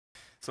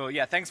So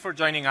yeah, thanks for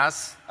joining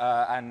us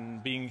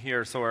and being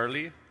here so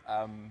early.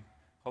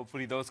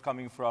 Hopefully those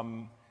coming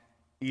from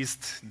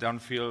East don't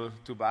feel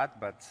too bad,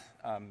 but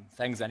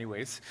thanks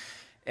anyways.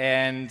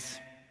 And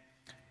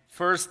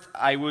first,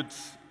 I would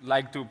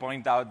like to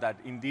point out that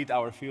indeed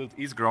our field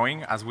is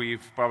growing, as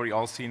we've probably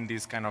all seen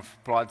these kind of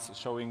plots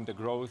showing the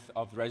growth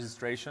of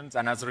registrations.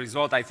 And as a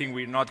result, I think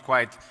we're not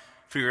quite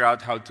figured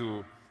out how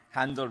to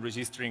handle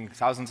registering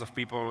thousands of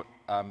people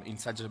in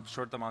such a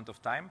short amount of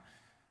time.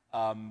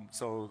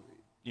 So,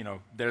 you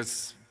know,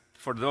 there's,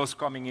 for those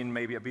coming in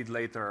maybe a bit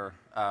later,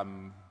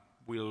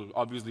 we'll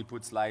obviously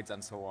put slides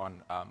and so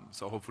on,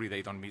 so hopefully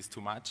they don't miss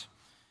too much.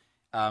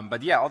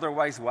 But yeah,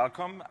 otherwise,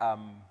 welcome,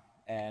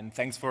 and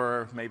thanks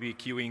for maybe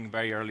queuing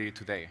very early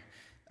today.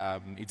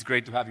 It's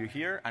great to have you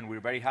here, and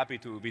we're very happy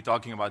to be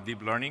talking about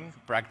deep learning,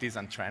 practice,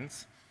 and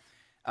trends.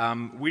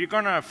 We're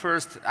gonna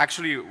first,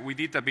 actually, we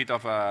did a bit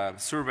of a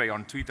survey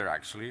on Twitter,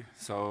 actually.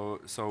 So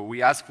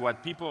we asked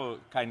what people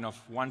kind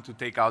of want to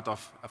take out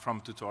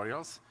from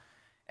tutorials.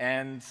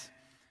 And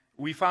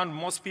we found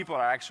most people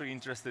are actually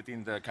interested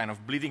in the kind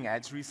of bleeding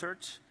edge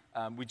research,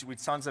 which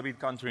sounds a bit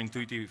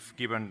counterintuitive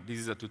given this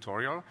is a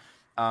tutorial.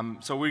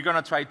 So we're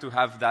gonna try to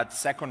have that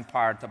second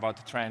part about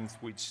the trends,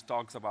 which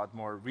talks about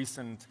more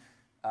recent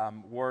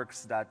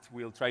works that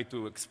we'll try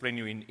to explain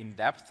you in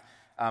depth.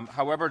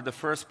 However, the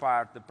first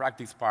part, the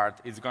practice part,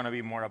 is going to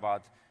be more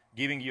about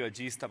giving you a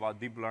gist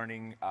about deep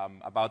learning,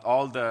 about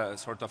all the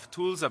sort of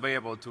tools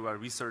available to a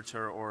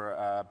researcher or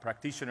a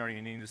practitioner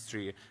in the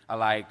industry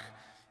alike,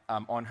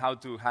 on how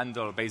to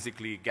handle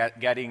basically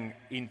getting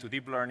into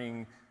deep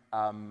learning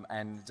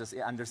and just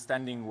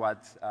understanding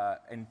what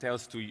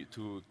entails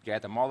to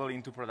get a model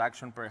into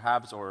production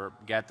perhaps, or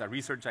get a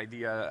research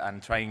idea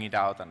and trying it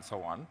out and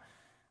so on.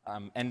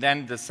 And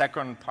then the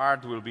second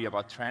part will be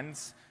about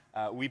trends.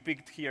 We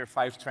picked here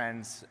 5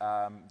 trends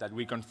that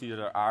we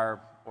consider are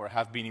or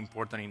have been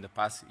important in the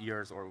past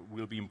years or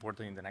will be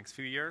important in the next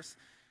few years.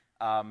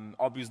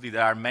 Obviously,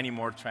 there are many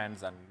more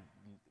trends, and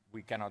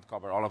we cannot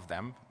cover all of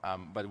them,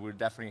 but we're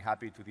definitely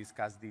happy to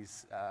discuss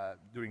these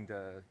during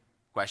the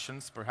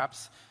questions,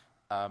 perhaps.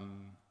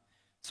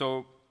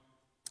 So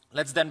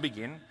let's then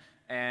begin.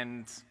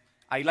 And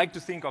I like to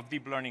think of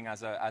deep learning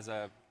as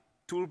a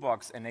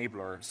toolbox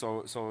enabler.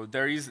 So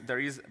there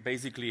is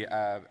basically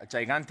a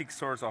gigantic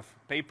source of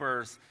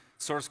papers,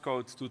 source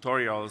code,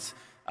 tutorials.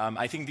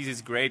 I think this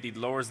is great. It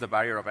lowers the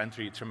barrier of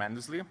entry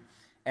tremendously.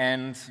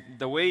 And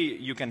the way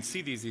you can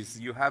see this is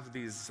you have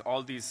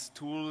all these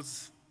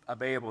tools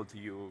available to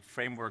you,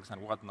 frameworks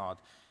and whatnot.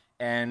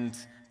 And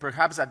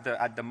perhaps at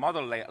the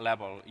model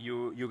level,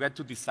 you get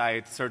to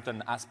decide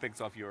certain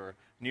aspects of your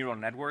neural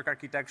network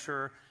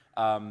architecture.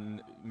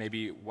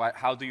 Maybe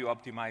how do you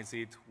optimize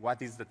it?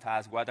 What is the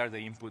task? What are the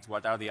inputs?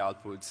 What are the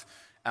outputs?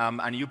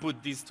 And you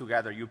put these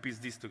together, you piece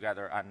these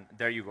together, and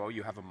there you go,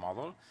 you have a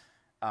model.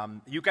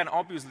 You can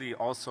obviously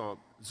also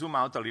zoom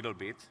out a little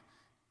bit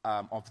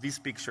of this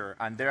picture,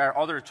 and there are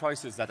other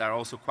choices that are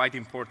also quite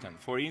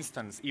important. For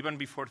instance, even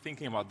before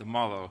thinking about the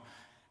model,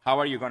 how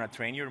are you going to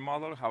train your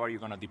model? How are you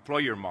going to deploy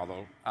your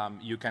model?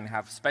 You can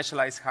have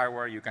specialized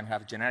hardware. You can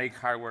have generic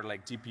hardware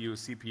like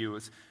GPUs,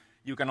 CPUs.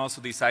 You can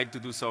also decide to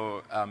do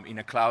so in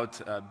a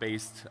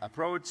cloud-based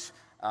approach.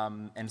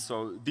 And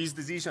so these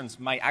decisions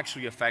might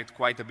actually affect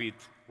quite a bit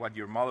what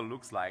your model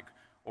looks like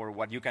or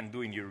what you can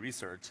do in your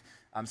research.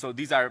 So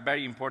these are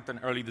very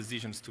important early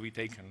decisions to be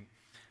taken.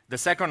 The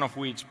second of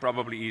which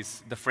probably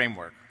is the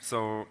framework.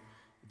 So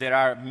there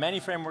are many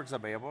frameworks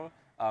available,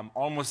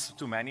 almost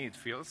too many it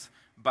feels,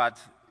 but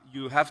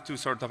you have to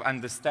sort of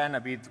understand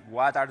a bit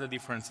what are the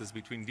differences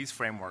between these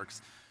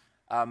frameworks.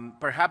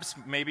 Perhaps,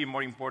 maybe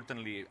more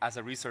importantly, as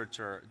a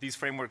researcher, these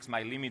frameworks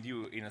might limit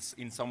you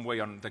in some way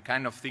on the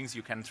kind of things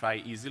you can try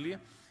easily.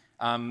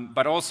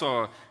 But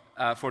also,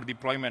 for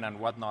deployment and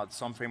whatnot,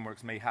 some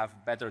frameworks may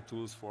have better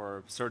tools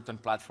for certain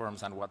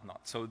platforms and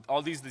whatnot. So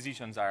all these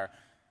decisions are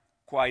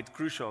quite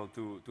crucial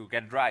to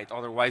get right.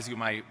 Otherwise, you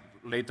might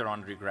later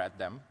on regret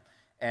them.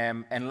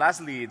 And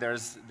lastly,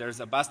 there's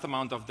a vast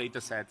amount of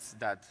data sets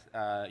that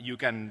you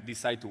can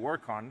decide to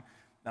work on.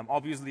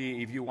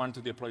 Obviously, if you want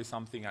to deploy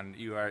something and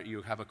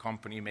you have a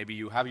company, maybe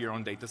you have your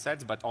own data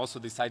sets, but also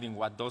deciding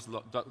what those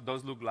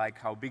look like,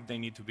 how big they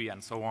need to be,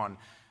 and so on.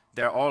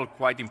 They're all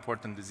quite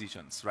important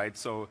decisions, right?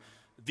 So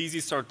this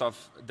is sort of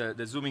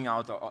the zooming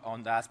out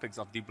on the aspects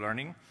of deep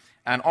learning.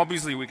 And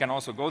obviously, we can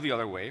also go the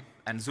other way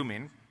and zoom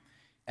in.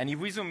 And if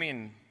we zoom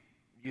in,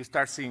 you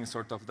start seeing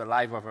sort of the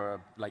life of a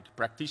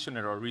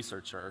practitioner or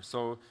researcher.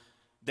 So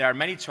there are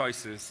many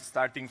choices,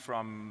 starting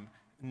from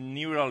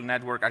neural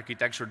network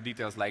architecture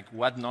details, like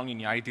what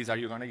nonlinearities are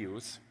you going to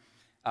use?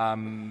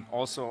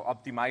 Also,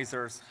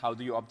 optimizers, how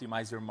do you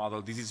optimize your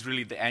model? This is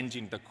really the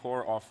engine, the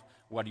core of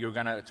what you're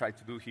going to try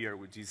to do here,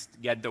 which is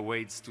get the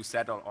weights to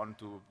settle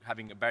onto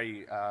having a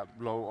very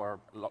low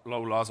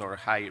loss or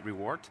high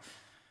reward.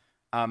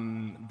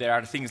 There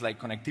are things like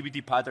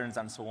connectivity patterns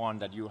and so on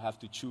that you have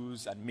to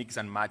choose and mix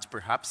and match,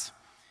 perhaps.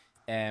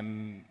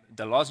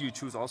 The loss you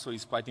choose also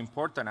is quite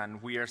important,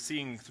 and we are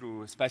seeing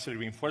through especially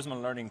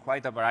reinforcement learning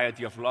quite a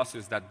variety of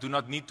losses that do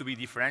not need to be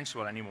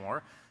differential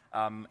anymore,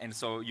 And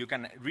so you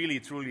can really,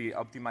 truly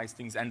optimize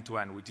things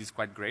end-to-end, which is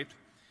quite great.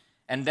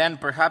 And then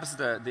perhaps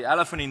the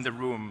elephant in the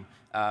room,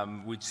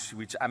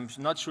 which I'm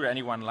not sure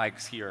anyone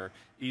likes here,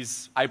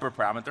 is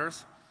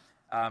hyperparameters.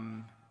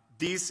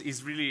 This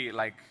is really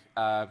like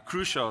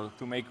crucial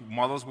to make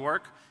models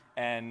work.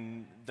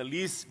 And the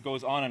list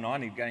goes on and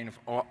on. It kind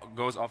of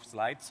goes off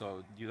slide,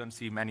 so you don't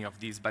see many of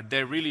these. But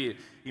they're really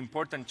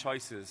important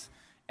choices.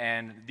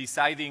 And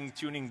deciding,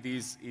 tuning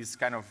these is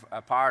kind of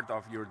a part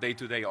of your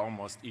day-to-day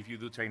almost if you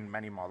do train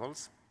many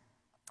models.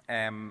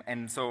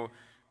 And so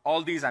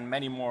all these and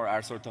many more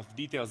are sort of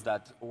details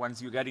that once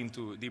you get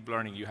into deep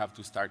learning, you have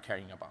to start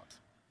caring about.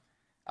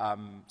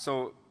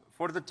 So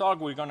for the talk,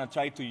 we're going to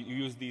try to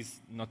use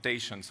this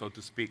notation, so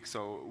to speak.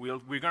 So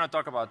we're going to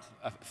talk about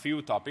a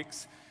few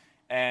topics.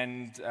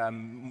 And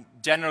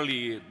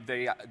generally,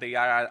 they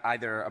are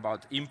either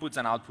about inputs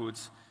and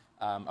outputs,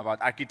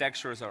 about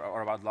architectures,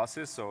 or about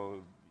losses.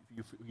 So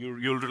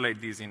you'll relate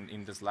these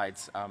in the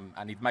slides.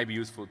 And it might be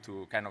useful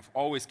to kind of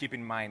always keep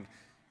in mind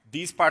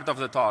this part of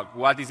the talk.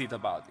 What is it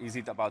about? Is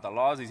it about a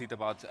loss? Is it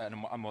about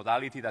a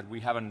modality that we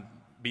haven't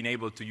been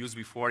able to use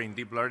before in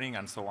deep learning,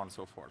 and so on and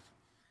so forth?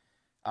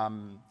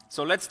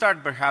 So let's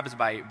start perhaps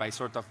by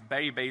sort of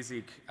very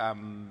basic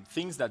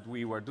things that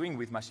we were doing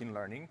with machine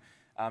learning.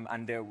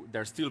 And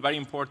they're still very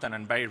important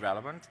and very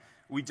relevant,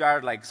 which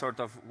are like sort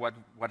of what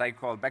I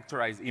call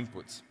vectorized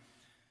inputs.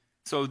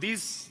 So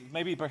these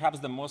maybe perhaps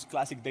the most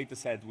classic data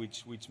set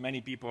which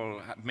many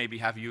people maybe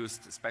have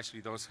used,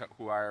 especially those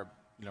who are,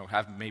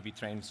 have maybe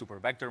trained super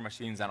vector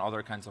machines and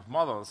other kinds of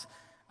models.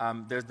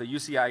 There's the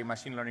UCI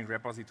machine learning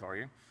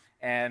repository.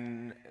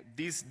 And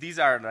these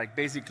are like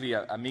basically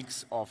a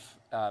mix of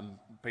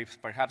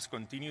perhaps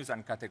continuous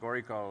and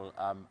categorical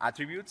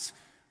attributes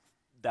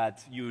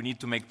that you need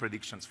to make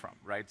predictions from,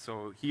 right?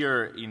 So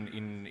here,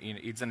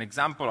 it's an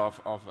example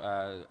of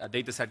a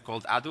data set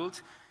called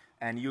adult,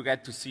 and you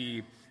get to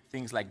see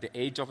things like the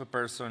age of a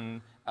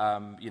person,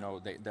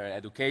 their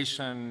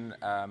education,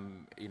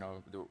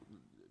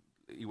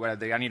 whether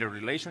they are in a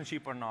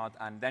relationship or not,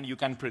 and then you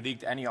can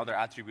predict any other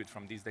attribute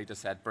from this data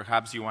set.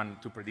 Perhaps you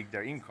want to predict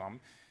their income.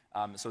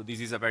 So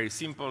this is a very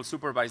simple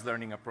supervised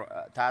learning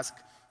task.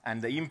 And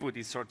the input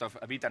is sort of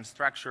a bit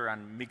unstructured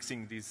and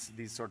mixing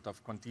these sort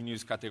of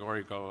continuous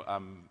categorical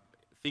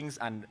things.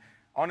 And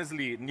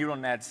honestly, neural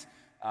nets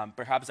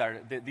perhaps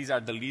they're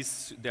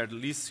the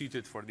least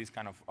suited for this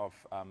kind of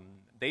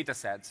data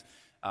sets.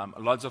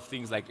 Lots of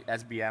things like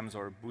SBMs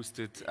or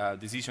boosted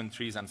decision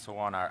trees and so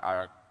on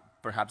are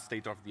perhaps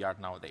state of the art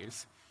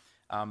nowadays.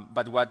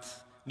 But what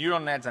neural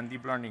nets and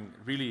deep learning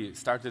really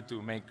started to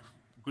make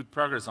good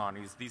progress on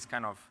is these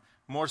kind of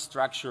more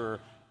structured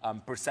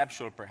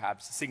perceptual,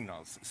 perhaps,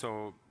 signals.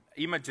 So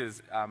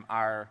images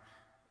are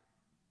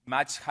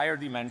much higher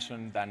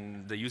dimension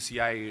than the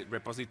UCI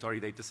repository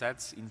data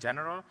sets in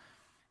general.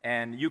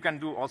 And you can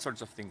do all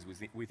sorts of things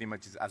with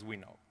images, as we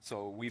know.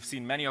 So we've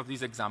seen many of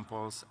these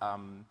examples.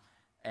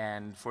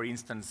 And for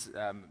instance,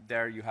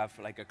 there you have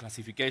like a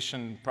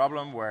classification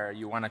problem where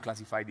you want to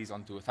classify these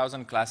onto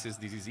 1,000 classes.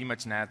 This is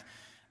ImageNet.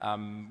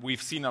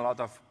 We've seen a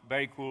lot of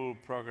very cool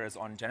progress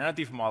on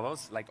generative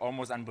models, like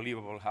almost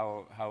unbelievable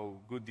how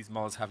good these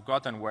models have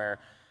gotten, where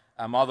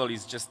a model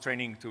is just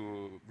training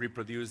to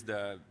reproduce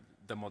the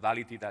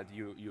modality that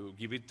you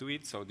give it to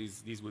it. So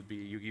these would be,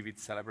 you give it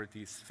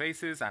celebrities'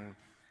 faces, and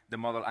the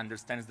model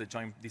understands the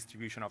joint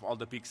distribution of all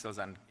the pixels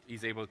and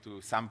is able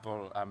to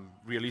sample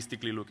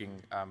realistically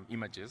looking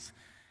images.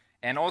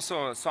 And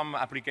also some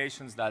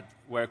applications that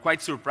were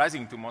quite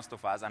surprising to most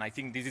of us, and I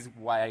think this is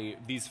why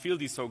this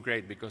field is so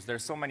great, because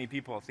there's so many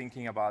people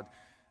thinking about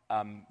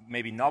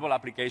maybe novel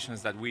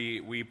applications that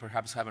we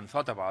perhaps haven't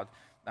thought about.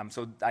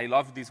 So I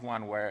love this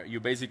one where you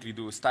basically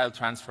do style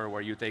transfer,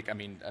 where you take,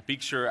 a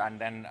picture and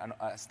then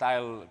a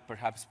style,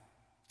 perhaps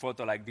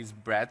photo like this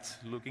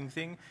bread-looking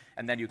thing,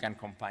 and then you can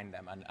combine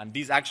them. And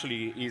this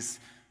actually is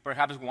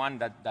perhaps one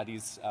that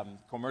is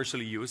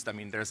commercially used.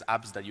 There's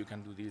apps that you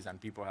can do this, and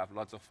people have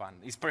lots of fun.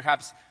 It's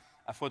perhaps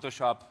a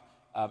Photoshop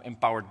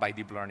empowered by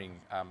deep learning,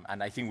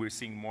 and I think we're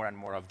seeing more and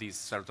more of these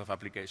sort of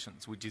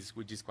applications, which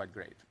is quite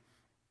great.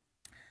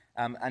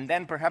 And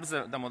then perhaps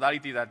the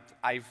modality that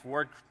I've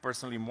worked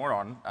personally more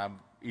on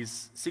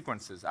is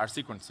sequences,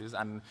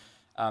 and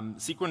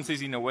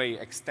sequences in a way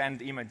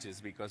extend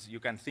images, because you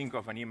can think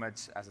of an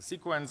image as a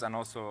sequence, and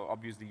also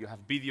obviously you have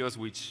videos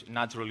which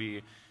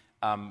naturally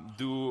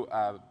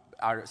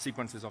are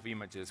sequences of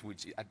images,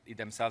 which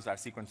themselves are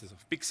sequences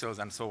of pixels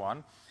and so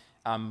on.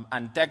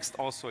 And text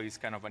also is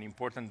kind of an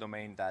important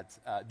domain that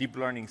deep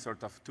learning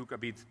sort of took a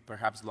bit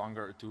perhaps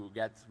longer to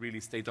get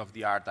really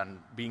state-of-the-art and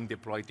being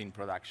deployed in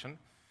production.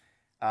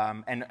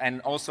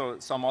 And also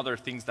some other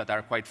things that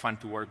are quite fun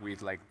to work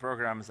with, like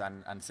programs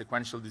and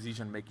sequential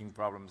decision-making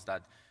problems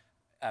that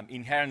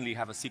inherently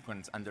have a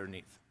sequence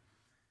underneath.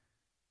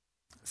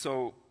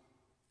 So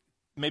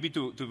maybe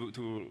to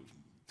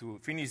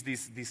finish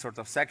this sort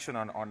of section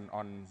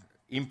on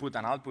input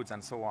and outputs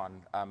and so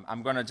on,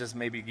 I'm going to just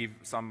maybe give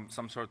some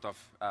sort of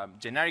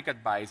generic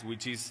advice,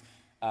 which is,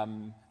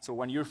 so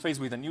when you're faced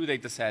with a new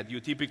data set, you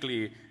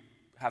typically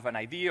have an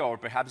idea, or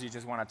perhaps you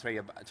just want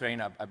to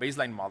train a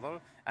baseline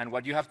model. And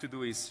what you have to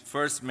do is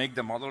first make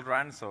the model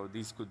run. So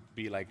this could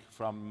be like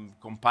from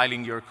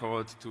compiling your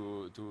code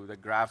to the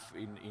graph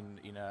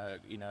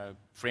in a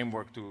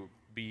framework to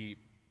be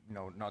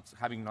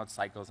having not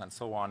cycles and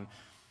so on.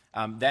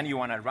 Then you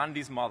want to run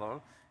this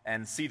model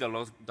and see the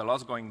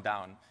loss going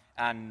down.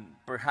 And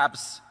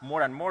perhaps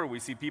more and more we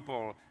see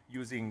people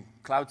using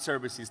cloud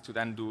services to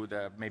then do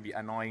the maybe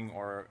annoying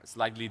or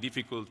slightly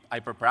difficult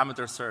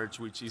hyperparameter search,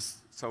 which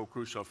is so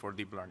crucial for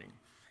deep learning.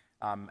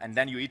 And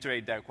then you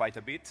iterate there quite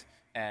a bit.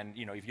 And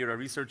if you're a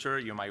researcher,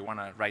 you might want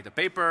to write a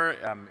paper.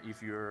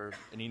 If you're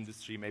an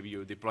industry, maybe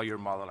you deploy your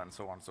model and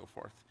so on and so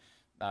forth.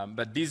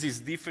 But this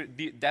is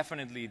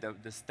definitely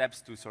the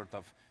steps to sort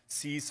of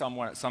see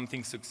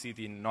something succeed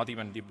in not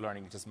even deep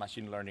learning, just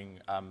machine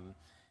learning.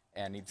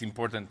 And it's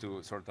important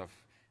to sort of,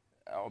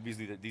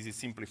 obviously this is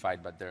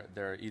simplified, but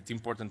it's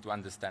important to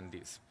understand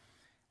this.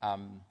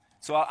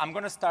 So I'm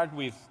going to start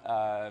with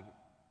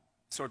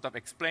sort of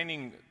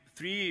explaining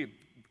 3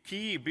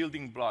 key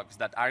building blocks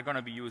that are going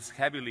to be used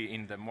heavily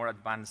in the more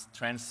advanced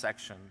trends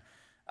section.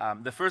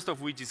 The first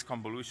of which is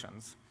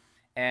convolutions.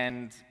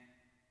 And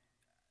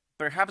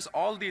perhaps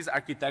all these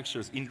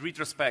architectures, in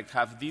retrospect,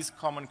 have these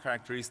common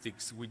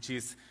characteristics, which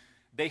is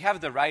they have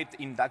the right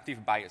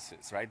inductive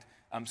biases, right?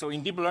 So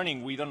in deep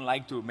learning, we don't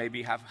like to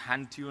maybe have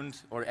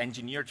hand-tuned or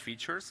engineered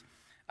features.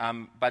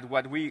 But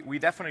what we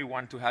definitely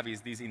want to have is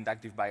this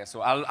inductive bias.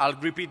 So I'll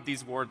repeat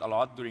this word a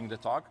lot during the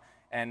talk,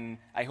 and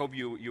I hope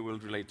you will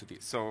relate to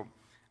this. So,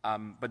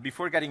 but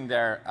before getting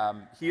there,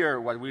 here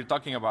what we're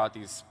talking about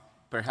is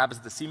perhaps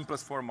the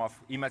simplest form of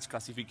image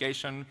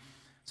classification.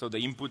 So the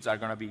inputs are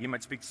going to be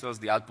image pixels.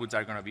 The outputs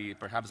are going to be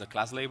perhaps a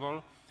class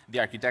label. The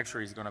architecture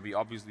is going to be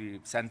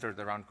obviously centered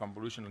around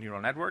convolutional neural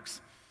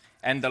networks.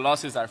 And the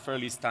losses are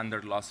fairly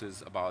standard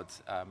losses about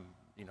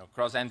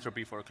cross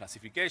entropy for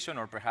classification,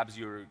 or perhaps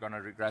you're going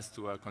to regress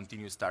to a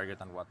continuous target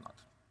and whatnot.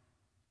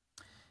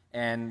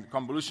 And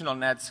convolutional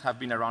nets have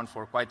been around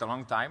for quite a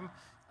long time.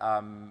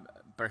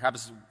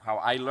 Perhaps how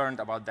I learned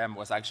about them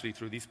was actually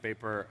through this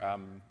paper,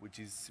 which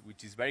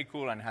is very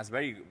cool and has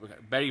very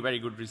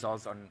good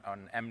results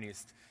on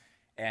MNIST.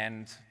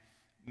 And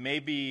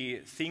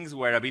maybe things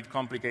were a bit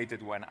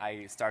complicated when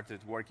I started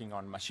working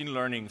on machine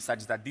learning,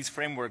 such that these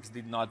frameworks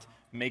did not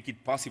make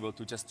it possible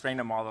to just train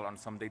a model on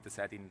some data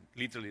set in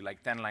literally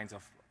like 10 lines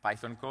of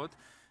Python code.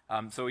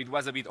 So it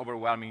was a bit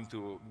overwhelming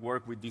to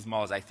work with these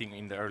models, I think,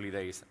 in the early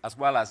days, as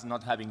well as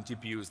not having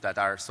GPUs that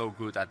are so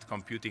good at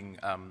computing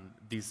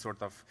these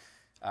sort of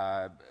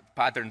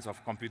patterns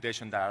of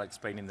computation that I'll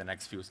explain in the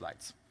next few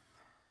slides.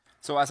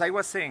 So as I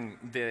was saying,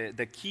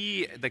 the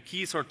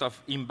key sort of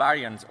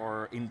invariance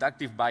or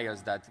inductive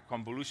bias that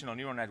convolutional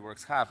neural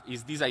networks have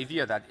is this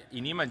idea that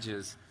in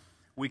images,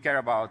 we care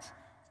about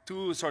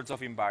 2 sorts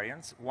of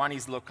invariance. One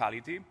is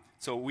locality.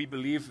 So we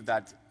believe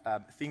that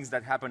things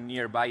that happen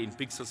nearby in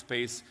pixel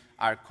space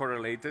are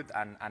correlated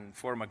and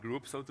form a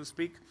group, so to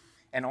speak.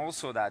 And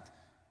also that,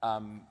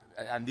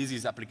 and this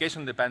is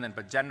application dependent,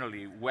 but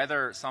generally,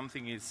 whether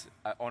something is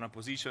on a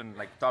position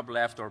like top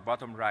left or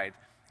bottom right,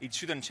 it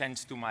shouldn't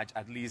change too much,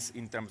 at least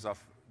in terms of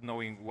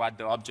knowing what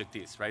the object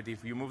is, right?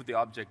 If you move the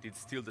object,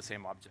 it's still the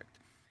same object.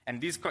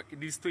 And these 2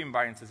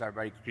 invariances are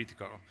very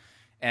critical.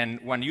 And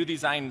when you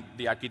design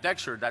the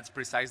architecture, that's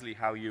precisely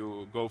how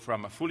you go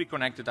from a fully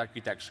connected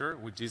architecture,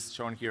 which is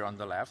shown here on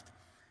the left,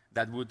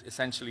 that would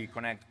essentially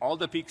connect all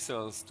the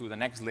pixels to the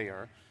next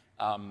layer,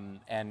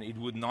 and it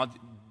would not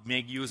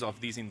make use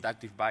of these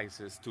inductive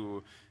biases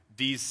to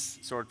these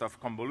sort of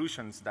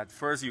convolutions that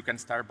first you can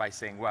start by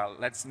saying, well,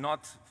 let's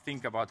not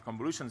think about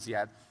convolutions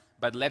yet,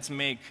 but let's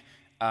make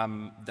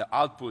the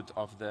output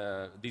of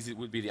this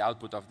would be the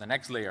output of the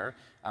next layer.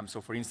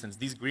 So for instance,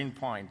 this green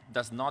point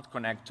does not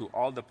connect to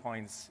all the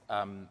points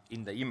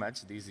in the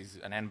image. This is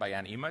an n by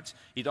n image.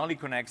 It only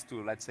connects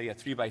to, let's say, a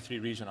 3 by 3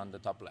 region on the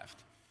top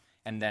left.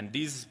 And then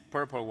this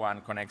purple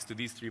one connects to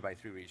this 3 by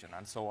 3 region,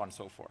 and so on and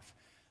so forth.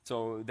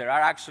 So there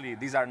are actually,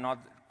 these are not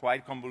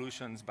quite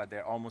convolutions, but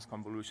they're almost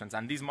convolutions.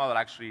 And this model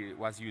actually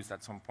was used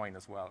at some point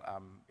as well.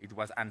 It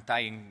was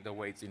untying the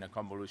weights in a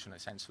convolution,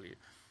 essentially.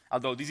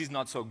 Although this is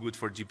not so good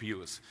for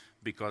GPUs,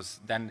 because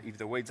then if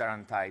the weights are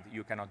untied,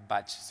 you cannot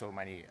batch so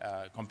many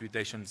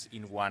computations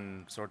in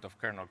one sort of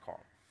kernel call.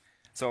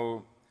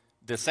 So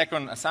the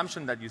second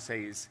assumption that you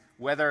say is,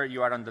 whether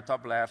you are on the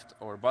top left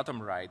or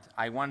bottom right,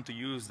 I want to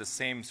use the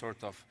same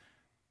sort of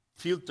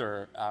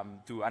filter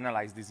to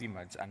analyze this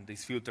image, and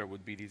this filter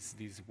would be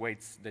these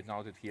weights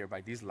denoted here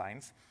by these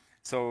lines.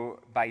 So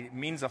by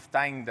means of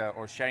tying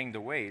or sharing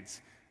the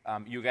weights,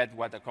 you get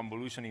what a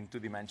convolution in 2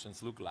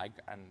 dimensions look like,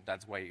 and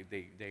that's why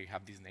they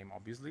have this name,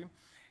 obviously.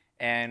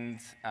 And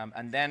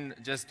then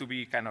just to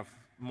be kind of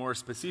more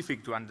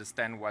specific to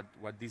understand what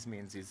this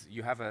means is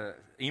you have an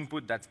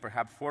input that's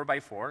perhaps 4 by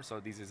 4, so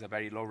this is a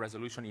very low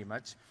resolution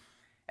image.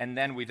 And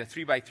then with a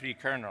 3 by 3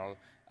 kernel,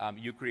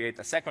 you create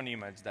a second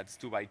image that's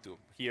 2 by 2.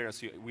 Here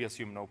we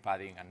assume no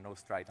padding and no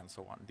stride and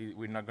so on.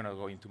 We're not going to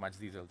go into much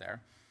detail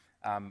there.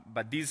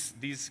 But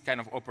this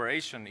kind of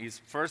operation is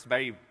first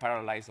very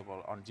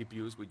parallelizable on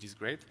GPUs, which is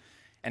great.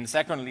 And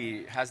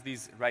secondly, has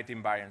these right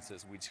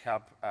invariances, which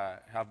help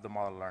the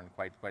model learn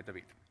quite a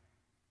bit.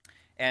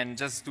 And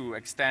just to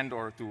extend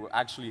or to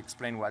actually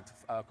explain what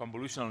a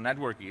convolutional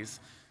network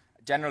is,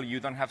 generally you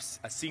don't have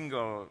a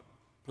single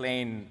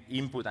plane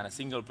input and a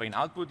single plane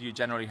output. You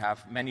generally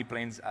have many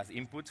planes as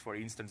inputs. For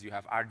instance, you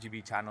have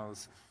RGB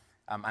channels,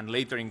 and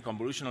later in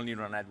convolutional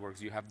neural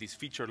networks, you have these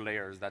feature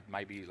layers that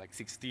might be like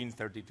 16,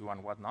 32,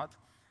 and whatnot.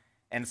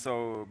 And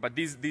so, but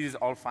this is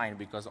all fine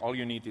because all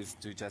you need is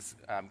to just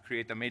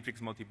create a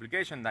matrix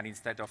multiplication that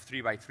instead of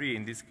 3 by 3,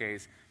 in this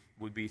case,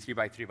 would be 3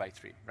 by 3 by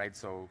 3, right?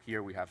 So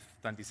here we have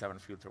 27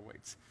 filter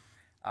weights.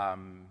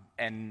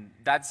 And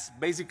that's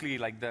basically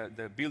like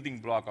the building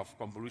block of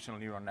convolutional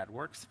neural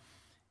networks.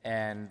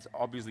 And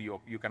obviously,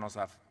 you can also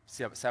have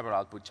several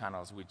output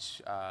channels,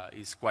 which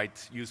is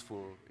quite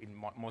useful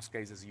in most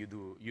cases. You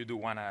do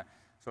want to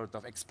sort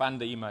of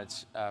expand the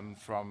image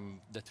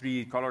from the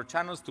 3 color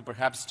channels to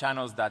perhaps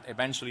channels that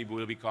eventually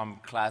will become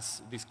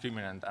class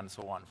discriminant and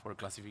so on for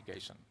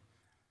classification.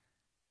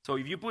 So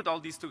if you put all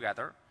these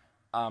together,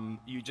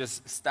 you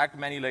just stack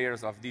many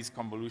layers of these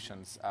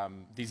convolutions.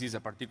 This is a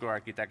particular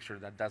architecture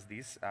that does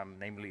this,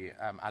 namely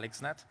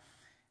AlexNet.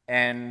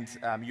 And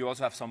you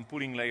also have some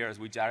pooling layers,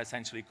 which are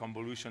essentially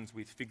convolutions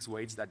with fixed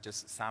weights that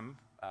just sum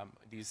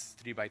these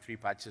 3 by 3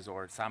 patches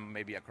or sum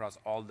maybe across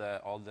all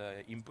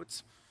the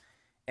inputs.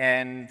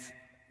 And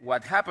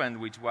what happened,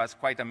 which was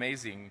quite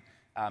amazing,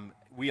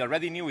 we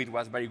already knew it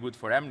was very good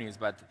for MNIST,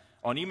 but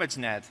on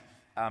ImageNet,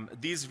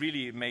 this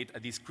really made a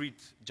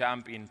discrete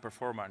jump in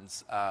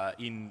performance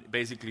in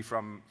basically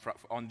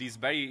on this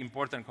very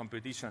important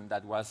competition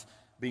that was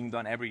being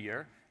done every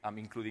year,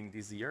 including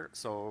this year.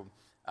 So,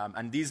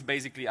 and this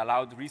basically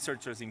allowed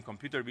researchers in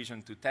computer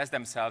vision to test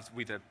themselves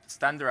with a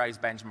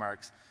standardized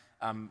benchmarks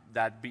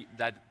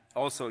that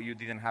also you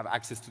didn't have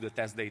access to the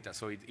test data.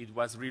 So it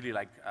was really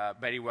like a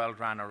very well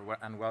run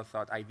and well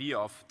thought idea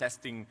of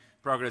testing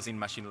progress in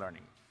machine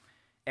learning.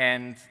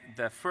 And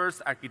the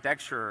first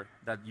architecture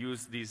that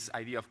used this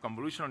idea of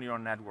convolutional neural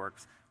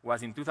networks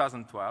was in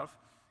 2012.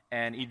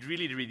 And it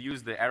really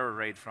reduced the error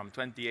rate from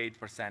 28%,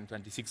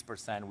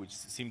 26%, which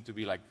seemed to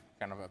be like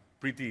kind of a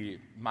pretty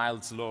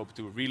mild slope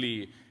to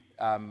really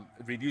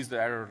reduce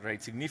the error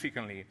rate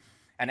significantly.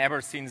 And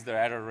ever since, the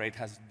error rate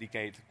has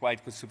decayed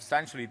quite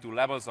substantially to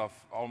levels of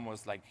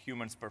almost like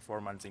humans'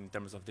 performance in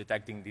terms of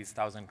detecting these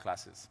 1,000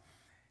 classes.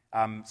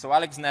 So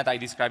AlexNet, I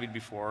described it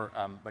before,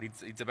 but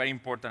it's a very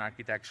important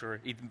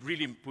architecture. It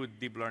really put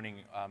deep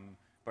learning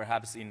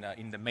perhaps in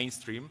the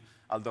mainstream,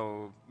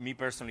 although me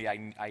personally,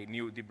 I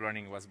knew deep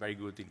learning was very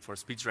good for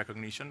speech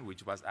recognition,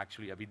 which was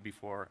actually a bit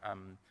before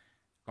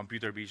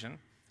computer vision.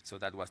 So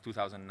that was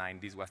 2009,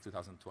 this was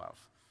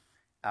 2012.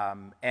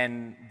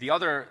 And the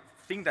other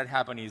thing that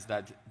happened is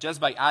that just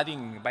by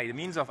the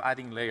means of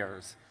adding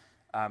layers,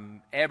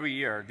 every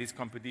year this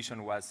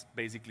competition was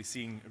basically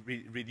seeing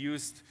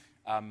reduced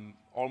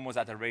almost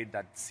at a rate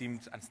that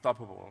seemed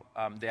unstoppable,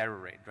 the error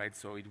rate, right?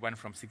 So it went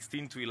from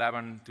 16 to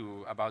 11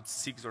 to about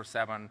 6 or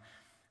 7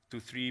 to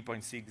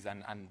 3.6,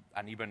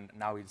 and even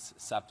now it's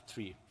sub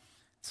 3.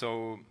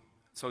 So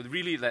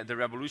really the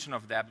revolution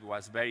of depth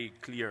was very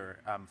clear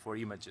for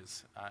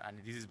images, and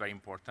this is very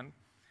important.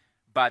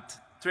 But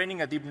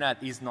training a deep net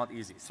is not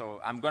easy.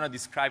 So I'm going to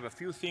describe a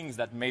few things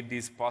that made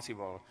this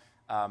possible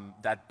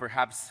that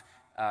perhaps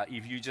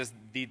if you just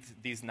did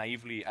this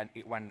naively and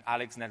when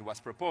AlexNet was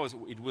proposed,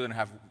 it wouldn't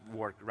have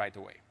worked right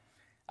away.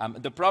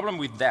 The problem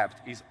with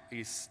depth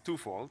is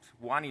twofold.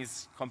 One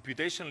is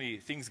computationally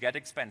things get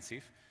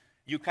expensive.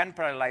 You can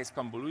parallelize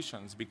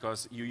convolutions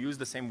because you use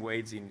the same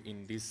weights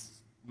in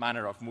this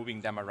manner of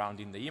moving them around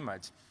in the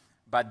image.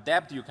 But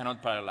depth you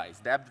cannot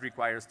parallelize. Depth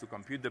requires to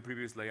compute the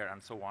previous layer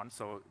and so on.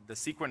 So the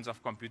sequence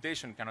of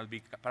computation cannot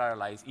be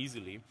parallelized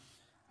easily.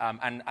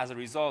 And as a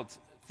result,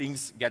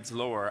 things get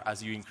slower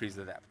as you increase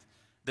the depth.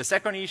 The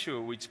second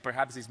issue, which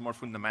perhaps is more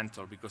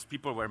fundamental because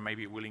people were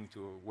maybe willing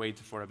to wait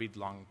for a bit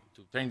long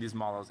to train these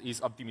models,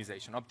 is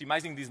optimization.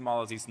 Optimizing these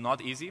models is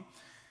not easy.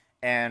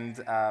 And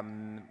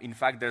in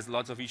fact, there's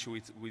lots of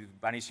issues with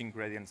vanishing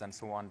gradients and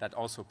so on that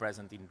also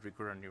present in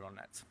recurrent neural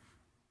nets.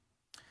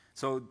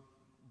 So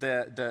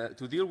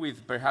to deal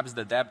with perhaps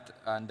the depth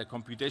and the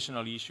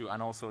computational issue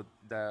and also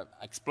the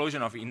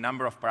explosion of in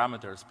number of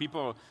parameters,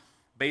 people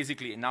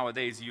basically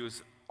nowadays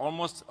use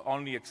almost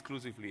only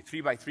exclusively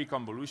 3 by 3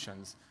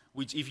 convolutions,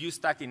 which if you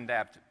stack in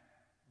depth,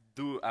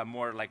 do a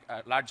more like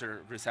a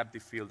larger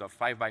receptive field of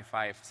 5 by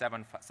 5,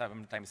 7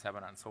 times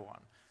 7, and so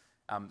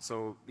on.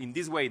 So in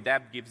this way,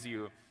 depth gives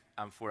you,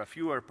 for a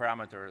fewer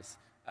parameters,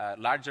 a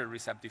larger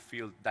receptive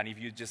field than if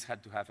you just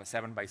had to have a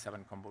 7 by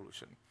 7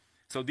 convolution.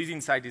 So this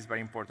insight is very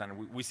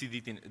important. We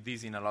see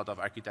this in a lot of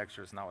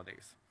architectures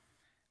nowadays.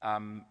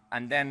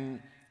 And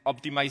then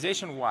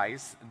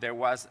optimization-wise, there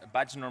was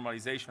batch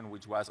normalization,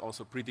 which was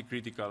also pretty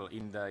critical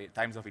in the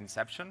times of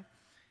inception.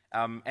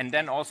 And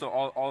then also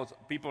all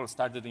people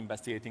started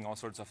investigating all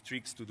sorts of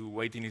tricks to do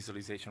weight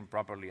initialization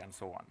properly and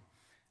so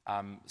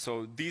on.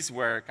 So these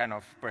were kind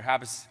of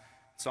perhaps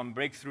some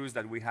breakthroughs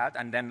that we had.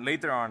 And then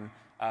later on,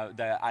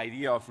 the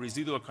idea of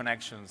residual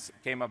connections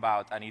came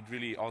about, and it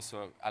really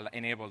also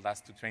enabled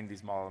us to train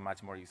this model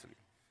much more easily.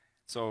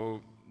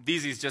 So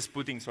this is just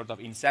putting sort of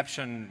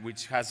Inception,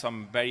 which has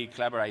some very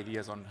clever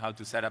ideas on how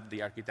to set up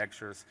the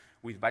architectures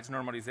with batch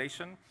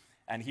normalization.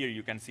 And here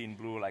you can see in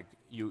blue, like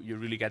you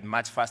really get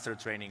much faster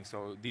training.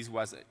 So this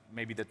was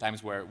maybe the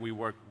times where we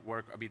work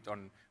a bit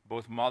on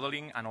both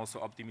modeling and also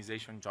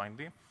optimization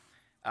jointly.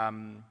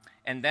 And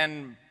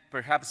then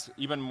perhaps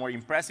even more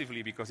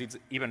impressively, because it's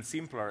even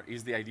simpler,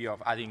 is the idea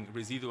of adding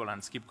residual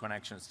and skip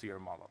connections to your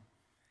model.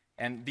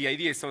 And the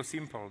idea is so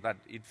simple that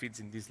it fits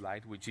in this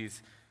slide, which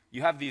is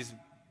you have these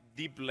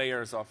deep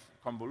layers of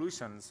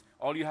convolutions.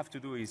 All you have to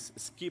do is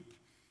skip,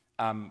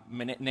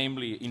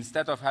 namely,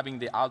 instead of having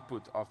the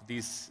output of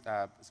this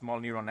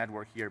small neural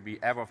network here be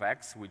f of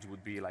x, which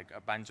would be like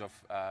a bunch of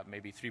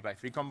maybe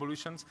 3x3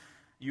 convolutions,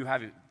 you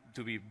have it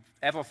to be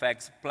f of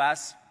x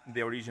plus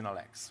the original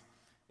x.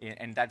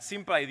 And that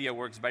simple idea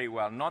works very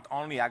well, not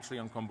only actually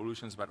on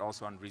convolutions, but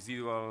also on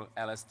residual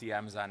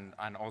LSTMs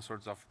and all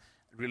sorts of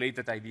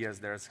related ideas.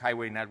 There's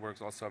highway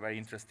networks, also a very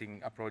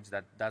interesting approach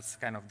that's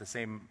kind of the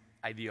same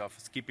idea of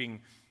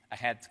skipping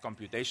ahead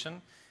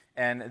computation.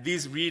 And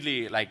this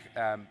really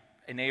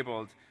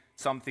enabled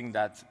something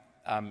that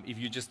if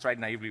you just tried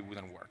naively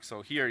wouldn't work.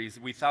 So here is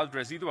without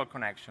residual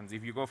connections,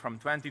 if you go from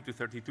 20 to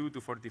 32 to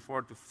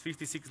 44 to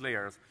 56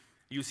 layers,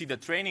 you see the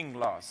training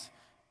loss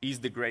is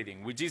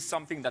degrading, which is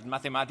something that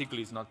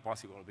mathematically is not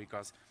possible,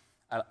 because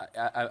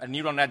a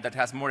neural net that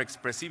has more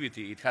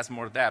expressivity, it has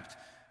more depth,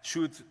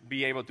 should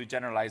be able to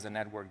generalize a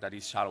network that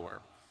is shallower.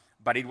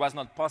 But it was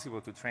not possible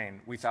to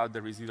train without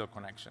the residual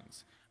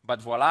connections.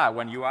 But voila,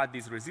 when you add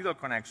these residual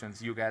connections,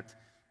 you get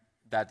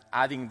that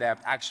adding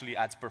depth actually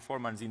adds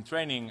performance in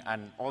training,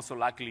 and also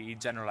luckily it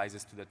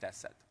generalizes to the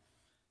test set.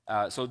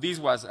 So this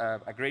was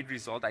a great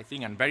result, I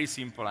think, and very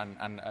simple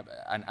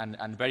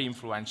and very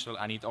influential,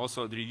 and it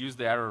also reduced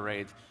the error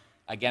rate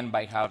again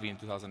by half in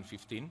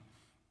 2015.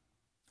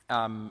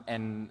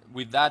 And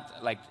with that,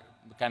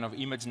 kind of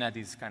ImageNet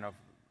is kind of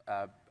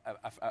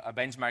a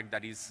benchmark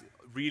that is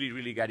really,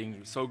 really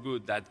getting so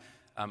good that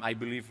I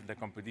believe the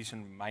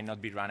competition might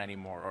not be run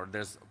anymore, or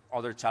there's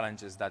other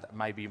challenges that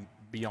might be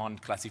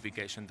beyond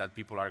classification that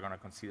people are going to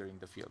consider in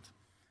the field.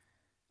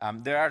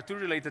 There are two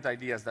related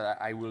ideas that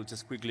I will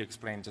just quickly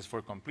explain just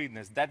for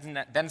completeness.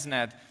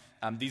 DenseNet,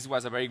 this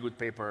was a very good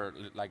paper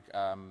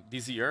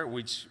this year,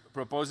 which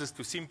proposes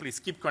to simply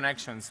skip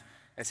connections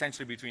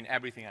essentially between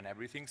everything and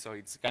everything. So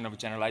it's kind of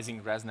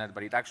generalizing ResNet,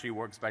 but it actually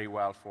works very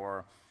well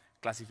for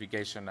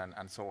classification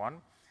and so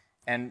on.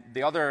 And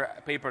the other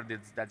paper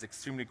that's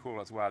extremely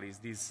cool as well is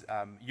this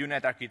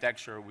UNet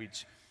architecture,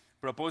 which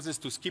proposes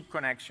to skip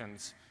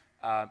connections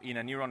in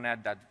a neural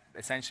net that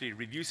essentially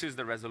reduces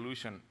the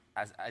resolution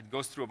as it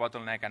goes through a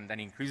bottleneck, and then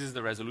increases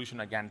the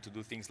resolution again to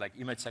do things like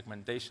image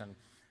segmentation.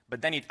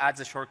 But then it adds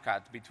a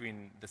shortcut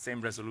between the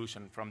same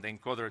resolution from the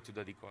encoder to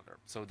the decoder.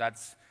 So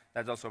that's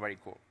also very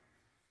cool.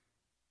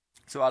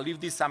 So I'll leave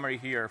this summary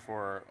here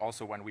for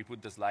also when we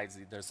put the slides,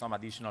 there's some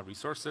additional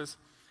resources.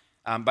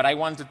 But I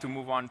wanted to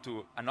move on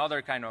to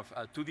another kind of,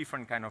 two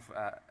different kind of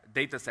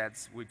data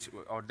sets,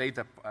 or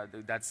data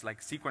that's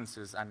like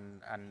sequences,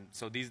 and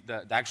so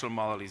the actual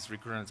model is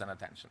recurrence and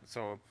attention.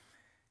 So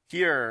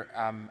here,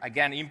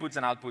 again, inputs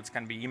and outputs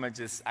can be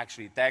images,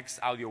 actually text,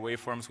 audio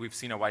waveforms. We've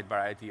seen a wide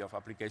variety of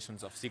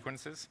applications of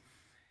sequences.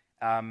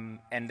 And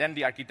then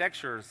the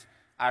architectures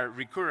are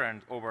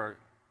recurrent over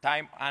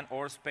time and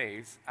or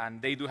space,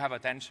 and they do have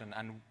attention.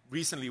 And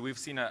recently, we've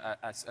seen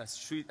a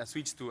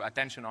switch to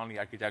attention-only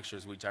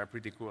architectures, which are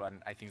pretty cool,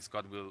 and I think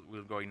Scott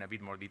will go in a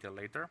bit more detail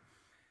later.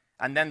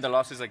 And then the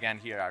losses, again,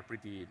 here are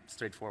pretty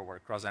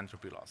straightforward,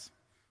 cross-entropy loss.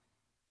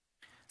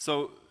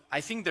 So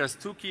I think there's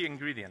two key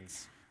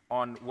ingredients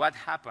on what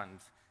happened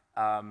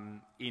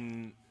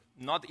in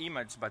not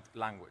image, but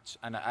language.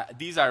 And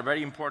these are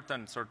very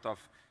important sort of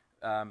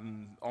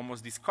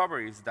almost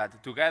discoveries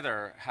that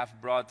together have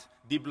brought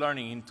deep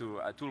learning into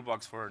a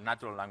toolbox for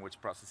natural language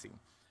processing.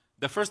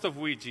 The first of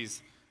which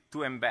is to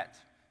embed.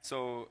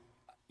 So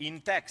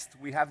in text,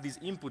 we have these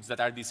inputs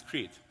that are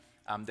discrete.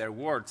 They're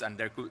words, and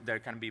there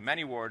can be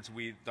many words.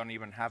 We don't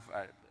even have,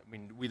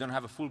 we don't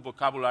have a full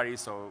vocabulary,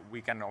 so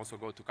we can also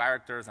go to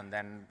characters and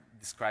then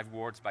describe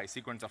words by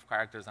sequence of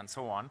characters and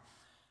so on.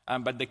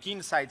 But the key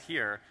insight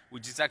here,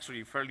 which is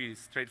actually fairly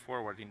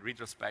straightforward in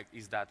retrospect,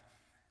 is that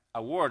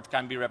a word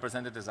can be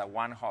represented as a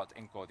one-hot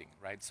encoding,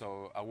 right?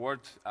 So a word,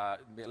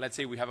 let's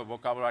say we have a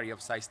vocabulary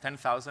of size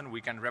 10,000, we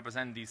can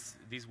represent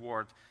this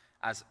word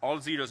as all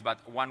zeros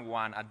but 1,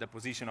 1 at the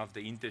position of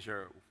the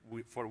integer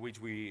for which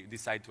we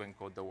decide to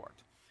encode the word.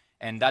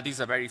 And that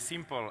is a very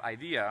simple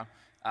idea,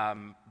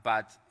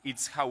 but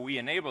it's how we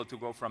enable to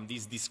go from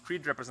this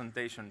discrete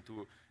representation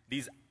to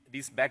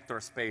this vector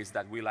space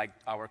that we like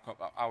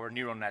our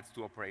neural nets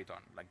to operate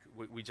on, like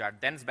which are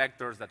dense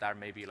vectors that are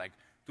maybe like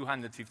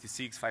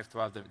 256,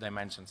 512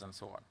 dimensions, and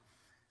so on.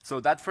 So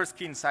that first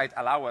key insight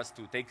allows us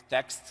to take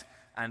text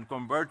and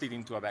convert it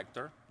into a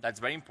vector. That's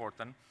very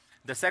important.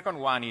 The second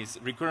one is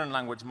recurrent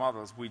language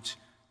models, which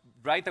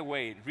right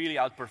away really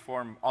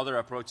outperformed other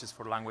approaches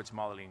for language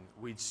modeling,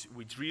 which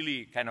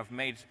really kind of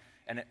made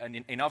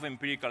enough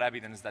empirical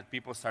evidence that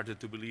people started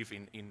to believe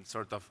in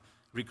sort of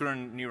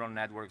recurrent neural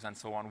networks and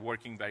so on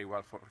working very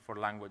well for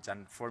language.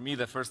 And for me,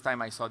 the first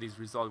time I saw this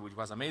result, which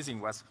was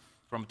amazing, was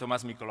from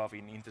Thomas Mikolov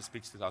in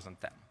Interspeech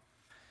 2010.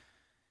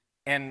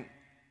 And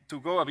to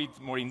go a bit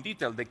more in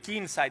detail, the key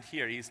insight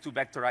here is to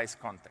vectorize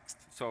context.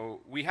 So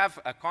we have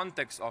a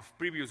context of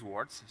previous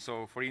words.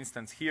 So for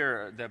instance,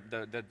 here,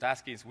 the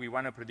task is we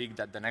want to predict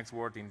that the next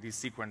word in this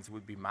sequence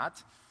would be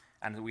mat.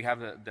 And we have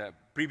the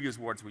previous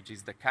words, which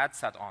is the cat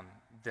sat on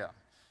there,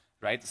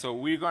 right? So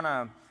we're going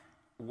to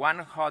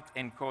one-hot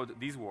encode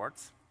these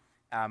words.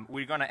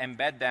 We're going to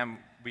embed them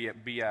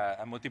via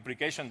a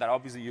multiplication that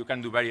obviously you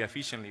can do very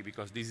efficiently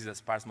because this is a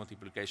sparse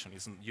multiplication.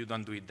 You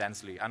don't do it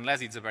densely,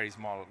 unless it's a very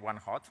small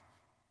one-hot.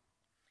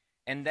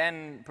 And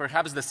then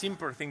perhaps the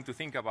simpler thing to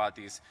think about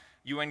is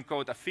you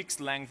encode a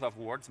fixed length of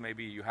words.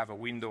 Maybe you have a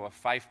window of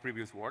 5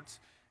 previous words.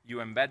 You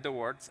embed the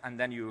words, and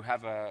then you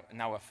have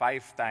now a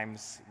 5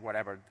 times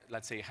whatever,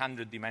 let's say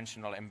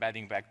 100-dimensional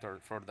embedding vector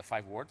for the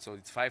 5 words. So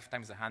it's 5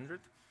 times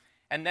 100.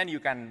 And then you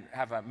can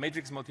have a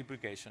matrix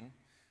multiplication,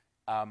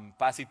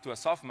 pass it to a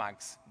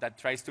softmax that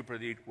tries to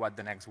predict what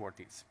the next word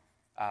is.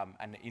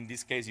 And in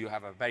this case, you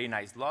have a very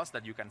nice loss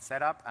that you can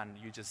set up, and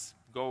you just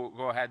go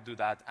ahead, do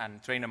that,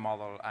 and train a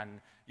model,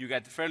 and you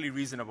get fairly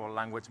reasonable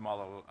language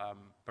model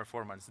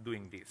performance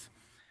doing this.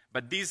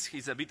 But this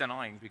is a bit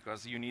annoying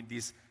because you need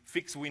this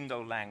fixed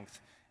window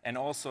length, and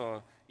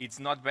also it's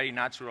not very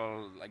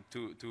natural. Like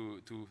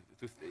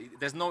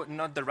there's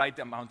not the right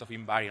amount of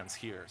invariance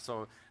here.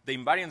 So the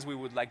invariance we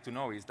would like to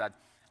know is that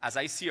as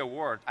I see a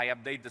word, I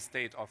update the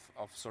state of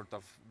sort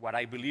of what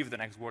I believe the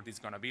next word is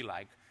going to be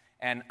like,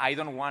 and I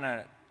don't want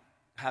to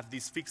have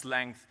this fixed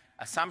length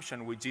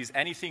assumption, which is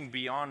anything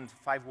beyond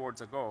 5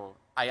 words ago,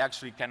 I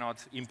actually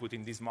cannot input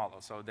in this model.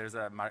 So there's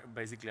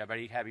basically a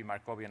very heavy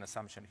Markovian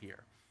assumption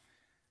here.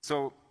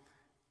 So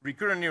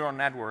recurrent neural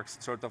networks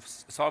sort of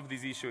solve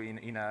this issue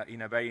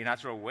in a very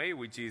natural way,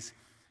 which is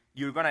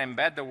you're going to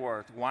embed the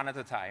word one at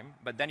a time,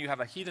 but then you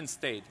have a hidden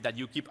state that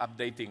you keep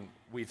updating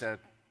with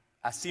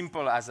as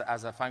simple as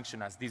a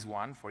function as this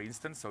one, for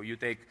instance. So you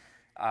take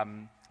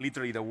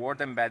literally the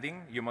word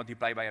embedding, you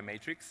multiply by a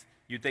matrix,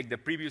 you take the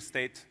previous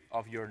state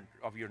of your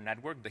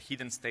network, the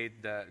hidden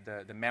state,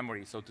 the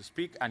memory, so to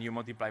speak, and you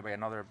multiply by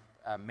another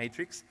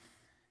matrix.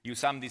 You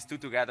sum these two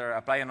together,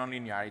 apply a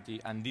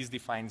nonlinearity, and this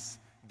defines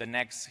the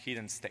next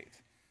hidden state.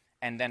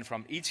 And then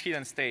from each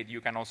hidden state, you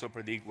can also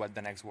predict what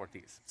the next word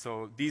is.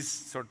 So this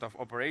sort of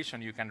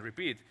operation you can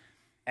repeat.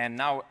 And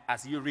now,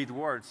 as you read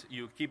words,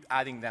 you keep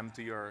adding them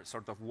to your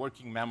sort of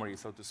working memory,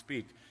 so to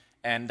speak.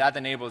 And that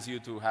enables you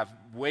to have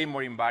way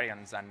more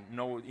invariance and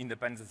no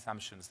independent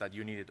assumptions that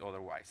you needed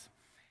otherwise.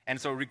 And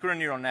so recurrent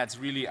neural nets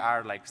really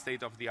are like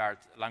state-of-the-art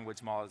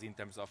language models in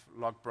terms of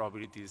log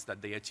probabilities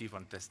that they achieve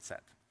on test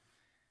set.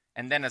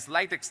 And then a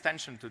slight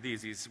extension to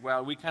this is,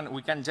 well, we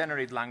can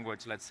generate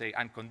language, let's say,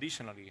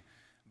 unconditionally.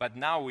 But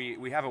now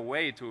we have a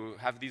way to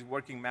have this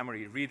working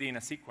memory read in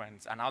a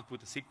sequence and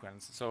output a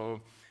sequence.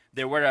 So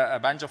there were a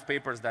bunch of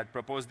papers that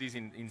proposed this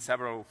in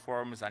several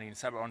forms and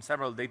on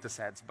several data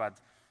sets. But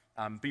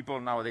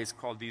people nowadays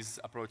call this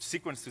approach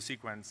sequence to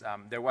sequence.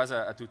 There was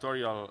a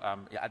tutorial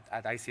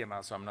at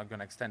ICML, so I'm not going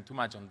to extend too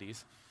much on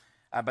this.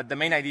 But the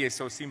main idea is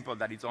so simple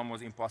that it's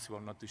almost impossible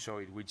not to show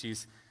it, which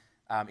is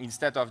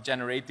instead of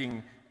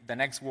generating the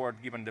next word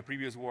given the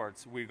previous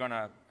words, we're going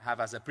to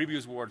have as a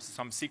previous word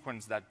some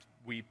sequence that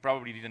we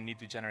probably didn't need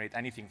to generate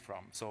anything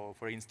from. So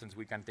for instance,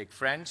 we can take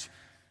French,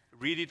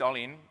 read it all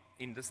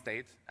in the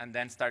state, and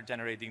then start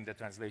generating the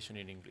translation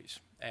in English.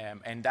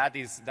 And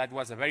that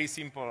was a very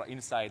simple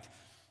insight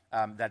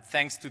that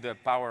thanks to the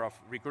power of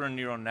recurrent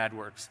neural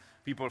networks,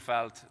 people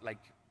felt like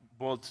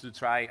bold to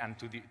try and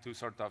to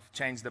sort of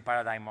change the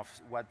paradigm of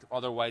what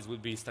otherwise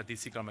would be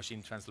statistical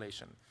machine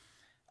translation.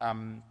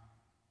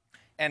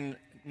 And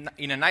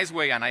in a nice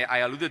way, and I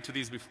alluded to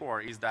this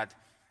before, is that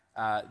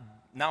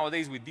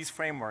nowadays with these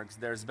frameworks,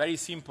 there's very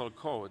simple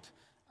code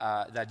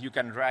that you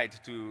can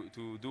write to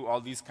do all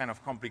these kind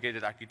of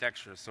complicated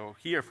architectures. So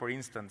here, for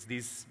instance,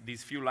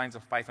 these few lines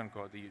of Python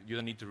code, you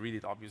don't need to read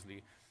it,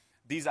 obviously.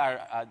 These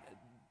are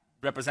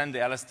represent the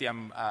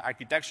LSTM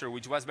architecture,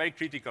 which was very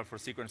critical for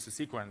sequence to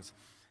sequence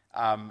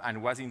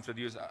and was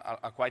introduced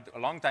quite a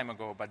long time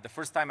ago. But the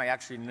first time I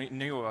actually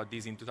knew about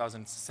this in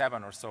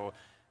 2007 or so,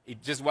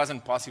 it just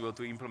wasn't possible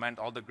to implement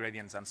all the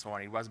gradients and so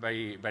on. It was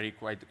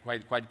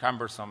quite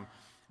cumbersome.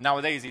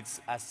 Nowadays, it's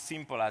as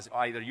simple as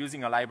either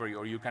using a library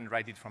or you can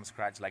write it from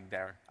scratch like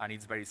there, and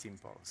it's very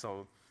simple.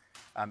 So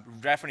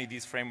definitely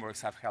these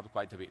frameworks have helped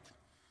quite a bit.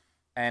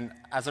 And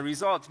as a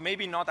result,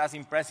 maybe not as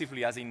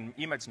impressively as in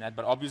ImageNet,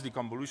 but obviously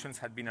convolutions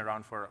had been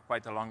around for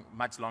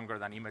much longer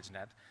than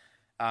ImageNet.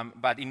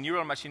 But in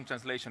neural machine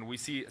translation, we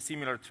see a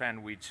similar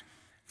trend, which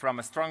from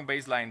a strong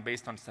baseline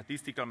based on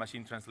statistical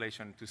machine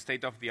translation to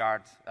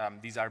state-of-the-art,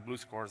 these are blue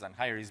scores and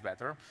higher is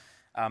better.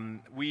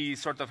 We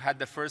sort of had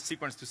the first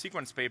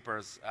sequence-to-sequence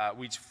papers,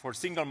 which for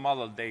single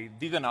model, they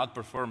didn't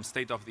outperform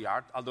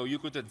state-of-the-art, although you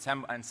could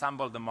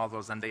ensemble the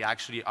models and they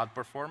actually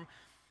outperform.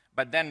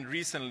 But then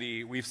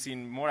recently, we've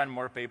seen more and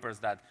more papers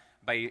that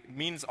by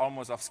means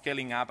almost of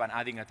scaling up and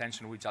adding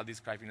attention, which I'll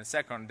describe in a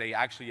second, they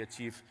actually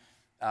achieve,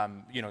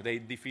 they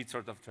defeat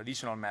sort of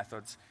traditional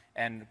methods.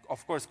 And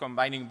of course,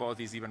 combining both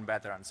is even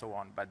better and so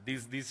on. But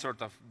these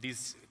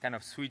kind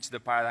of switch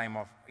the paradigm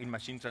of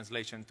in-machine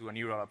translation to a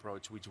neural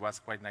approach, which was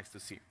quite nice to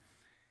see.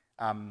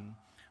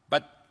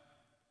 But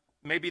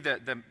maybe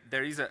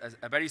there is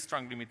a very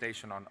strong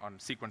limitation on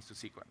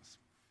sequence-to-sequence,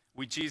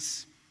 which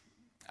is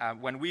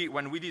when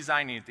we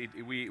designed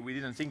it, we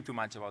didn't think too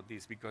much about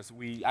this because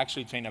we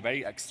actually trained a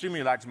very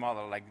extremely large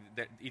model. Like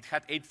it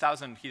had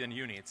 8,000 hidden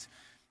units.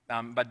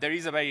 But there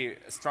is a very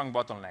strong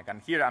bottleneck.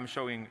 And here I'm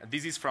showing,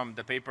 this is from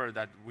the paper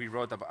that we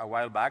wrote a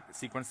while back,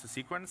 sequence to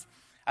sequence,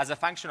 as a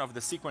function of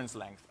the sequence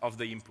length of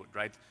the input,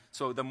 right?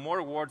 So the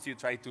more words you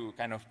try to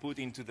kind of put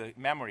into the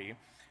memory,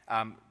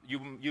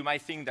 you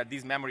might think that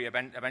this memory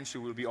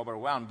eventually will be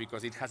overwhelmed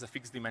because it has a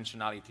fixed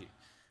dimensionality.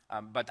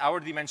 But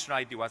our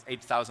dimensionality was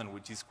 8,000,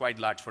 which is quite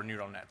large for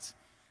neural nets.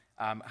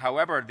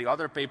 However, the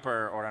other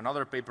paper, or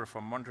another paper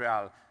from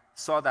Montreal,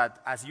 saw that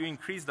as you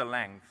increase the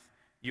length,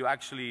 you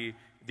actually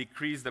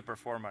decrease the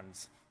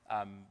performance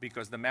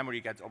because the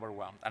memory gets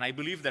overwhelmed. And I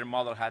believe their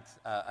model had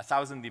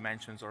 1,000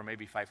 dimensions or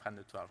maybe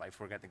 512. I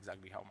forget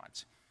exactly how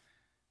much.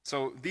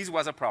 So this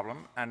was a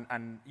problem.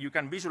 And you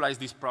can visualize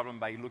this problem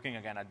by looking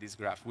again at this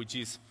graph, which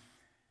is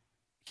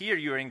here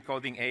you're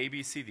encoding A,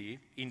 B, C, D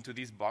into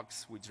this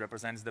box, which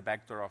represents the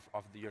vector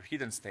of your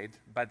hidden state.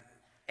 But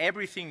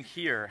everything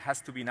here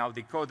has to be now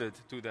decoded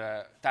to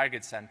the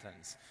target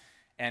sentence.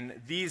 And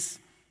this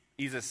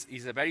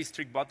is a very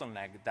strict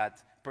bottleneck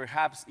that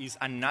perhaps is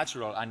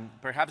unnatural, and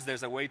perhaps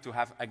there's a way to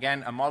have,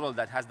 again, a model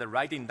that has the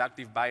right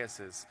inductive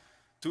biases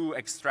to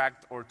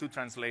extract or to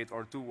translate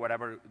or to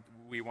whatever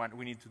we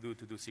need to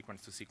do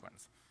sequence to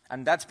sequence.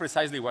 And that's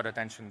precisely what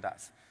attention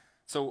does.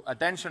 So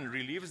attention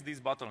relieves this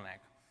bottleneck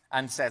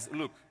and says,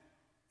 look,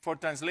 for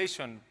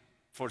translation,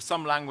 for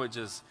some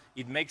languages,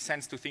 it makes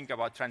sense to think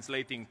about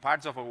translating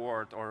parts of a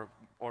word or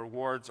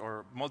words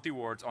or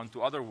multi-words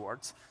onto other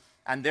words.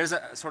 And there's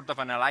a sort of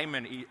an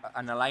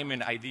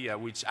alignment idea,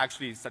 which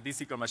actually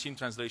statistical machine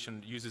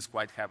translation uses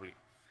quite heavily.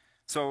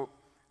 So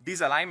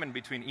this alignment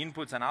between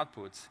inputs and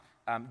outputs,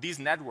 this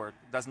network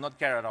does not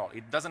care at all.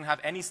 It doesn't have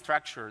any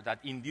structure that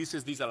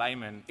induces this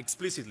alignment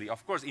explicitly.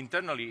 Of course,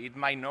 internally, it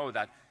might know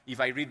that if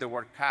I read the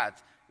word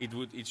cat,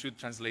 it should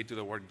translate to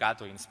the word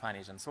gato in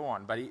Spanish and so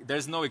on. But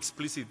there's no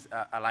explicit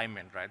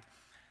alignment, right?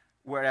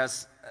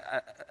 Whereas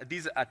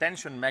this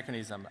attention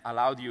mechanism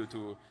allowed you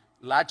to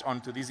latch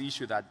onto this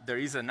issue that there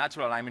is a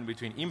natural alignment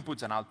between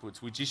inputs and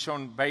outputs, which is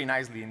shown very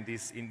nicely in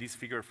this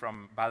figure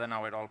from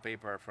Badenau et al.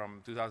 Paper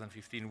from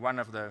 2015, one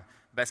of the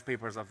best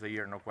papers of the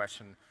year, no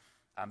question,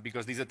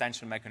 because this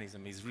attention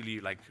mechanism is really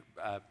like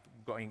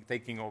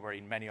taking over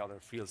in many other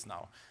fields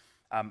now.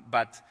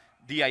 But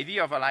the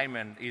idea of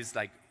alignment is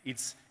like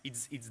it's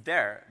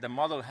there. The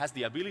model has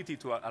the ability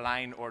to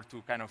align or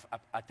to kind of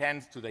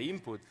attend to the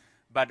input,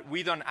 but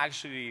we don't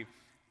actually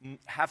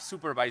have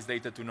supervised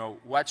data to know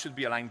what should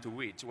be aligned to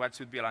which, what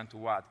should be aligned to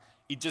what.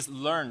 It just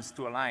learns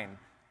to align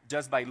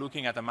just by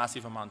looking at a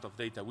massive amount of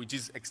data, which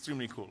is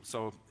extremely cool.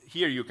 So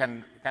here you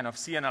can kind of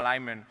see an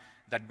alignment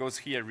that goes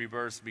here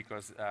reverse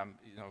because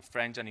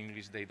French and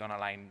English, they don't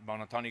align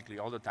monotonically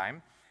all the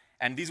time.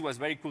 And this was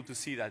very cool to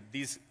see that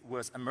this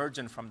was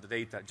emergent from the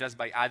data just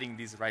by adding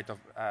this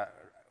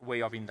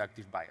way of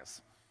inductive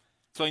bias.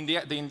 So in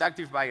the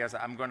inductive bias,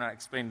 I'm going to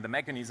explain the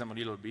mechanism a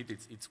little bit.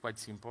 It's quite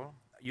simple.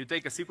 You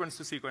take a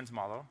sequence-to-sequence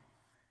model,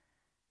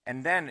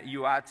 and then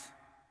you add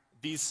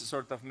this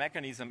sort of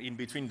mechanism in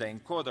between the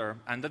encoder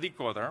and the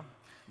decoder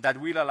that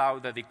will allow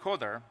the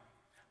decoder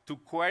to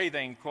query the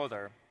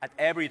encoder at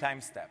every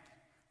time step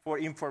for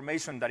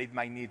information that it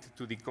might need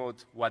to decode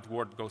what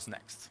word goes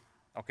next.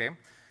 Okay?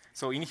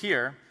 So in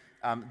here,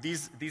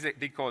 this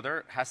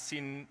decoder has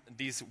seen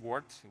this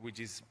word,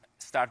 which is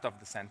start of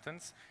the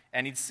sentence,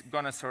 and it's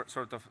going to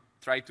sort of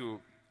try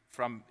to,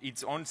 from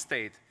its own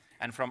state,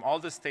 and from all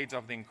the states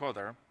of the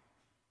encoder,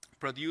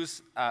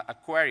 produce a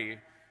query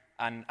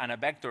and a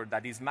vector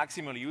that is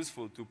maximally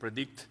useful to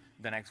predict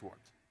the next word.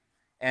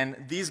 And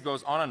this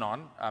goes on and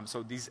on.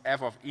 So this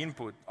f of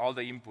input, all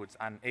the inputs,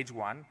 and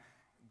h1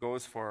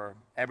 goes for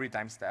every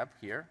time step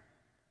here.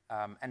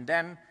 And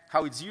then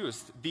how it's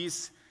used,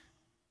 this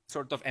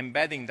sort of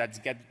embedding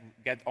that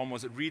get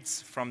almost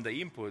reads from the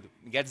input,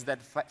 gets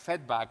that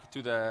fed back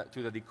to the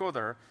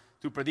decoder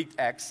to predict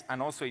X, and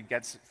also it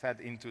gets fed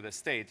into the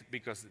state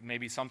because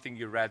maybe something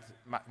you read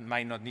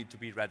might not need to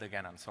be read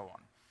again and so on.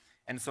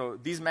 And so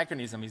this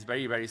mechanism is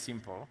very, very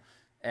simple,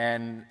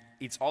 and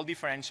it's all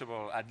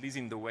differentiable, at least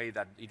in the way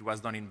that it was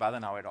done in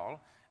Badenau et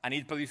al. And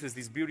it produces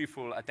these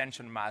beautiful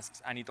attention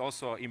masks, and it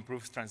also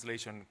improves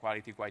translation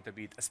quality quite a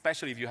bit,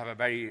 especially if you have a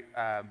very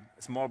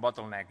small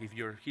bottleneck, if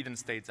your hidden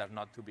states are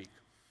not too big.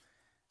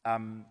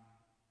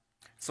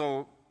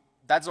 So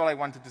that's all I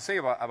wanted to say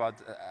about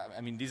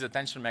I mean, this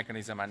attention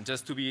mechanism, and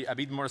just to be a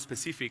bit more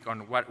specific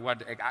on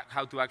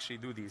how to actually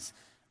do this.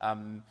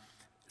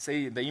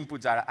 Say the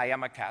inputs are, I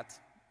am a cat.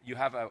 You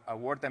have a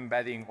word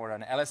embedding or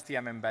an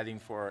LSTM embedding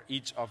for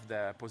each of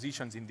the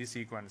positions in this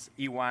sequence,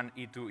 E1,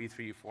 E2,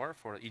 E3, E4,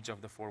 for each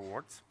of the 4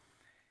 words.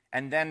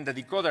 And then the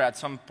decoder at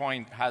some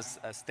point has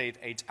a state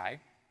HI.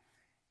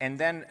 And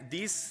then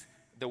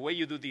the way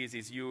you do this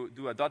is you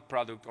do a dot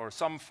product or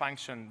some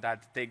function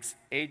that takes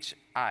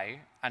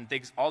HI and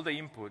takes all the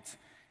inputs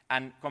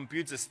and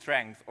computes a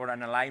strength or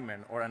an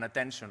alignment or an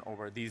attention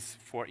over these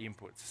 4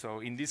 inputs. So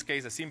in this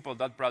case, a simple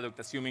dot product,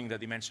 assuming the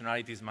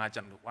dimensionalities match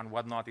and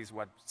whatnot, is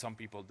what some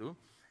people do.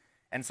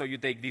 And so you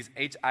take this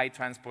HI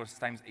transpose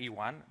times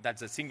E1,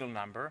 that's a single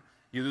number.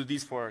 You do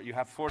this you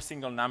have 4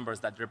 single numbers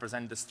that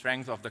represent the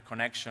strength of the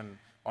connection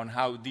on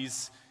how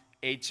this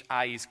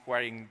HI is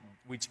querying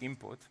which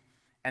input.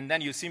 And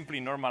then you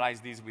simply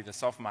normalize this with a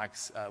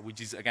softmax,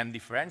 which is, again,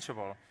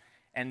 differentiable.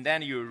 And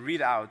then you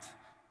read out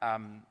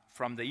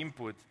from the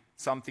input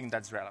something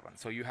that's relevant.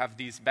 So you have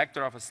this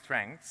vector of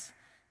strengths.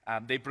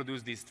 They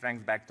produce this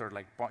strength vector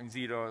like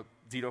 0.0,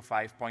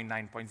 0.5,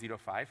 0.9,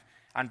 0.05.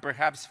 And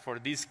perhaps for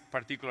this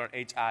particular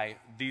HI,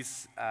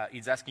 this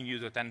is asking you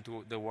to attend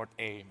to the word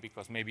A,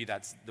 because maybe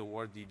that's the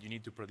word that you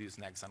need to produce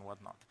next and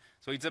whatnot.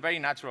 So it's a very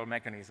natural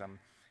mechanism,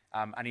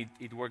 and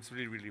it works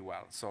really, really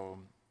well. So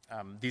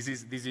this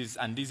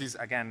is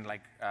again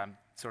like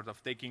sort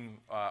of taking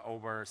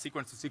over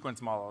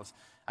sequence-to-sequence models,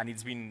 and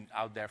it's been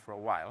out there for a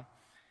while.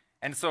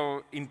 And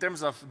so in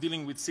terms of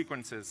dealing with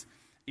sequences,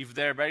 if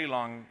they're very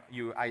long,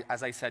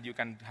 as I said, you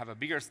can have a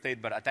bigger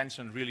state, but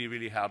attention really,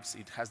 really helps.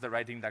 It has the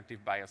right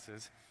inductive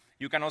biases.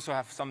 You can also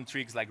have some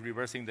tricks like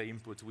reversing the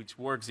inputs, which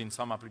works in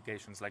some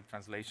applications like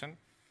translation.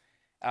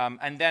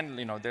 And then,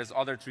 there's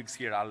other tricks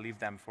here. I'll leave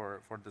them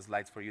for the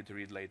slides for you to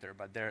read later.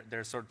 But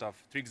they're sort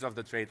of tricks of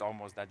the trade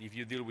almost, that if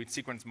you deal with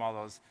sequence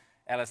models,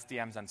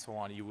 LSTMs, and so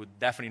on, you would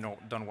definitely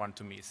don't want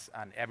to miss.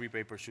 And every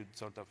paper should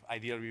sort of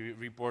ideally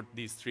report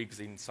these tricks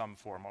in some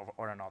form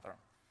or another.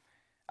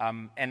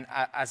 And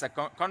as a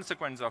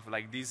consequence of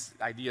like these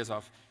ideas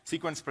of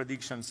sequence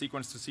prediction,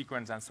 sequence to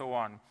sequence, and so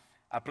on,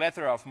 a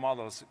plethora of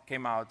models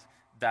came out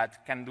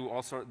that can do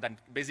also, that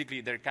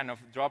basically they're kind of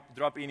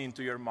drop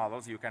into your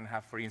models. You can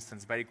have, for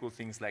instance, very cool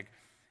things like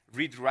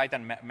read, write,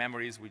 and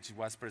memories, which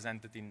was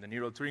presented in the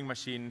neural Turing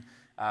machine.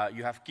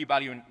 You have key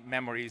value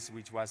memories,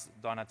 which was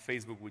done at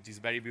Facebook, which is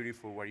very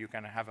beautiful, where you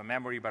can have a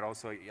memory, but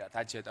also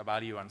attach it a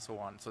value and so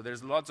on. So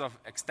there's lots of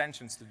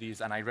extensions to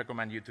these, and I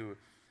recommend you to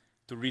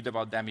read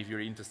about them if you're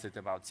interested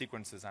about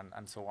sequences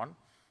and so on.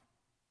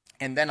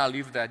 And then I'll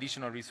leave the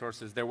additional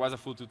resources. There was a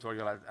full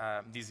tutorial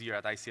this year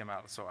at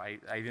ICML, so I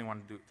didn't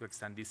want to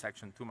extend this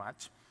section too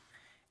much.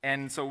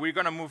 And so we're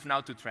going to move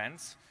now to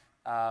trends.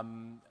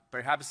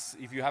 Perhaps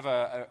if you have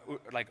a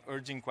like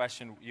urgent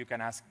question, you can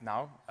ask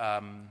now.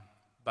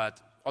 But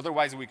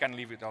otherwise, we can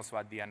leave it also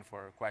at the end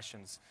for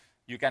questions.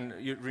 You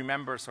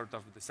remember sort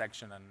of the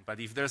section. But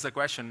if there's a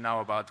question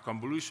now about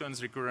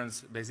convolutions,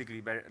 recurrence,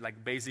 basically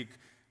like basic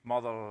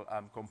model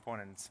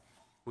components,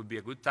 would be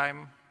a good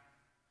time.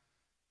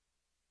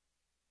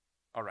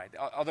 All right.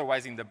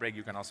 Otherwise, in the break,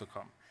 you can also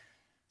come.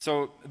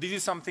 So this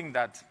is something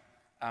that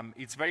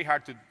it's very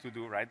hard to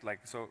do, right? Like,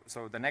 so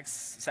the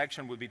next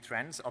section will be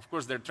trends. Of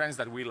course, there are trends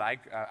that we like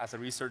as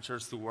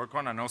researchers to work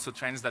on, and also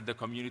trends that the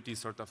community is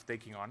sort of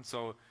taking on.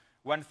 So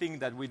one thing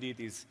that we did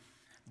is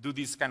do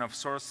this kind of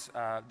source,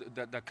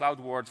 the cloud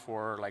word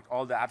for like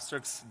all the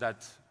abstracts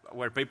that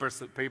were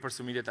papers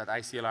submitted at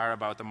ICLR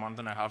about a month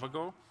and a half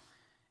ago.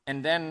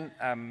 And then,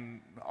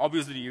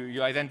 obviously,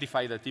 you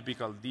identify the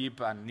typical deep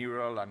and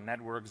neural and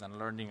networks and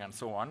learning and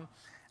so on.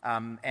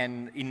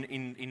 And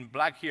in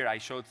black here, I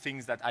showed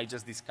things that I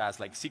just discussed,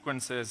 like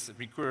sequences,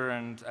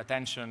 recurrent,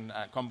 attention,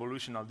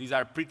 convolutional. These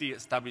are pretty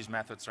established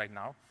methods right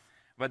now.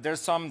 But there's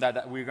some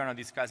that we're going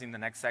to discuss in the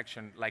next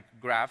section, like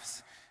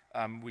graphs,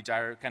 which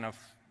are kind of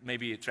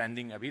maybe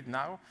trending a bit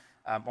now.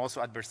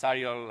 Also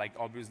adversarial, like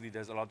obviously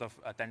there's a lot of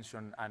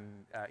attention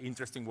and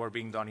interesting work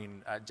being done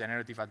in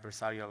generative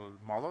adversarial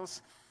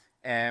models.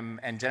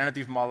 And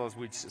generative models,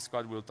 which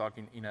Scott will talk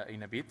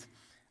in a bit.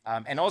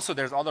 And also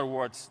there's other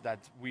words that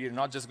we're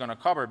not just going to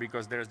cover,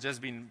 because there's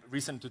just been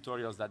recent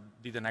tutorials that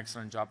did an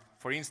excellent job.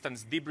 For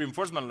instance, deep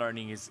reinforcement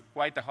learning is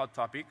quite a hot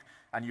topic,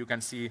 and you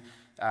can see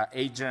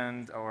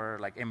agent or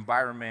like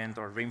environment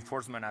or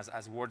reinforcement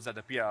as words that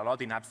appear a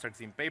lot in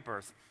abstracts in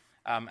papers.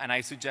 And I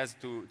suggest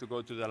to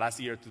go to the last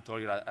year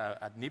tutorial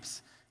at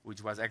NIPS,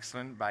 which was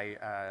excellent by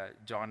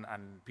John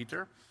and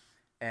Peter.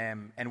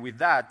 And with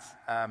that,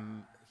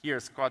 here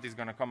Scott is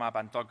going to come up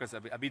and talk us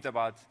a bit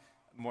about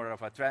more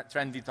of a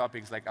trendy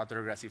topics like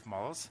autoregressive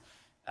models.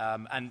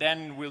 And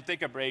then we'll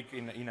take a break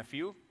in a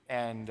few,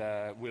 and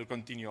we'll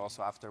continue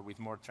also after with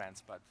more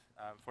trends. But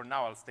for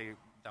now, I'll stay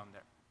down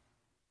there.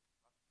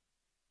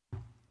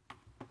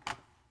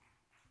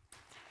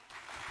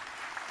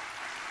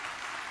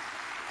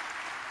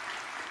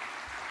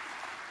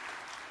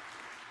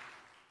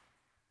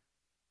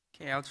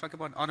 Okay, I'll talk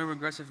about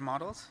autoregressive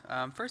models.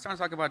 First, I want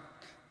to talk about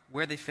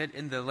where they fit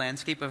in the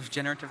landscape of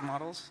generative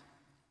models.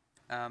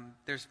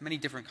 There's many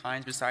different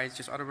kinds besides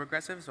just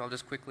autoregressive, so I'll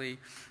just quickly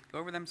go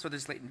over them. So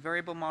there's latent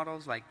variable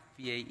models like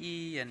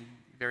VAE and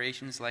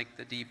variations like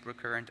the deep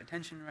recurrent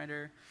attention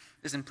writer.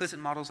 There's implicit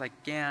models like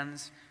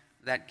GANs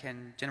that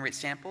can generate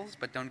samples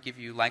but don't give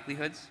you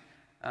likelihoods.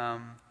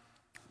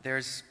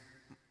 There's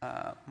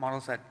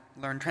models that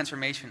learn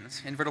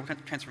transformations, invertible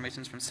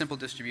transformations from simple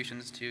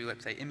distributions to,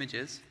 let's say,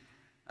 images.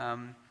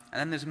 And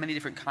then there's many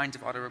different kinds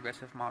of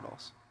autoregressive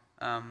models.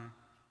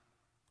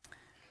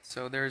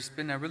 So there's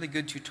been a really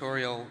good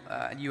tutorial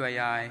at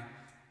UAI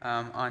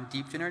on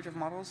deep generative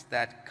models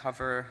that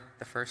cover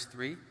the first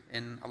three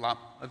in a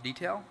lot of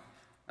detail.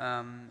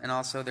 And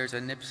also there's a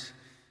NIPS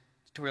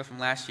tutorial from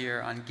last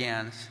year on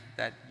GANs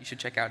that you should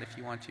check out if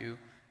you want to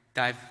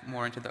dive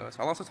more into those.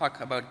 I'll also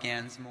talk about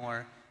GANs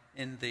more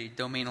in the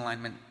domain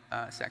alignment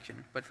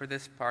section. But for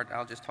this part,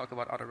 I'll just talk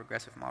about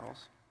autoregressive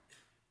models.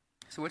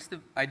 So what's the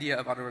idea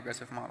of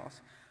autoregressive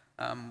models?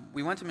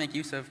 We want to make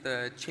use of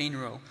the chain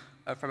rule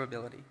of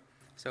probability.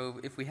 So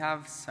if we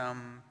have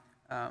some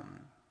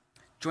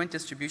joint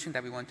distribution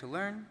that we want to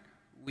learn,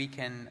 we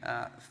can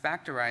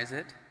factorize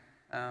it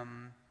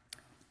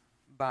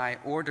by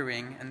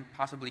ordering and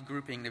possibly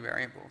grouping the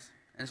variables.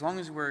 And as long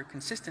as we're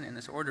consistent in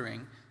this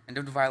ordering and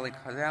don't violate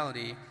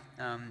causality,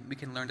 we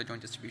can learn the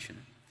joint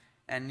distribution.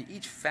 And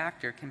each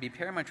factor can be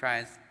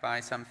parametrized by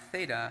some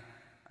theta,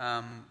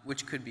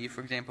 which could be,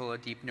 for example, a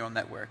deep neural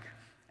network.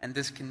 And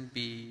this can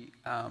be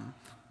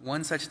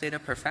one such theta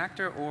per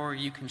factor, or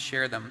you can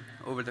share them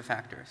over the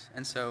factors.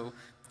 And so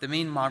the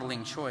main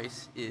modeling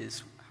choice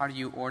is how do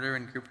you order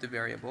and group the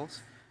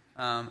variables,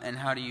 and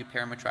how do you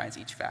parametrize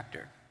each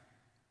factor.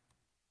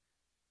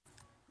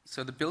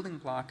 So the building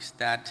blocks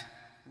that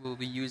we'll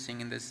be using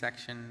in this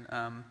section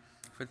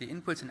for the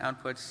inputs and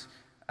outputs,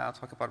 I'll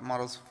talk about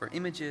models for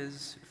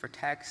images, for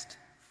text,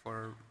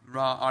 for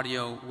raw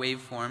audio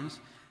waveforms.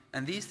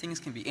 And these things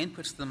can be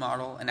inputs to the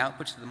model and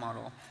outputs to the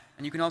model.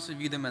 And you can also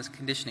view them as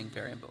conditioning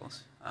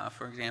variables.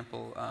 For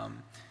example,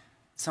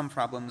 some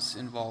problems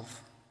involve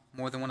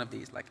more than one of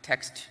these, like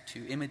text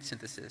to image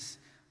synthesis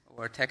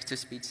or text to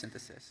speech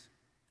synthesis.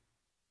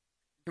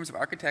 In terms of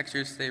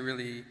architectures, they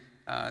really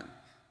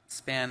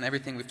span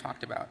everything we've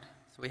talked about.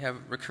 So we have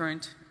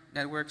recurrent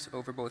networks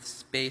over both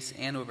space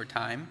and over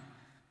time.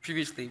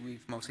 Previously,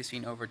 we've mostly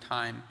seen over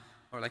time,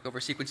 or like over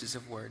sequences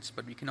of words,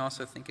 but we can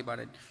also think about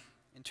it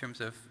in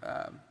terms of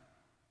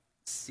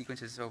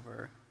sequences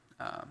over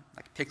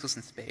like pixels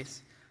in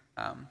space.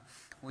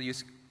 We'll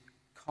use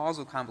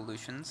causal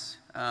convolutions,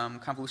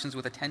 convolutions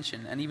with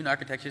attention, and even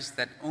architectures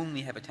that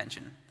only have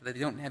attention, that they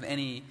don't have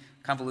any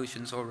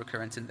convolutions or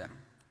recurrence in them.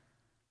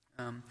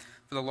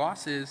 For the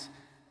losses,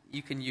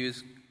 you can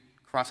use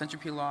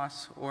cross-entropy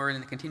loss, or in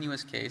the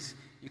continuous case,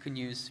 you can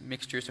use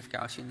mixtures of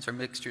Gaussians or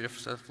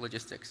mixtures of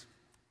logistics.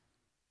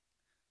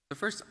 So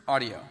first,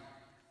 audio.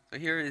 So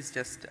here is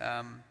just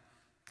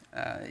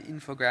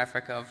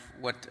infographic of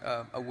what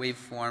a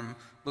waveform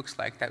looks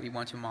like that we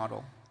want to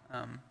model.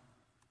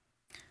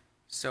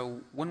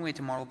 So one way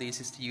to model these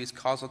is to use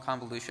causal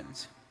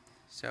convolutions.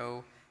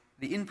 So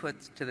the input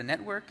to the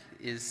network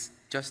is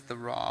just the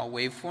raw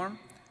waveform.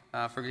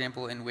 For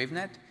example, in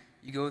WaveNet,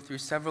 you go through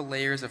several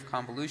layers of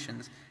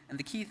convolutions, and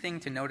the key thing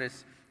to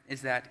notice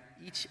is that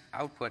each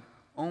output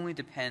only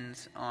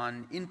depends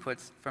on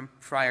inputs from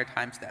prior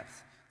time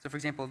steps. So for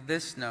example,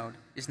 this node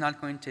is not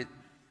going to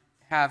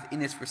have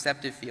in its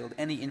receptive field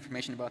any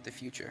information about the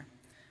future.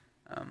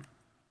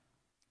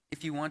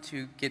 If you want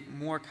to get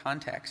more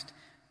context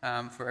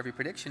for every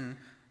prediction,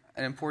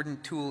 an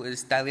important tool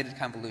is dilated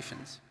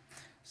convolutions.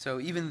 So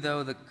even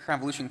though the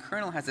convolution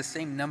kernel has the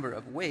same number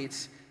of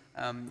weights,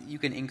 you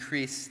can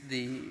increase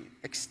the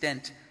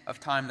extent of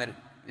time that it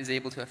is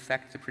able to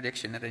affect the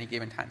prediction at any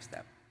given time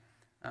step.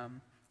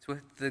 So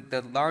with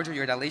the larger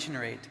your dilation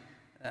rate,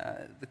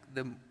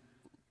 the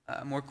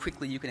more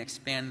quickly you can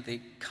expand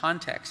the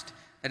context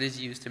that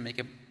is used to make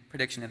a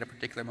prediction at a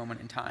particular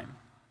moment in time.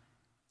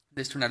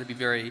 This turned out to be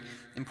very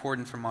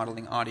important for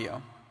modeling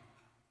audio.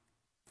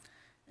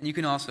 And you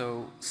can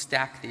also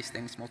stack these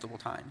things multiple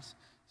times.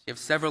 So you have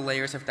several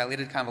layers of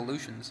dilated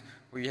convolutions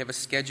where you have a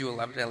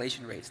schedule of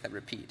dilation rates that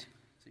repeat.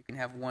 So you can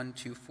have 1,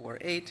 2, 4,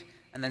 8,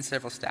 and then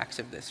several stacks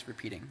of this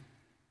repeating.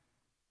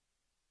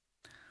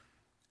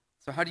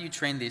 So how do you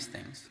train these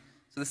things?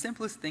 So the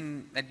simplest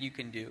thing that you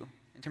can do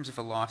in terms of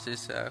a loss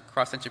is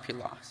cross-entropy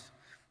loss.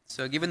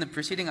 So given the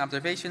preceding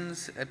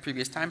observations at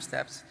previous time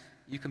steps,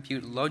 you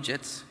compute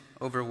logits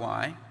over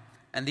y,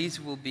 and these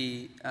will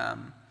be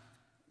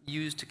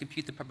used to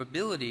compute the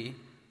probability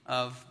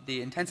of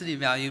the intensity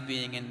value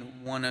being in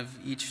one of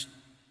each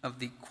of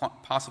the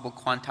possible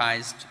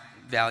quantized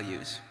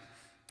values.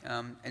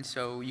 And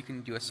so you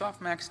can do a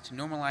softmax to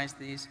normalize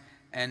these,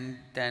 and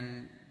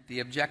then the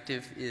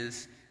objective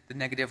is the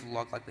negative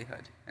log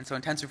likelihood. And so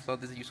in TensorFlow,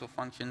 there's a useful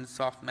function,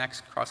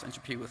 softmax cross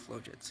entropy with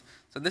logits.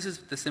 So this is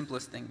the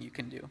simplest thing you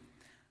can do.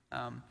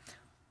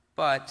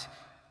 But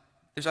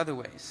there's other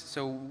ways.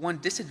 So one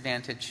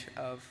disadvantage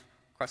of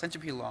cross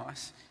entropy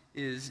loss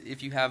is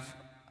if you have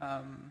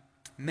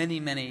many,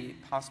 many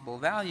possible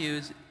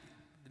values,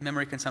 the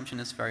memory consumption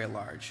is very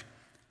large.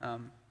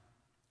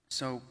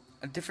 So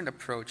a different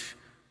approach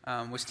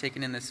was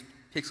taken in this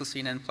Pixel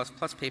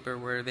CNN++ paper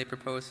where they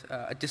propose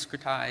a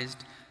discretized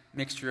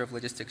mixture of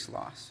logistics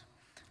loss.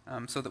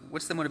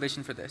 What's the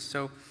motivation for this?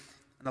 So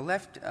on the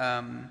left,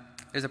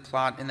 there's a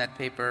plot in that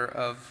paper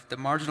of the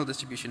marginal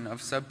distribution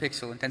of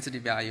sub-pixel intensity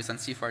values on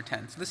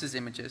CFAR10. So this is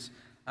images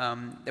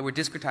that were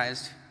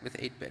discretized with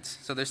 8 bits.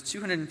 So there's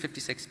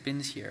 256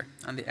 bins here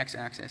on the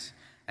x-axis,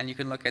 and you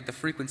can look at the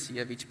frequency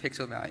of each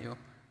pixel value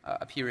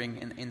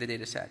appearing in the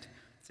data set.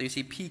 So you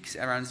see peaks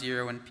around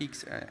 0 and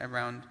peaks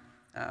around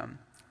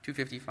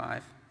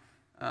 255.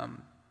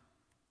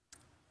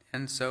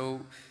 And so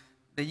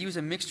they use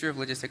a mixture of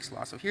logistics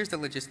loss. So here's the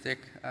logistic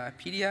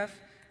PDF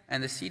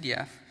and the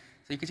CDF.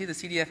 So you can see the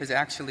CDF is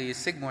actually a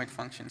sigmoid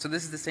function. So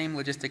this is the same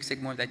logistic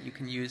sigmoid that you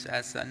can use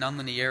as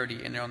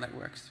nonlinearity in neural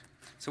networks.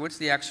 So what's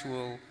the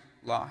actual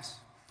loss?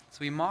 So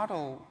we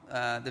model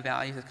the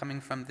values that's coming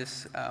from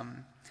this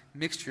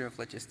mixture of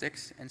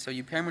logistics. And so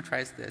you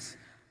parameterize this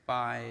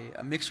by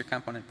a mixture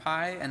component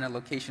pi and a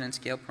location and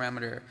scale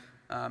parameter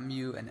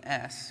mu and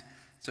s.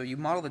 So you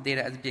model the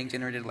data as being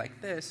generated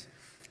like this.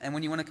 And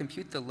when you want to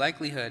compute the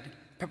likelihood,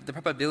 the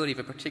probability of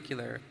a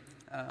particular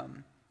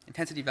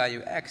intensity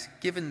value x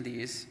given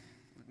these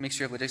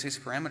mixture of logistics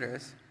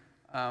parameters,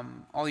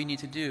 all you need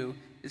to do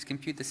is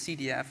compute the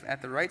CDF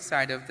at the right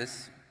side of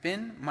this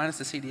bin minus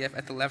the CDF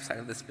at the left side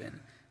of this bin.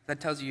 That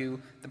tells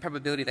you the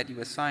probability that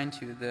you assign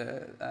to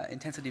the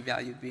intensity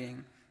value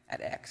being at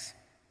x.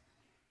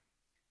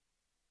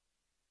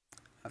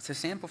 To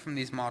sample from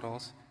these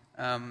models,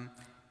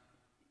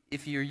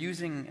 if you're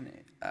using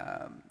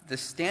the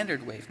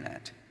standard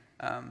WaveNet,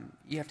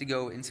 you have to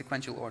go in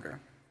sequential order.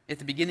 At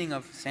the beginning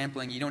of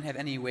sampling, you don't have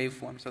any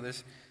waveform, so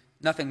there's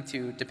nothing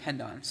to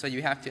depend on. So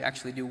you have to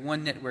actually do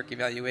one network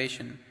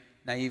evaluation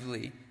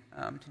naively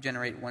to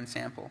generate one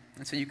sample.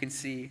 And so you can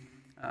see,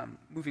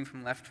 moving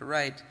from left to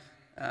right,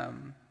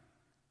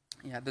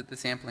 the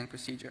sampling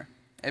procedure.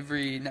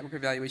 Every network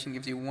evaluation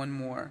gives you one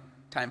more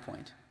time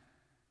point.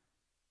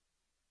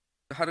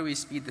 So how do we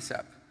speed this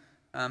up?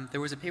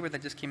 There was a paper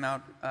that just came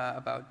out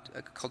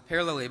called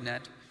Parallel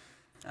WaveNet,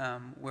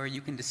 where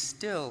you can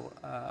distill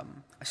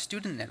a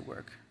student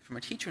network from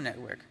a teacher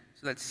network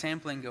so that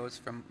sampling goes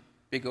from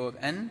big O of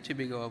n to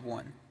big O of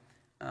 1.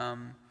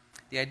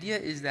 The idea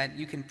is that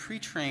you can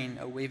pre-train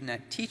a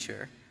WaveNet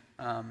teacher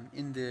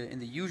in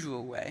the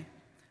usual way,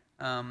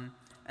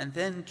 and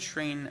then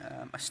train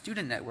a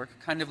student network,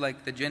 kind of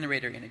like the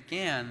generator in a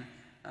GAN,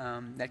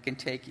 that can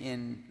take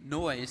in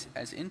noise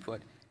as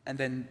input and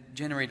then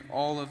generate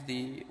all of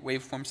the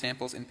waveform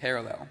samples in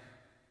parallel.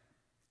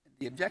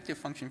 The objective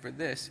function for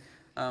this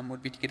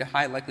would be to get a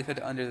high likelihood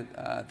under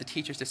the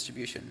teacher's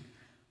distribution,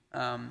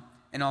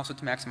 and also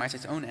to maximize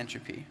its own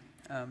entropy.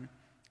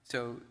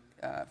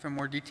 For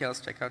more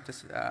details, check out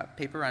this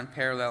paper on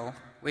parallel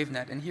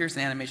WaveNet, and here's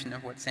an animation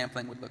of what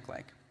sampling would look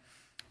like.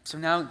 So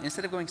now,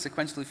 instead of going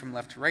sequentially from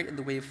left to right in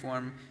the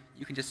waveform,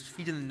 you can just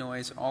feed in the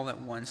noise all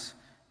at once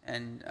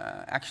and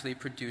actually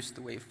produce the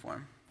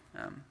waveform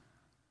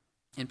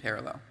in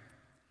parallel.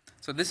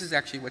 So this is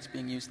actually what's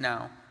being used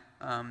now.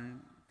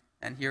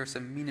 And here are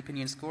some mean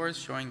opinion scores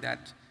showing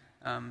that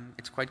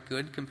it's quite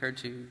good compared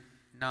to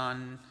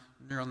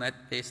non-neural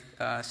net-based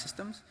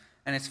systems,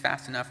 and it's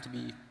fast enough to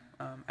be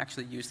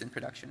actually used in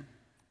production.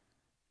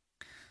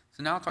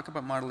 So now I'll talk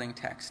about modeling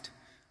text.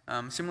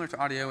 Similar to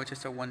audio, it's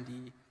just a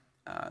 1D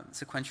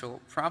sequential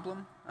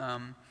problem.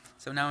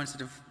 So now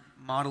instead of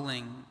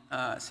modeling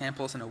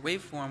samples in a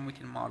waveform, we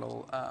can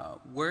model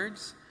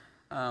words,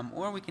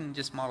 or we can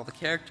just model the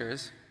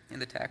characters in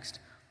the text,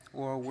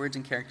 or words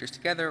and characters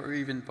together, or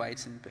even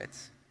bytes and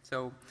bits.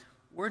 So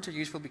words are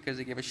useful because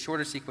they give us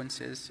shorter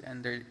sequences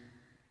and their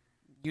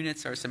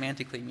units are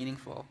semantically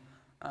meaningful.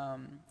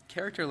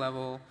 Character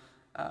level,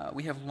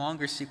 we have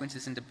longer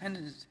sequences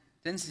independent.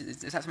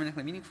 It's not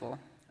semantically meaningful,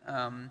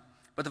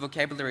 but the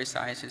vocabulary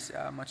size is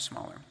much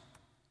smaller.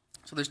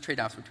 So there's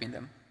trade-offs between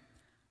them.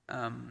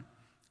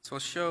 So I'll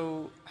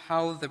show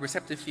how the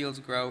receptive fields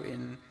grow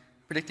in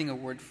predicting a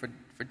word for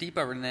deep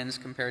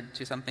RNNs compared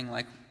to something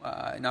like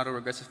an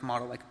autoregressive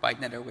model like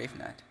ByteNet or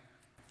WaveNet.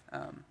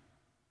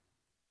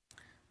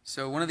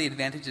 So one of the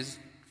advantages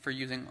for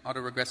using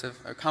autoregressive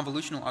or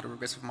convolutional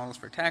autoregressive models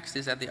for text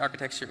is that the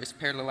architecture is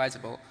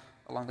parallelizable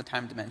along the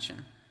time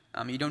dimension.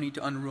 You don't need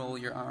to unroll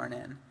your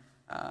RNN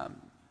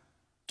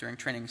during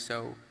training,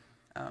 so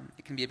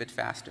it can be a bit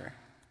faster.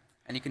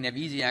 And you can have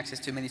easy access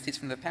to many states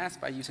from the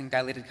past by using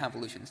dilated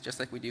convolutions, just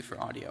like we do for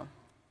audio.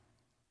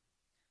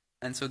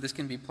 And so this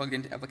can be plugged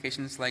into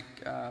applications like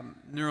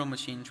neural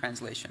machine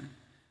translation.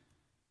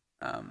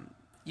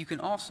 You can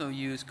also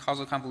use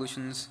causal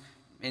convolutions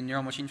in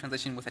neural machine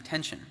translation with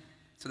attention.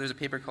 So there's a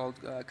paper called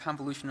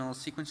Convolutional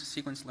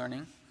Sequence-to-Sequence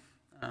Learning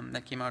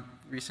that came out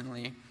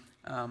recently,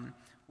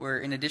 where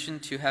in addition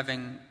to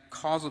having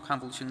causal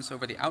convolutions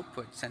over the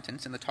output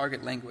sentence in the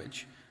target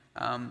language,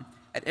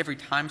 at every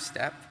time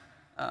step,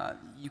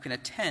 you can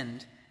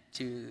attend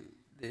to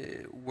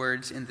the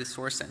words in the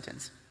source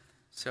sentence.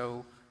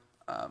 So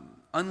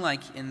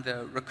unlike in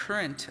the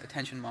recurrent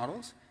attention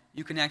models,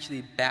 you can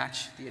actually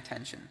batch the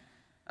attention.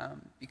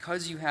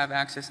 Because you have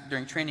access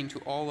during training to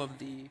all of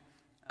the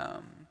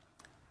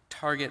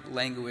target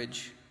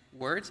language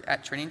words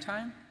at training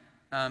time,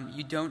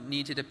 you don't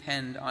need to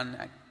depend on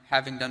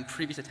having done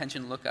previous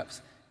attention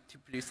lookups to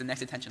produce the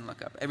next attention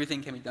lookup.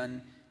 Everything can be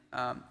done,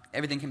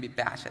 everything can be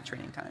batched at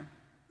training time.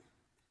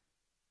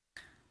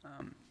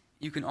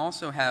 You can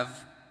also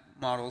have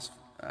models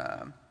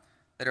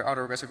that are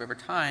autoregressive over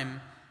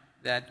time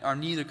that are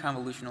neither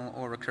convolutional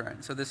or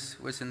recurrent. So this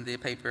was in the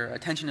paper,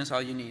 Attention is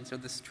All You Need. So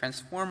this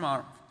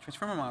transformer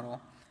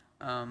model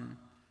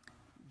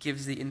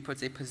gives the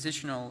inputs a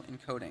positional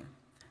encoding.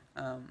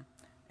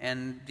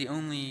 And the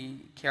only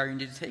care you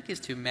need to take is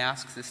to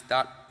mask this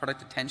dot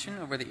product attention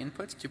over the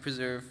inputs to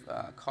preserve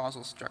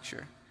causal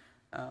structure.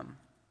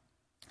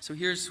 So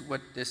here's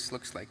what this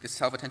looks like, this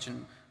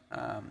self-attention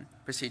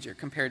procedure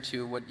compared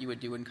to what you would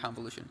do in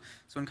convolution.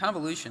 So in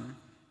convolution,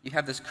 you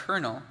have this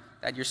kernel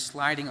that you're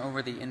sliding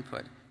over the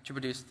input to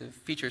produce the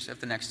features of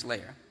the next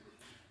layer.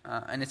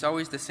 And it's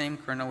always the same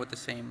kernel with the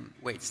same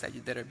weights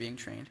that are being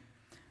trained.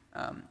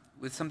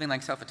 With something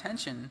like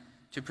self-attention,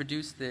 to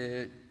produce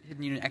the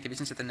hidden unit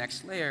activations at the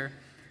next layer,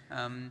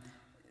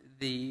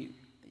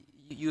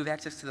 you have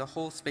access to the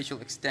whole spatial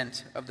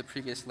extent of the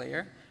previous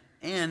layer,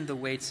 and the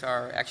weights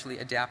are actually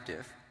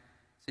adaptive.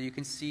 So you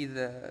can see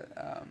the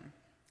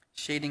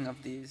shading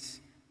of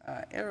these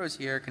arrows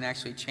here can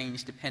actually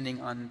change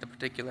depending on the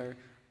particular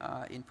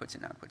inputs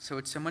and outputs. So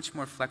it's a much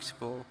more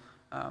flexible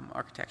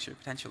architecture,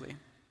 potentially.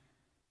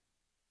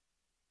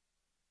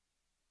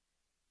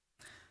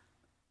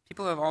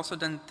 People have also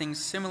done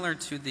things similar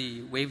to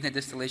the wavenet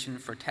distillation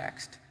for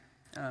text.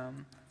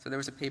 So there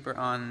was a paper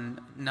on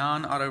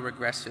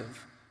non-autoregressive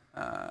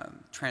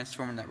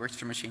transformer networks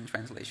for machine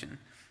translation.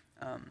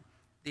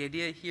 The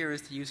idea here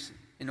is to use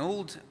an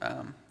old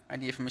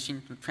idea for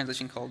machine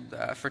translation called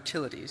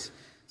fertilities.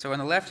 So on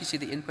the left, you see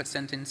the input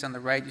sentence. On the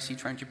right, you see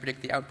trying to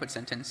predict the output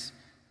sentence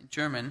in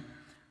German.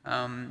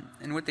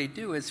 And what they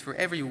do is for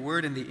every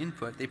word in the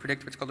input, they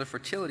predict what's called a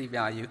fertility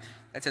value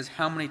that says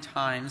how many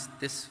times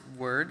this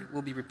word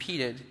will be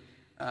repeated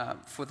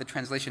for the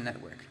translation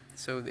network.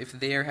 So if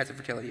there has a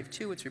fertility of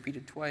 2, it's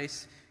repeated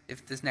twice.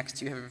 If this next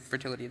 2 have a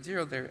fertility of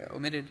 0, they're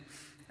omitted.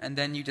 And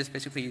then you just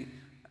basically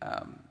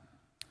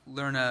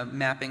learn a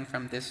mapping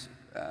from this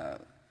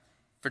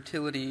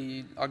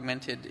fertility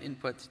augmented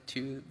input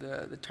to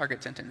the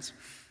target sentence.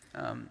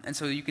 And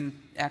so you can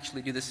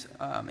actually do this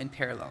in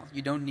parallel.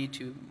 You don't need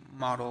to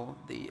model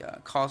the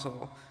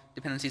causal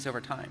dependencies over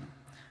time.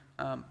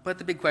 But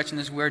the big question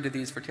is, where do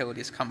these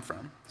fertilities come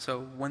from?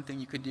 So one thing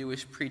you could do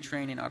is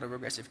pre-train an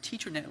autoregressive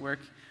teacher network,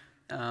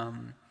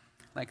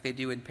 like they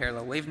do in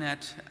parallel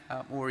wavenet,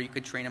 or you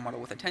could train a model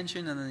with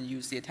attention and then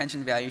use the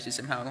attention values to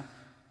somehow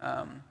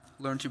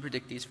learn to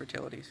predict these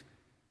fertilities.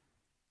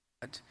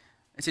 But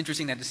it's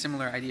interesting that a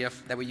similar idea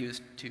that we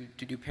use to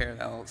do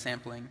parallel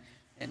sampling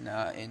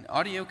in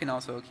audio can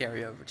also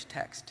carry over to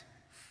text.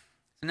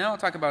 So now I'll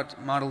talk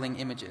about modeling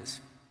images.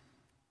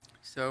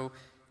 So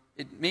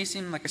it may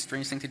seem like a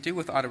strange thing to do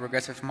with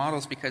autoregressive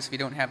models because we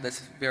don't have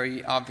this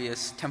very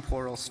obvious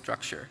temporal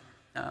structure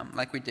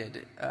like we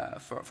did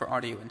for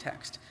audio and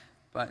text.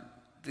 But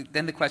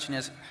then the question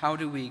is, how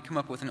do we come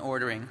up with an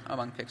ordering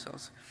among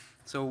pixels?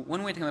 So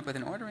one way to come up with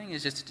an ordering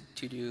is just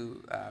to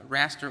do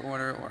raster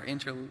order or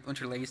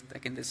interlaced,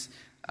 like in this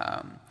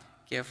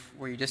GIF,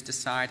 where you just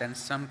decide on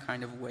some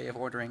kind of way of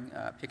ordering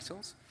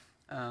pixels,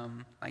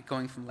 like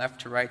going from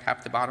left to right,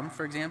 top to bottom,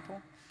 for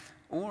example.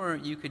 Or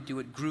you could do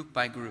it group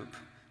by group.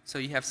 So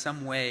you have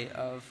some way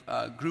of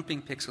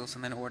grouping pixels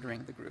and then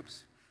ordering the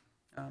groups.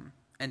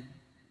 And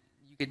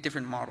you get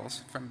different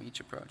models from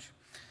each approach.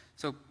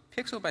 So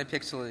pixel by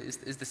pixel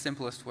is the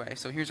simplest way.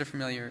 So here's a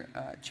familiar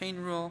chain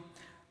rule.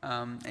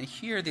 And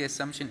here the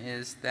assumption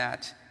is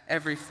that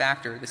every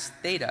factor, this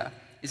theta,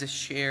 is a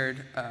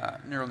shared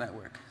neural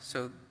network.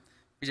 So,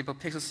 for example,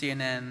 pixel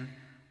CNN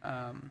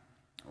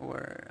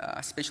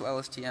or spatial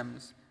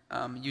LSTMs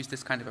use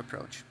this kind of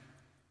approach.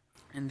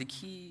 And the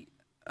key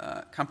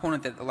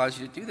component that allows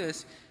you to do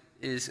this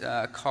is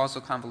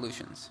causal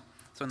convolutions.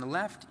 So on the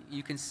left,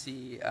 you can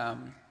see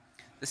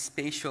the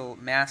spatial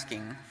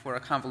masking for a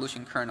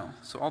convolution kernel.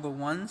 So all the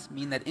ones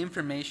mean that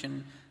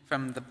information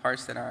from the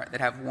parts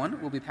that have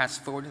 1 will be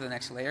passed forward to the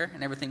next layer,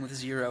 and everything with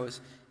 0s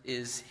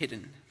is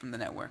hidden from the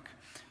network.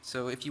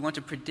 So if you want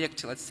to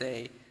predict, let's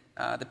say,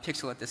 the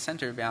pixel at the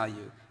center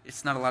value,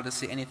 it's not allowed to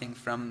see anything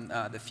from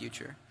the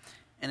future.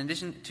 In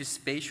addition to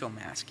spatial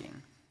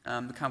masking,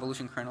 the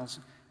convolution kernels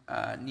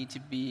need to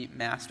be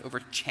masked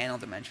over channel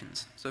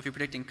dimensions. So if you're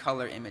predicting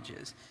color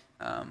images,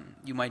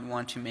 you might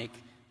want to make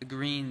the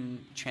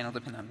green channel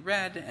depend on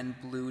red and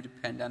blue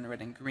depend on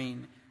red and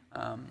green,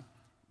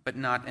 but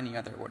not any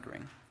other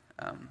ordering.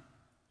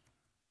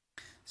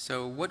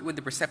 So what would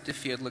the perceptive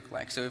field look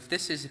like? So if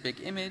this is a big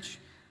image,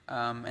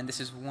 and this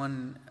is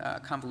one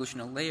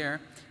convolutional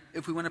layer,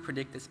 if we want to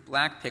predict this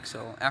black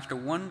pixel after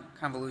one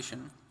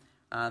convolution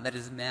that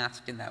is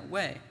masked in that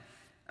way,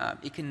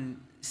 it can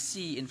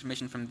see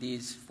information from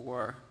these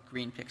 4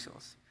 green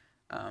pixels.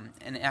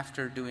 And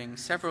after doing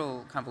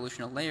several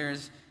convolutional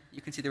layers,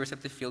 you can see the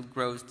receptive field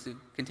grows to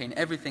contain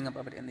everything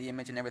above it in the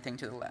image and everything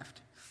to the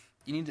left.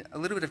 You need a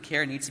little bit of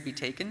care needs to be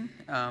taken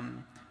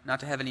not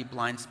to have any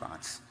blind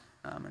spots.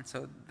 And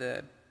so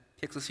the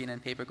Pixel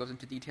CNN paper goes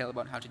into detail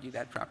about how to do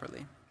that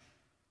properly.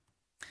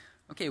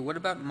 Okay, what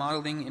about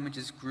modeling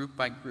images group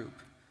by group?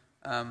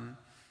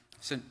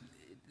 So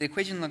the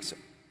equation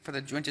for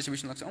the joint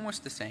distribution looks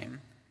almost the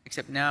same,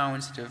 except now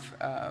instead of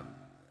a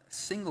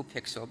single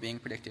pixel being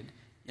predicted,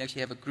 you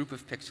actually have a group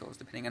of pixels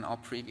depending on all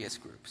previous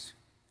groups.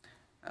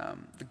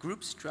 The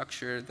group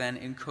structure then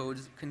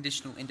encodes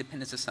conditional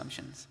independence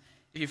assumptions.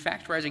 If you're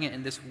factorizing it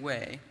in this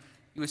way,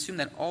 you assume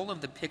that all of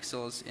the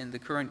pixels in the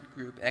current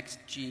group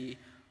xg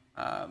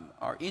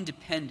are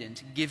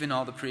independent given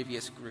all the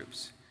previous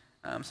groups.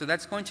 So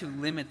that's going to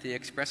limit the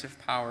expressive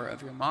power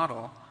of your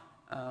model,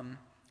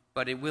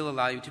 but it will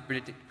allow you to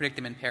predict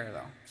them in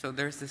parallel. So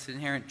there's this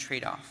inherent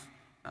trade-off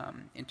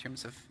in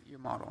terms of your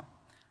model.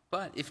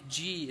 But if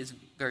g is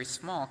very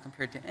small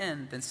compared to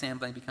n, then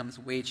sampling becomes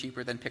way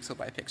cheaper than pixel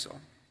by pixel.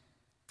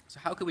 So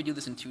how could we do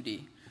this in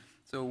 2D?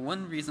 So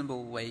one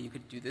reasonable way you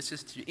could do this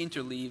is to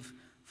interleave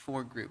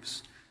 4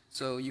 groups.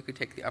 So you could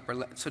take the upper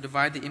left, so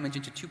divide the image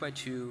into 2 by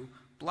 2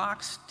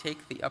 blocks,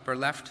 take the upper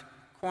left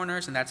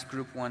corners, and that's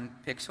group 1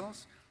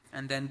 pixels,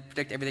 and then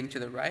predict everything to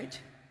the right.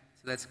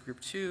 So that's group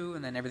 2,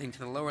 and then everything to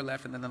the lower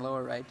left, and then the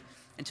lower right,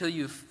 until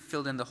you've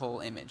filled in the whole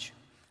image.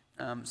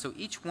 So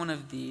each one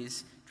of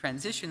these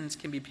transitions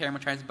can be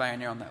parameterized by a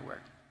neural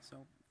network. So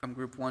from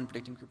group 1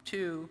 predicting group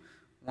 2,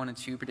 1 and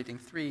 2 predicting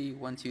 3,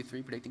 1, 2,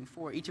 3 predicting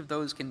 4. Each of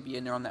those can be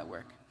a neural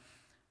network.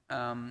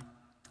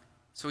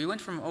 So we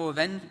went from O of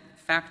n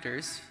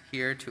factors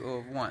here to O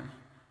of 1.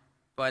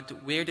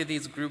 But where did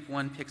these group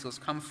 1 pixels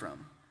come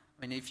from?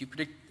 I mean, if you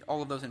predict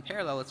all of those in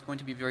parallel, it's going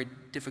to be very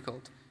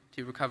difficult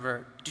to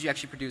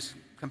actually produce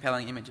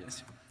compelling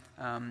images.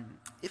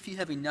 If you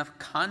have enough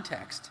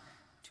context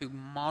to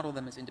model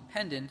them as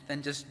independent,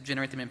 then just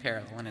generate them in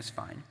parallel and it's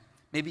fine.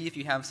 Maybe if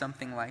you have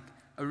something like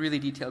a really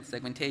detailed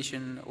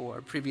segmentation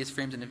or previous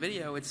frames in a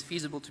video, it's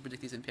feasible to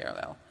predict these in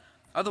parallel.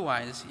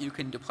 Otherwise, you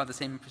can apply the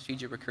same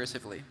procedure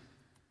recursively.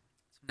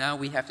 So now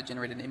we have to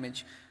generate an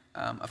image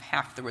of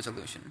half the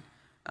resolution.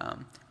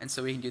 And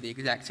so we can do the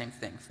exact same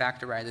thing,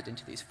 factorize it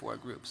into these 4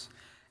 groups.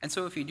 And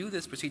so if you do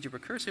this procedure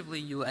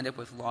recursively, you'll end up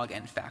with log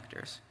n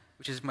factors,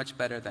 which is much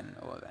better than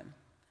O of n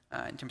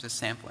in terms of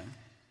sampling.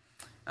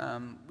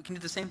 We can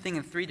do the same thing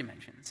in 3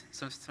 dimensions.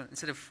 So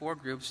instead of 4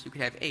 groups, you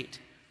could have 8.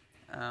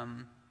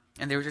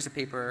 And there was just a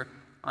paper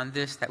on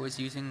this that was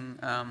using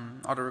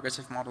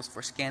autoregressive models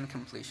for scan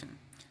completion.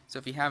 So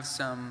if you have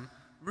some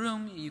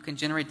room, you can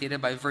generate data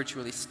by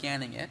virtually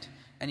scanning it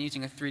and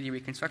using a 3D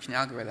reconstruction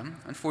algorithm.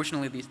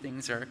 Unfortunately, these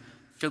things are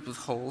filled with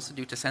holes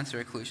due to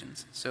sensor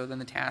occlusions. So then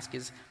the task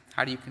is,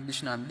 how do you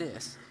condition on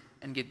this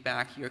and get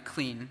back your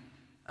clean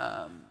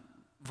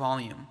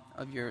volume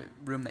of your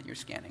room that you're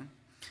scanning?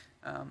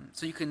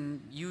 So you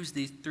can use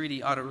these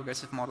 3D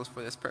autoregressive models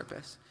for this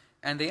purpose.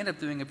 And they end up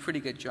doing a pretty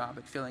good job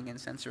at filling in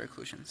sensor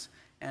occlusions.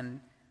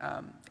 And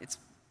it's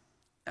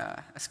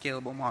a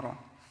scalable model.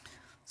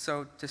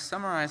 So to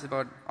summarize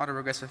about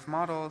autoregressive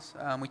models,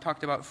 we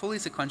talked about fully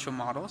sequential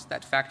models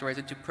that factorize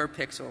it to per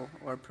pixel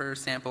or per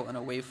sample in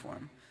a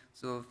waveform.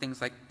 So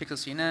things like Pixel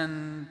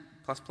CNN,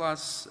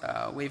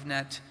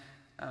 WaveNet,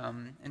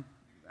 and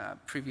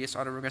previous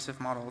autoregressive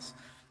models.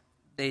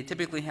 They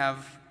typically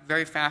have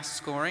very fast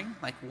scoring,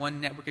 like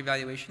one network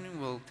evaluation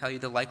will tell you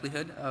the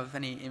likelihood of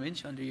any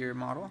image under your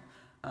model,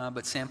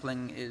 but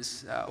sampling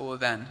is O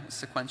of n,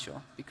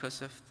 sequential,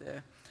 because of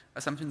the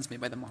assumptions made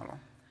by the model.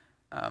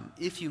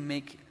 If you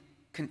make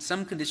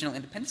some conditional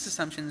independence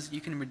assumptions,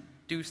 you can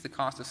reduce the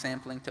cost of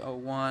sampling to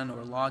O1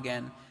 or log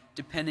n,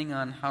 depending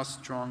on how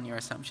strong your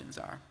assumptions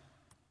are.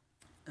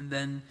 And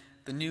then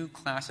the new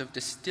class of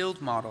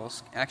distilled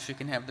models actually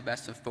can have the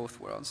best of both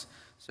worlds.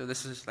 So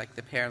this is like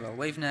the parallel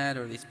WaveNet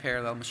or these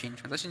parallel machine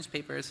translations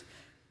papers.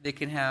 They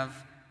can have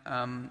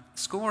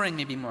scoring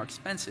may be more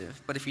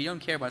expensive, but if you don't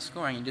care about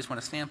scoring, you just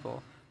want to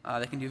sample,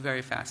 they can do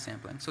very fast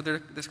sampling. So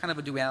there's kind of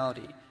a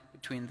duality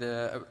between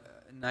the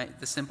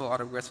simple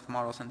autoregressive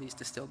models and these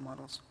distilled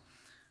models.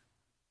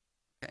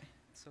 Okay,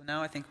 so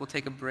now I think we'll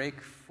take a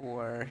break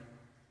for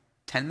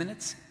 10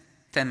 minutes.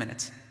 10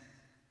 minutes.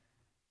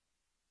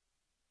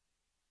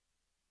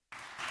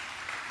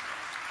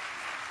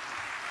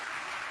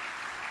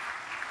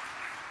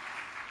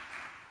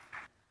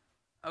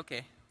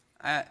 Okay,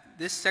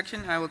 this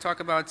section I will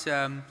talk about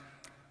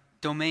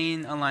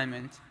domain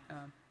alignment,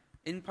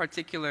 in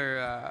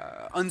particular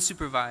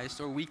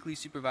unsupervised or weakly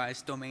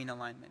supervised domain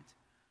alignment.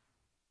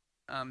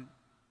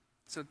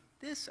 So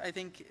this, I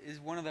think, is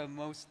one of the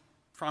most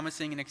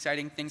promising and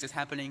exciting things that's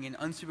happening in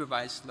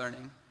unsupervised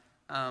learning.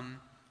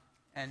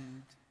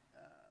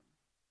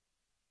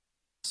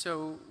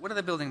 So what are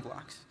the building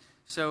blocks?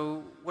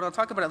 So what I'll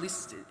talk about, at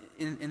least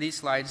in these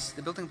slides,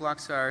 the building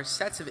blocks are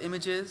sets of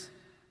images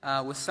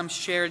with some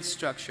shared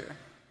structure,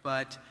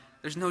 but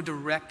there's no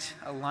direct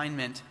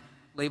alignment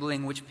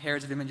labeling which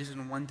pairs of images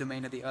in one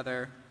domain or the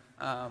other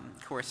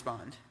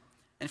correspond.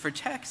 And for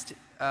text,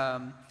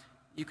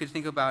 you could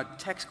think about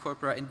text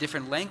corpora in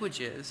different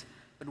languages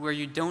but where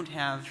you don't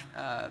have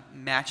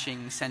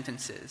matching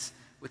sentences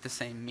with the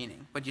same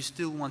meaning, but you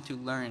still want to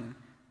learn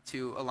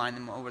to align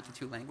them over the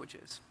two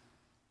languages.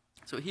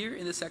 So here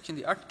in this section,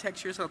 the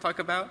architectures I'll talk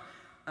about,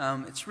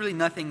 it's really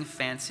nothing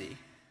fancy.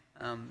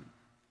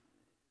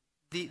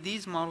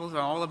 These models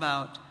are all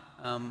about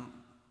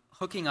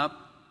hooking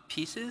up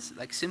pieces,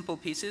 like simple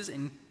pieces,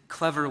 in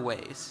clever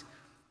ways.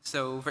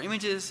 So for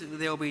images,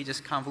 they'll be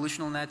just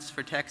convolutional nets.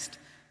 For text,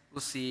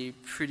 we'll see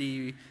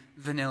pretty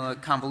vanilla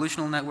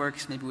convolutional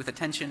networks, maybe with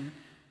attention.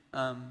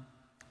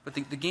 But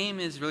the game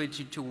is really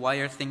to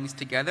wire things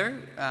together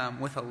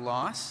with a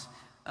loss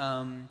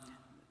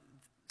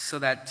so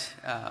that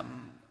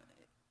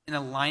an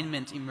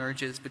alignment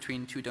emerges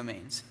between two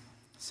domains.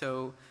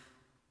 So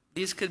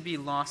these could be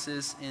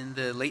losses in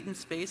the latent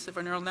space of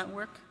a neural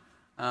network,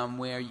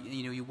 where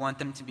you want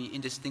them to be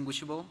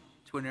indistinguishable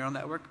to a neural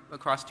network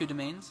across two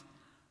domains,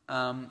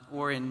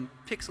 or in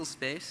pixel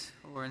space,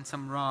 or in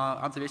some raw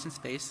observation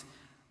space.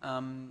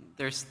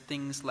 There's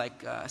things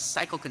like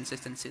cycle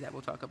consistency that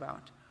we'll talk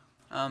about.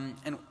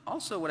 And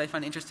also what I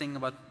find interesting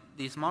about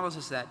these models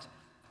is that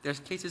there's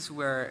cases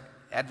where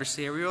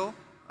adversarial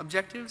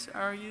objectives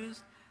are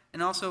used,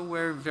 and also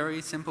where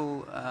very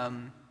simple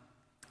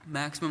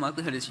maximum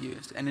likelihood is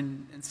used. And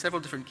in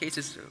several different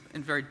cases,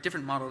 in very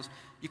different models,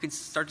 you can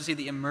start to see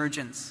the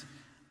emergence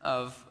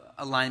of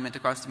alignment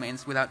across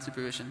domains without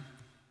supervision.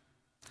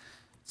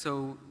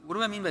 So what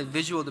do I mean by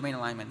visual domain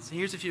alignments?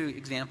 Here's a few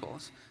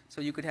examples. So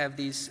you could have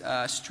these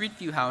street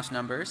view house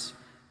numbers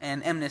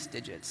and MNIST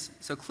digits.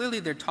 So clearly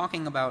they're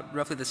talking about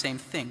roughly the same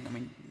thing, I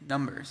mean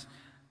numbers.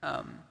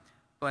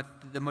 But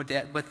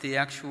the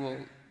actual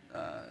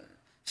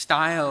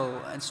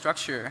style and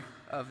structure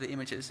of the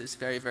images is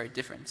very, very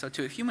different. So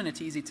to a human,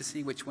 it's easy to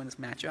see which ones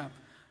match up.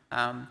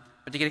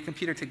 But to get a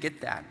computer to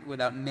get that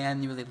without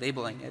manually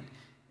labeling it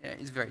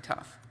is very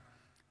tough.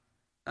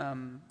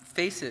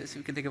 Faces,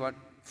 we can think about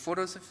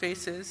photos of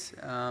faces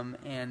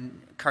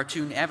and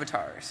cartoon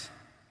avatars,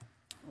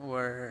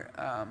 or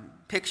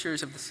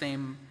pictures of the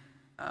same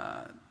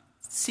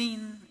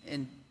scene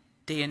in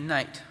day and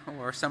night,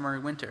 or summer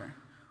and winter,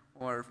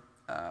 or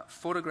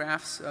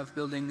photographs of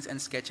buildings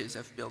and sketches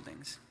of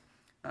buildings.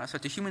 So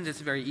to humans, it's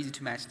very easy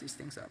to match these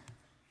things up.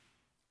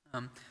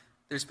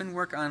 There's been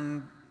work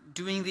on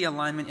doing the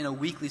alignment in a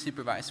weakly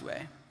supervised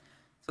way.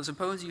 So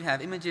suppose you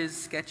have images,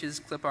 sketches,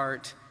 clip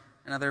art,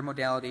 and other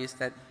modalities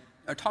that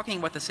are talking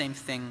about the same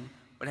thing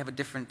but have a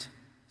different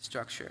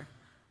structure.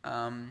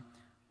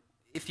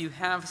 If you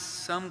have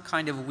some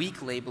kind of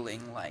weak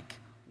labeling, like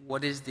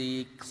what is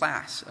the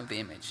class of the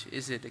image?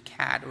 Is it a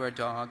cat or a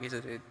dog? Is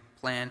it a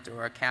plant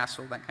or a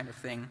castle? That kind of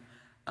thing.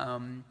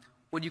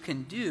 What you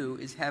can do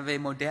is have a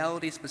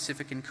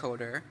modality-specific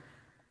encoder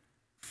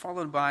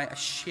followed by a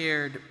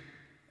shared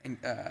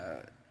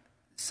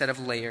set of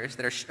layers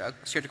that are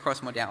shared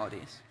across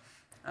modalities.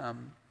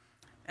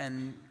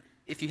 And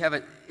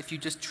if you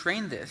just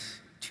train this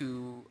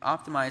to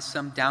optimize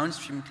some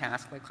downstream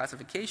task like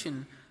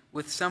classification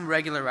with some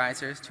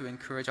regularizers to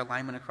encourage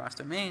alignment across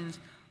domains,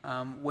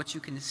 what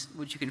you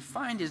can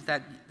find is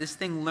that this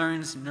thing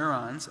learns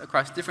neurons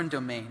across different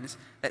domains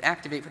that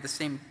activate for the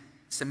same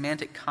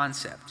semantic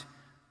concept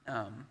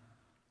with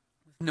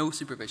no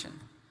supervision.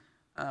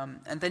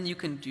 And then you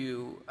can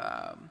do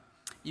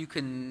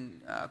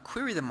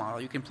query the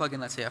model. You can plug in,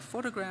 let's say, a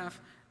photograph,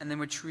 and then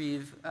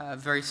retrieve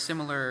very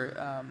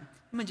similar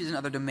images in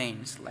other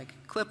domains, like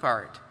clip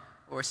art,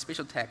 or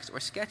spatial text, or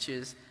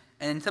sketches.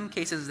 And in some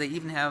cases, they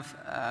even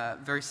have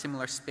very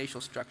similar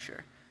spatial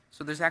structure.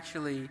 So there's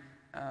actually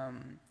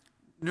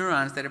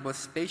neurons that are both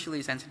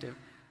spatially sensitive,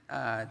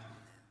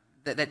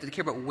 that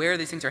care about where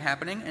these things are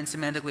happening, and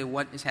semantically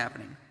what is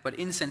happening, but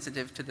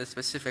insensitive to the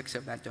specifics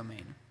of that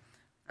domain.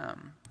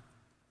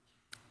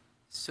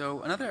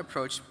 So another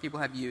approach people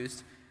have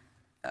used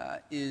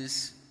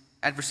is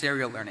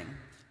adversarial learning.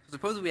 So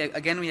suppose we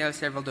have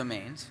several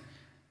domains.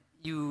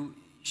 You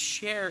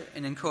share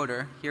an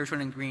encoder, here shown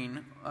in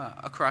green,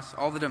 across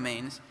all the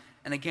domains,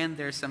 and again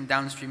there's some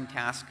downstream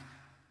task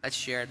that's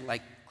shared,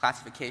 like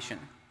classification.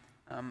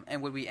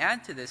 And what we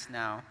add to this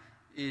now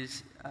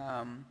is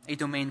a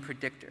domain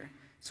predictor.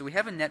 So we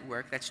have a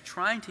network that's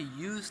trying to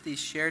use these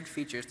shared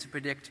features to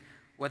predict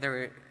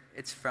whether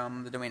it's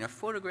from the domain of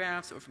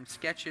photographs or from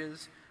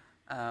sketches.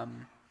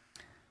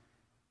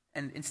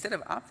 And instead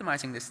of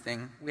optimizing this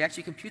thing, we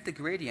actually compute the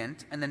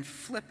gradient and then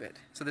flip it.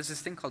 So there's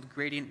this thing called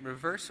gradient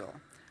reversal.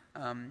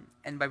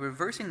 And by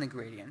reversing the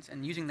gradients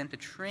and using them to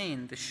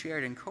train the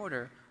shared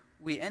encoder,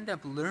 we end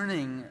up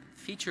learning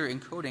feature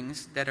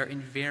encodings that are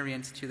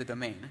invariant to the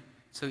domain.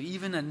 So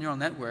even a neural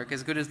network,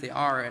 as good as they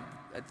are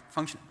at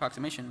function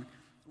approximation,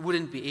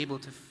 wouldn't be able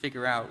to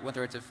figure out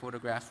whether it's a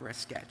photograph or a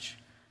sketch.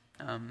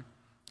 And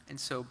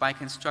so by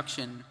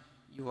construction,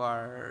 you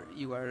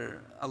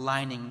are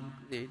aligning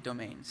the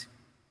domains.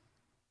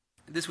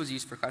 This was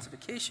used for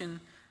classification,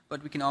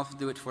 but we can also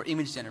do it for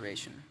image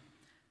generation.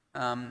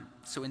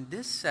 So in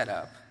this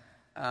setup,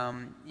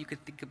 you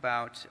could think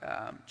about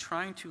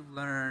trying to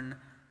learn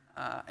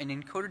an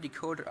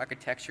encoder-decoder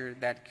architecture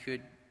that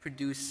could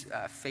produce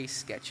face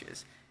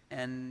sketches.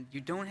 and you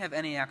don't have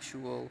any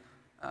actual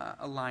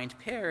aligned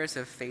pairs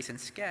of face and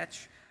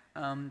sketch,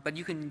 but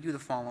you can do the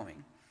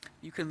following.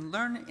 You can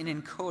learn an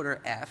encoder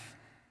F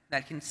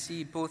that can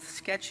see both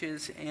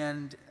sketches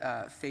and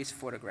face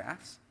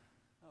photographs.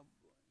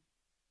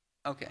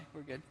 Okay,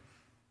 we're good.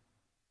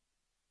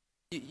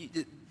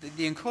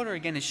 The encoder,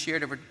 again, is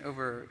shared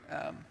over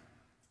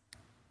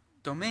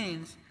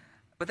domains,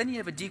 but then you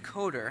have a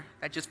decoder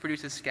that just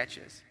produces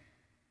sketches.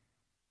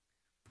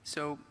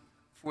 So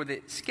for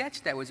the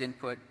sketch that was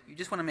input, you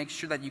just want to make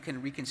sure that you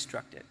can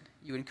reconstruct it.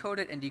 You encode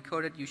it and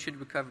decode it, you should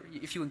recover.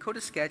 If you encode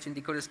a sketch and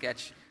decode a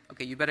sketch,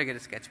 okay, you better get a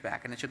sketch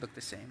back, and it should look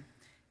the same.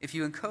 If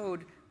you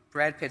encode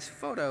Brad Pitt's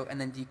photo and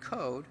then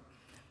decode,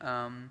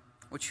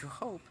 what you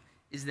hope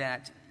is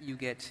that you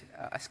get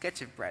a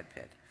sketch of Brad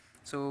Pitt.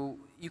 So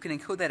you can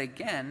encode that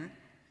again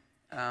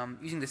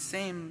using the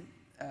same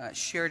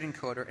shared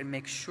encoder and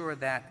make sure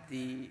that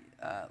the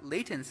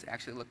latents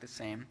actually look the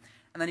same.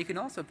 And then you can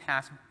also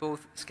pass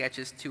both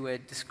sketches to a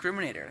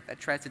discriminator that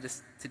tries to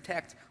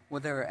detect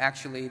whether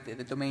actually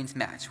the domains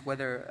match,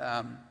 whether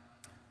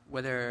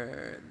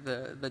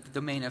the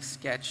domain of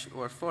sketch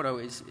or photo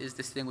is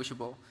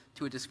distinguishable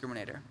to a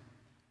discriminator.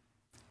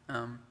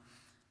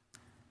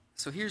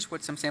 So here's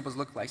what some samples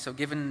look like. So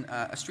given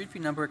a street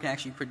view number, it can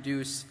actually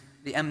produce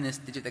the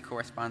MNIST digit that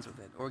corresponds with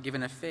it. Or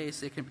given a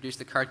face, it can produce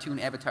the cartoon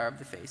avatar of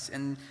the face.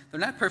 And they're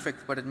not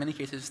perfect, but in many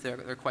cases,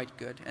 they're quite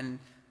good. And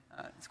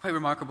it's quite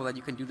remarkable that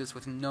you can do this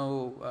with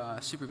no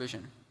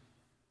supervision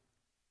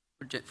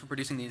for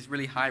producing these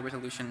really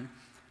high-resolution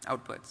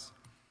outputs.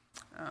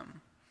 So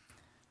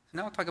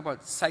now I'll talk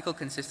about cycle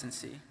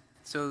consistency.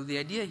 So the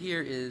idea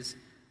here is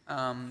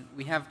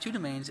we have two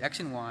domains, x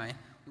and y.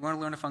 We want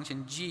to learn a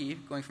function g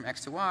going from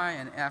x to y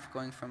and f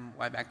going from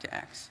y back to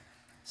x.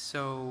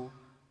 So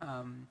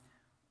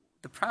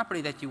the property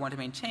that you want to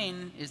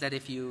maintain is that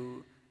if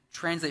you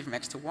translate from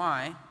x to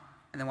y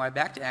and then y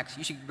back to x,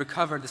 you should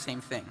recover the same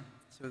thing.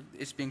 So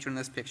it's being shown in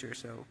this picture.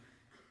 So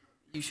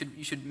you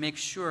should make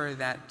sure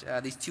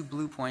that these two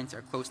blue points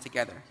are close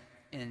together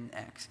in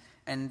x.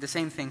 And the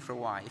same thing for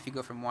y. If you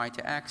go from y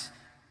to x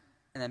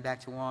and then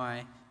back to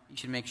y, you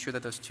should make sure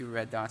that those two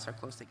red dots are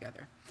close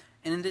together.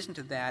 In addition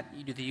to that,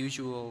 you do the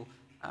usual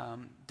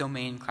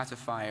domain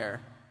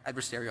classifier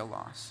adversarial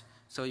loss.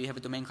 So you have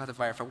a domain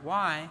classifier for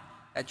y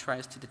that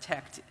tries to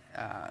detect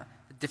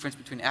the difference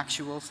between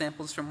actual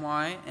samples from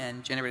y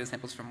and generated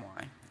samples from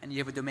y. And you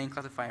have a domain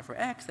classifier for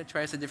x that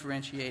tries to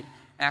differentiate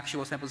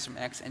actual samples from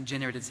x and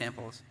generated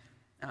samples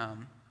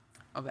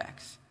of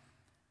x.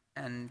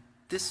 And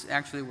this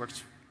actually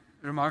works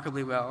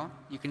remarkably well.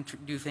 You can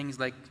do things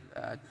like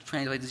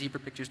translate zebra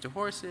pictures to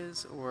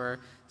horses or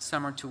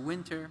summer to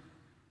winter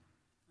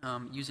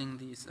using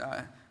these,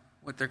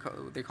 what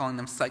they're calling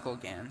them cycle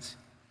GANs.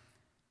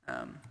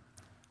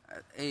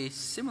 A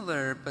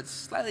similar but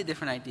slightly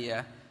different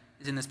idea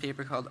is in this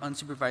paper called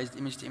Unsupervised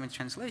Image-to-Image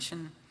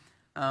Translation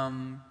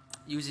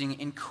using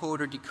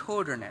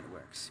encoder-decoder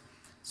networks.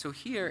 So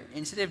here,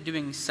 instead of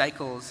doing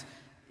cycles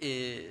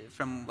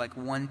from like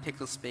one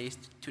pixel space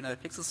to another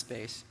pixel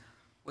space,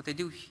 what they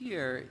do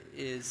here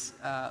is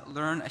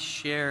learn a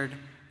shared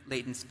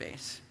latent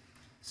space.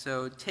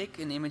 So take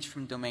an image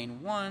from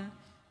domain 1,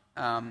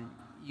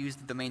 use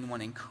the domain 1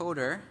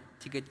 encoder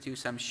to get to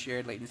some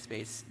shared latent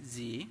space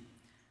z.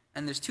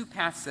 And there's two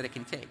paths that it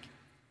can take.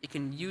 It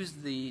can use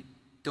the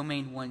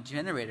domain 1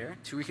 generator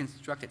to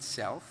reconstruct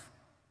itself,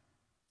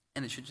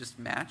 and it should just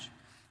match.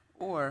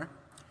 Or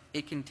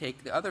it can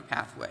take the other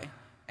pathway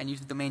and use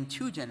the domain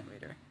 2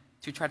 generator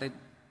to try to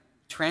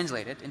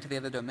translate it into the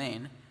other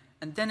domain.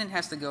 And then it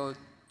has to go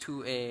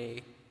to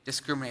a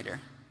discriminator.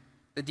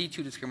 The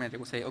D2 discriminator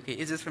will say, okay,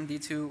 is this from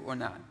D2 or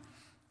not?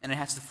 And it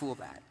has to fool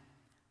that.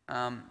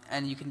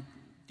 And you can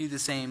do the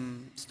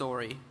same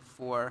story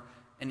for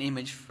an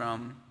image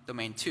from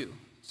domain 2.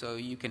 So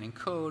you can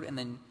encode and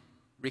then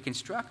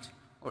reconstruct,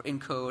 or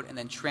encode and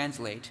then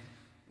translate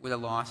with the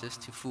losses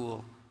to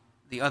fool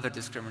the other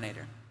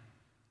discriminator.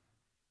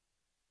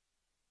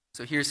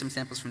 So here's some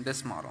samples from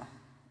this model.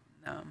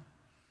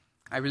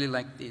 I really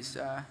like these.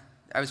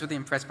 I was really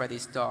impressed by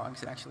these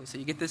dogs, actually. So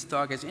you get this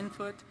dog as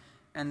input,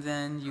 and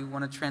then you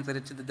want to translate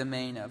it to the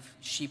domain of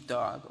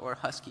sheepdog or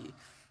husky.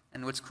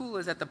 And what's cool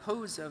is that the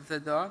pose of the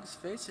dog's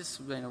face is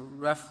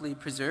roughly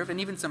preserved, and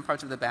even some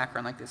parts of the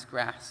background, like this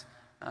grass.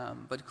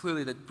 But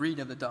clearly the breed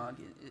of the dog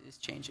is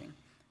changing.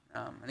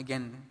 And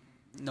again,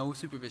 no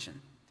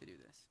supervision to do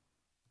this.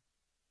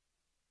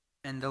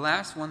 And the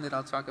last one that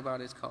I'll talk about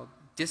is called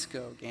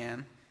Disco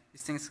GAN.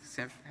 These things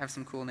have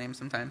some cool names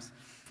sometimes.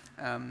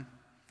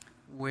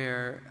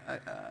 Where,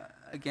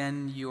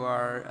 again, you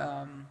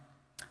are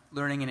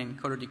learning an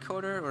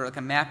encoder-decoder, or like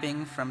a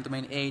mapping from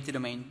domain A to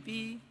domain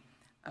B.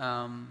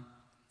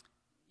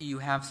 You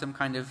have some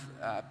kind of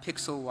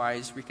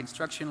pixel-wise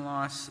reconstruction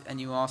loss, and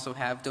you also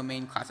have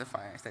domain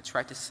classifiers that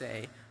try to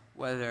say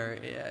whether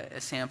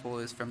a sample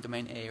is from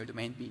domain A or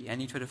domain B,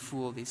 and you try to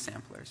fool these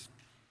samplers.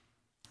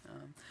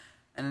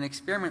 And an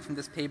experiment from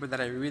this paper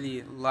that I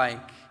really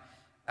like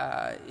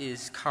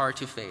is car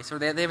to face, or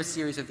they have a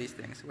series of these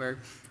things where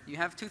you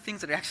have two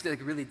things that are actually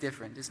like really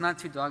different. It's not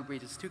two dog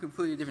breeds, it's two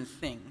completely different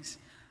things.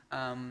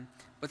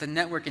 But the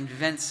network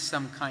invents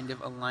some kind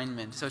of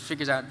alignment. So it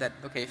figures out that,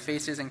 okay,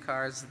 faces and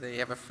cars, they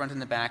have a front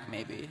and a back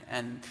maybe,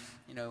 and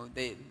you know,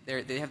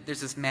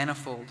 there's this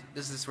manifold,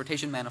 there's this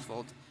rotation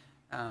manifold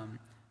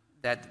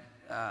that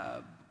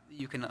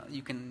you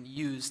can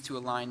use to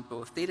align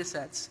both data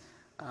sets,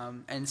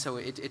 and so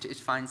it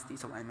finds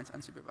these alignments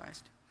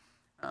unsupervised.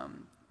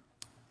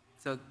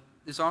 So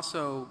there's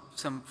also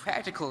some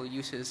practical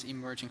uses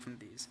emerging from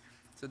these.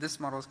 So this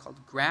model is called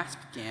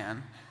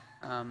GraspGAN,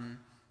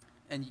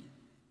 and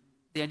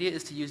the idea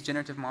is to use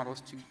generative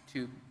models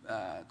to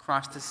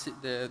cross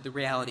the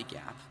reality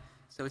gap.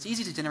 So it's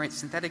easy to generate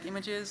synthetic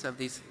images of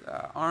these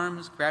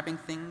arms grabbing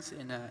things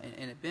in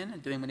a bin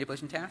and doing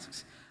manipulation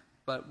tasks,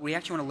 but we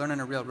actually want to learn on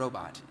a real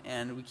robot,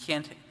 and we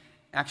can't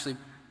actually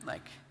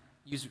like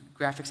use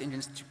graphics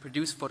engines to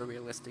produce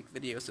photorealistic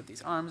videos of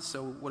these arms.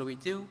 So what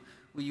do?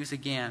 We use a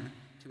GAN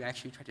to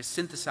actually try to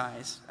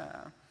synthesize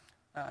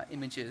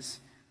images.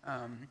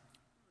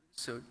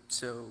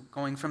 So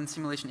going from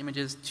simulation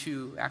images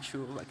to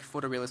actual like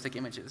photorealistic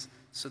images,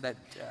 so that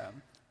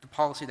the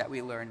policy that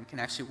we learn can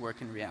actually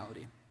work in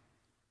reality.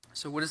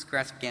 So what does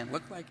GraspGAN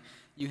look like?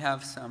 You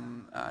have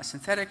some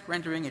synthetic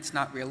rendering. It's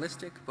not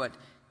realistic, but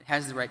it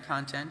has the right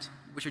content.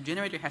 What your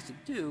generator has to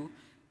do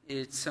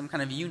is some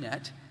kind of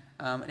UNet.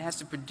 It has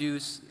to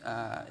produce,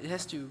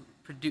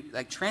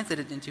 like translate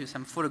it into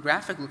some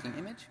photographic-looking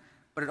image,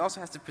 but it also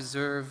has to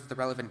preserve the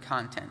relevant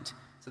content.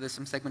 So there's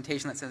some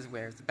segmentation that says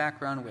where's the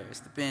background,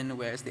 where's the bin,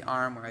 where's the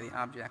arm, where are the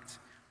objects.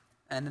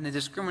 And then the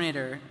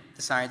discriminator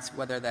decides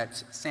whether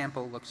that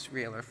sample looks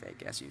real or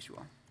fake, as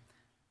usual.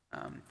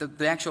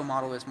 The actual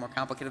model is more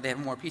complicated. They have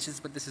more pieces,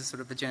 but this is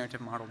sort of the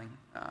generative modeling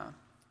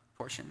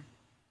portion.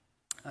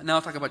 Now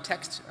I'll talk about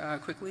text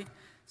quickly.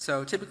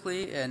 So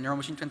typically, in neural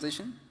machine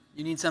translation,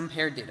 you need some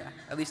paired data,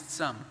 at least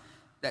some,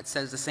 that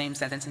says the same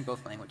sentence in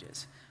both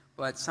languages.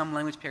 But some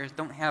language pairs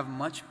don't have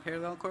much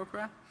parallel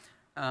corpora.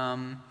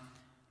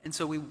 And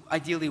so we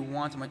ideally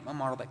want a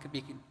model that could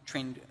be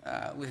trained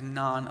with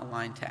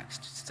non-aligned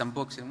text. Some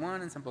books in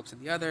one and some books in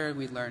the other.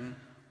 We learn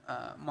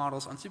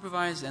models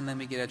unsupervised, and then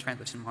we get a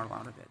translation model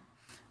out of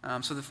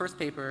it. So the first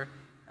paper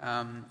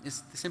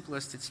is the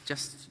simplest. It's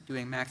just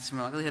doing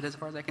maximum likelihood as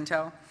far as I can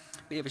tell.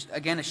 We have,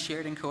 again, a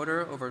shared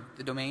encoder over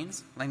the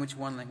domains, language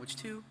 1, language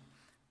 2.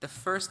 The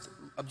first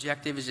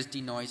objective is just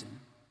denoising.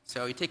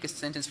 So you take a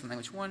sentence from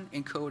language 1,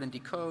 encode and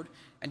decode,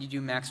 and you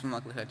do maximum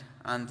likelihood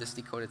on this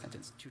decoded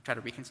sentence to try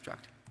to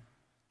reconstruct.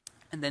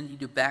 And then you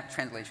do back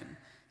translation.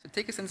 So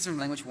take a sentence from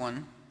language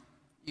 1,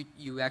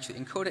 you actually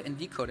encode it and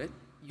decode it,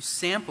 you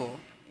sample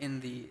in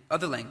the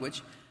other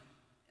language,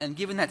 and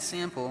given that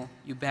sample,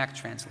 you back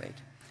translate.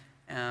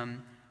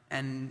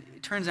 And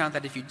it turns out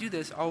that if you do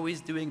this, always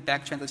doing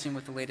back translation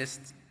with the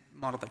latest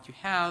model that you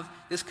have,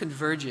 this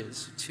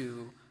converges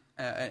to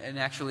an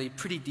actually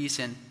pretty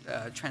decent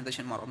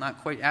translation model.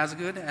 Not quite as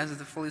good as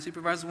the fully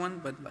supervised one,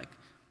 but like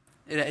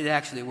it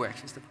actually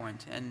works is the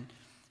point. And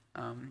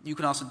you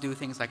can also do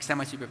things like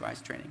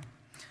semi-supervised training.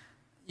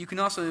 You can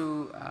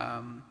also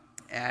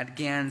add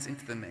GANs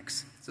into the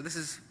mix. So this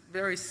is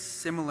very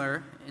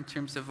similar in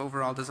terms of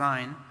overall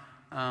design,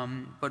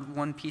 but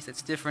one piece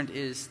that's different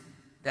is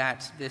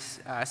that this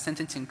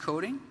sentence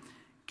encoding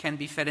can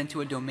be fed into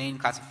a domain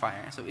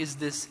classifier. So is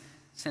this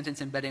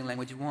sentence embedding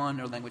language 1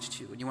 or language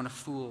 2? And you want to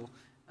fool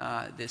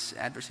this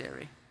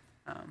adversary.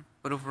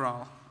 But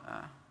overall,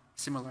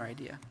 similar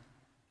idea.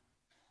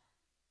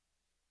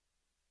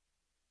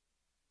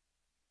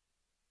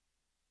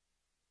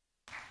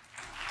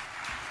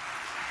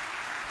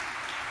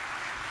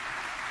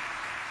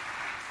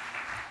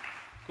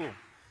 Cool.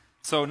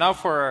 So now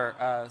for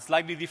a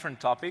slightly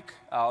different topic,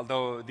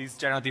 although these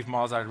generative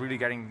models are really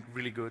getting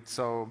really good.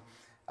 So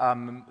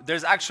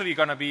there's actually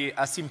going to be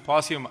a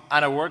symposium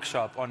and a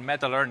workshop on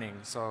meta-learning.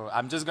 So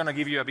I'm just going to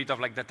give you a bit of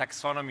like the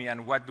taxonomy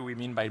and what do we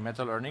mean by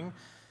meta-learning.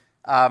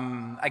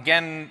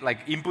 Again,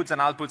 like inputs and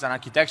outputs and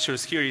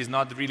architectures here is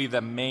not really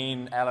the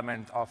main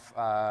element of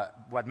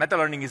what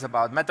meta-learning is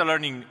about.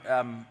 Meta-learning,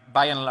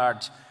 by and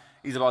large,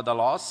 is about the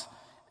loss,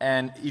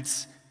 and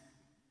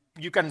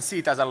you can see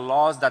it as a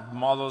loss that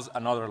models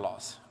another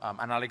loss.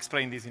 And I'll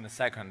explain this in a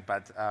second,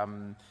 but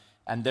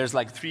and there's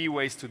like 3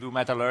 ways to do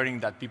meta-learning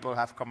that people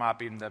have come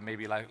up in the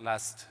maybe like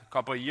last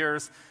couple of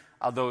years,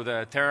 although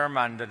the term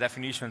and the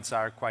definitions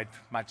are quite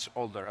much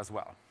older as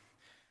well.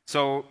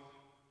 So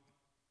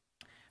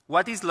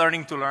what is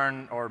learning to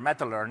learn or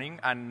meta-learning?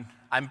 And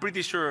I'm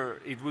pretty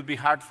sure it would be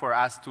hard for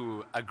us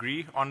to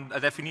agree on a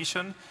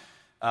definition.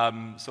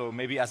 So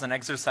maybe as an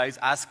exercise,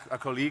 ask a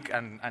colleague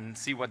and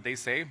see what they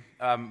say.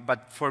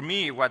 But for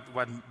me, what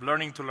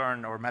learning to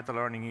learn or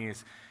meta-learning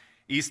is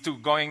is to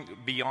going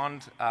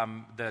beyond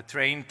the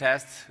train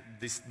test,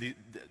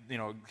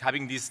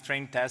 having this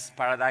train test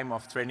paradigm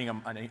of training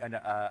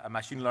a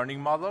machine learning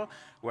model,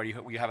 where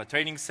you have a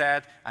training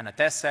set and a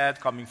test set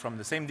coming from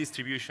the same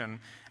distribution.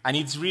 And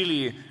it's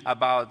really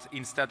about,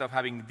 instead of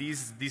having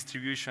this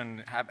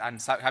distribution and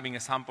having a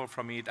sample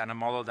from it and a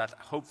model that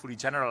hopefully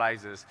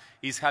generalizes,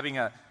 is having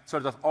a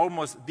sort of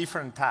almost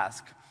different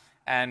task.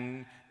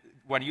 And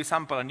when you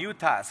sample a new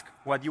task,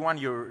 what you want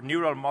your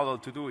neural model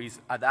to do is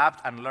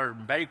adapt and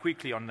learn very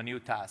quickly on the new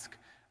task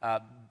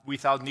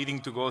without needing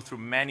to go through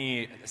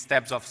many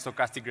steps of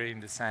stochastic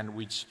gradient descent,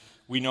 which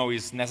we know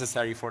is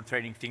necessary for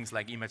training things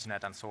like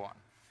ImageNet and so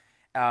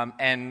on.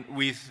 And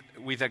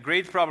with a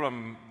great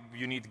problem,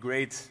 you need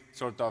great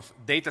sort of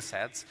data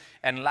sets.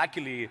 And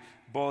luckily,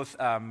 both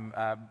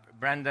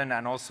Brandon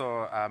and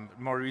also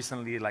more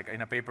recently, like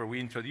in a paper we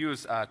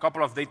introduced, a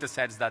couple of data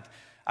sets that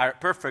are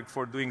perfect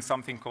for doing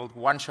something called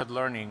one-shot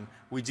learning,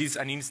 which is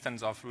an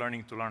instance of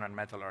learning to learn and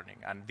meta-learning.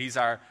 And these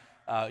are,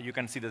 you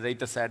can see the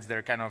data sets,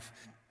 they're kind of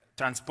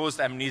transposed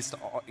MNIST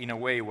in a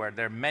way where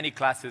there are many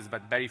classes,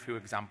 but very few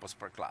examples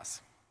per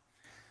class.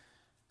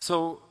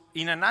 So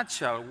in a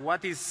nutshell,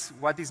 what is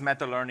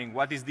meta-learning?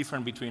 What is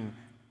different between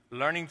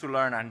learning to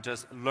learn and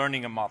just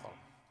learning a model?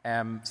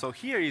 So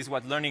here is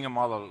what learning a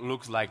model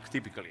looks like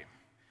typically.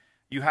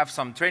 You have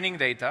some training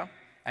data,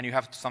 and you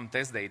have some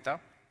test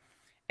data.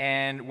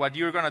 And what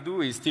you're going to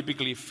do is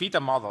typically fit a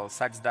model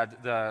such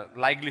that the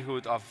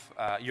likelihood of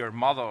your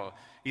model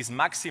is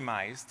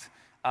maximized,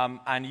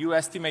 and you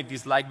estimate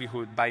this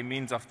likelihood by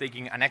means of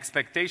taking an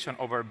expectation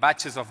over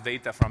batches of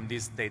data from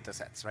these data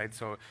sets, right?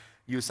 So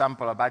you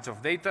sample a batch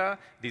of data,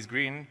 this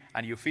green,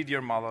 and you feed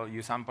your model.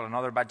 You sample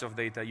another batch of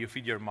data, you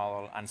feed your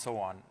model, and so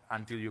on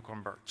until you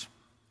converge.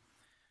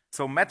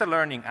 So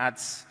meta-learning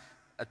adds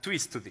a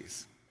twist to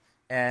this,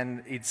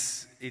 and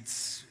it's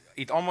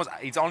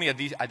only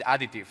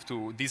additive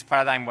to this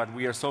paradigm what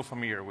we are so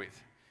familiar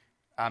with.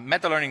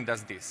 Meta-learning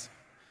does this.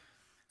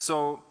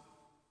 So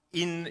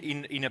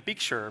in a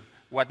picture,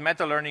 what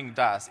meta-learning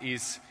does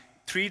is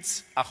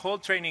treats a whole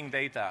training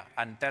data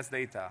and test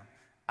data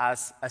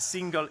as a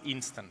single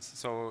instance.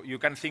 So you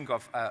can think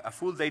of a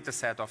full data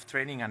set of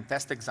training and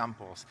test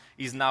examples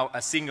is now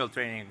a single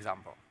training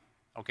example,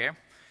 okay?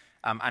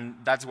 And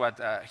that's what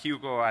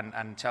Hugo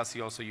and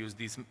Chelsea also use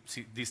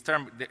this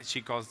term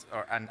she calls,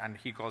 and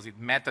he calls it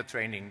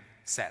meta-training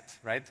set,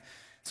 right?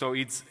 So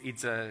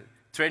it's a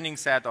training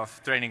set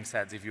of training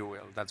sets, if you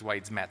will. That's why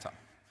it's meta.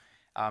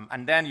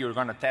 And then you're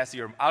going to test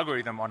your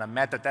algorithm on a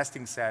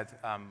meta-testing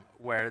set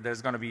where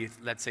there's going to be,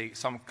 let's say,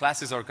 some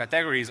classes or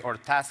categories or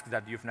tasks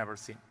that you've never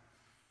seen.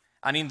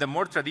 And in the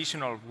more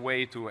traditional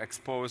way to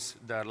expose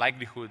the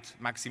likelihood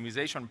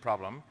maximization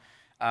problem,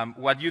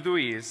 what you do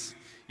is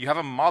you have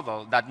a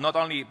model that not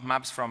only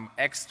maps from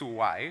X to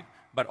Y,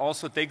 but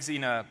also takes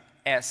in a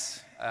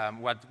S,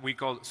 what we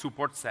call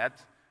support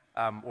set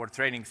or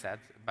training set,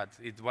 but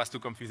it was too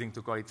confusing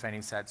to call it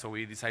training set, so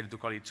we decided to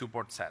call it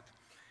support set.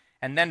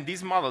 And then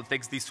this model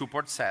takes this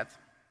support set,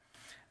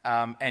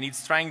 and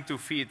it's trying to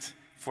fit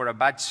for a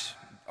batch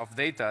of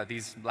data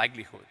this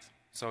likelihood.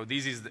 So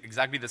this is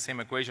exactly the same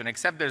equation,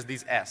 except there's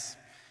this S.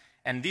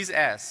 And this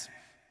S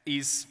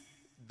is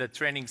the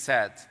training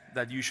set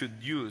that you should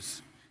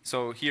use.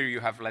 So here you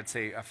have, let's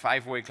say, a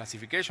 5-way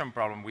classification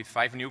problem with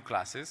 5 new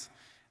classes,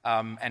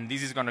 and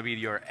this is going to be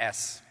your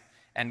S.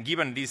 And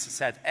given this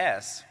set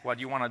S, what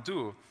you want to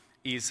do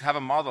is have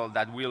a model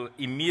that will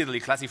immediately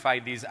classify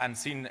these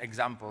unseen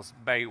examples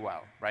very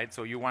well, right?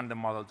 So you want the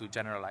model to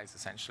generalize,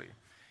 essentially.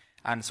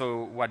 And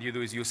so what you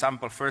do is you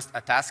sample first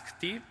a task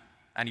T,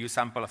 and you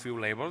sample a few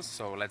labels.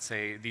 So let's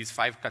say these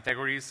 5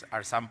 categories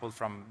are sampled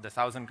from the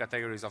 1,000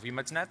 categories of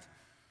ImageNet.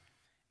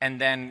 And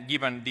then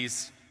given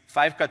these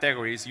 5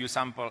 categories, you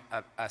sample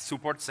a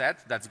support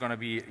set that's going to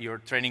be your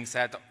training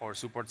set or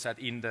support set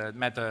in the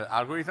meta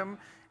algorithm.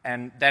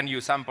 And then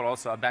you sample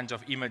also a bunch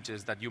of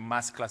images that you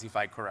must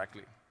classify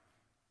correctly.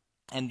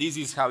 And this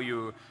is how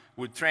you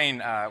would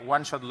train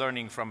one-shot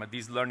learning from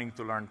this learning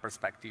to learn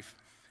perspective,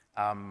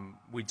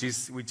 which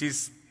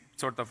is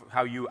sort of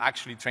how you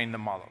actually train the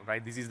model,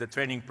 right? This is the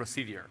training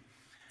procedure.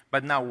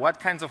 But now, what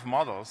kinds of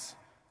models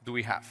do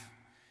we have?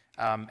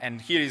 And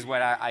here is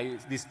where I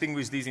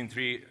distinguish these in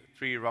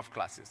three rough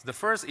classes. The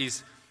first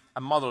is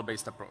a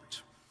model-based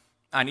approach.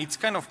 And it's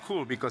kind of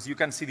cool because you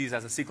can see this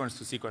as a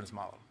sequence-to-sequence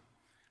model.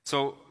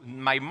 So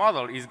my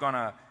model is going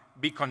to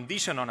be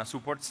conditioned on a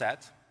support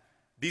set.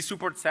 These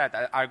support sets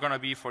are going to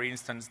be, for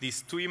instance,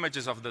 these 2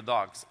 images of the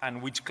dogs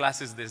and which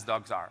classes these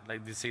dogs are.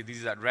 Like they say, this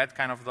is a red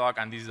kind of dog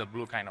and this is a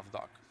blue kind of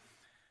dog.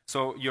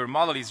 So your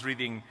model is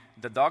reading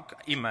the dog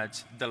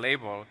image, the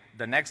label,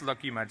 the next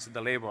dog image, the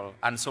label,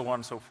 and so on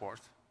and so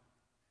forth.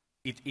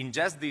 It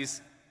ingests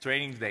this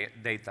training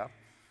data,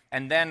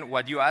 and then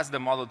what you ask the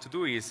model to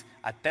do is,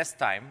 at test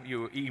time,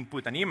 you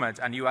input an image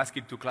and you ask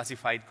it to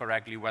classify it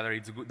correctly, whether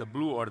it's the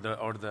blue or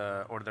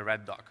the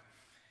red dog.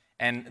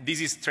 And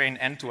this is trained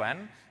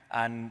end-to-end.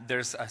 And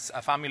there's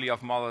a family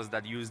of models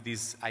that use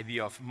this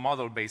idea of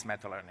model-based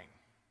meta-learning.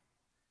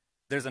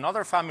 There's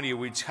another family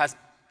which has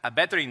a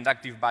better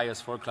inductive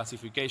bias for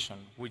classification,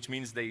 which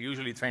means they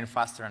usually train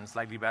faster and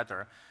slightly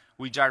better,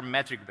 which are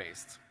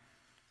metric-based.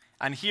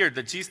 And here,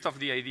 the gist of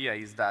the idea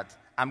is that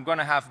I'm going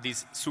to have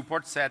this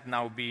support set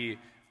now be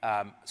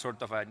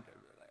sort of a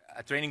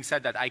training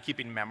set that I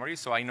keep in memory,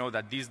 so I know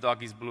that this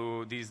dog is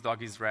blue, this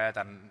dog is red,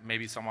 and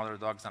maybe some other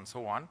dogs, and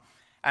so on.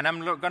 And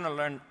I'm going to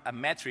learn a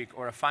metric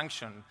or a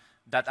function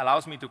that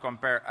allows me to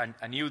compare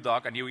a new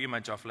dog, a new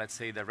image of, let's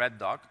say, the red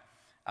dog,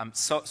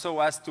 so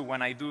as to,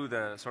 when I do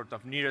the sort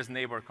of nearest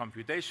neighbor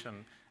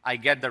computation, I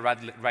get the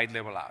right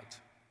label out.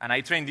 And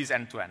I train this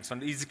end-to-end. So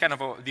it's kind of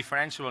a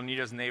differential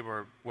nearest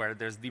neighbor where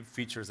there's deep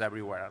features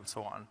everywhere and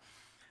so on.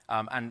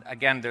 And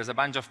again, there's a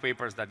bunch of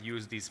papers that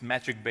use this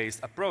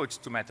metric-based approach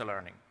to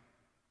meta-learning.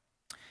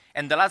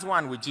 And the last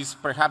one, which is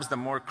perhaps the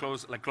more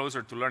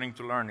closer to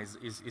learn,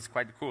 is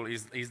quite cool,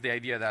 is the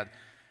idea that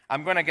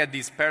I'm going to get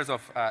these pairs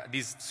of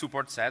this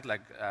support set,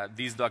 like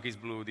this dog is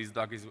blue, this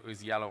dog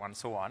is yellow, and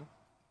so on.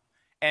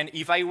 And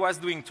if I was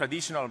doing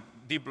traditional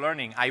deep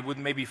learning, I would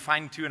maybe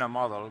fine-tune a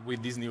model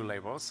with these new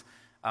labels,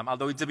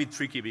 although it's a bit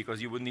tricky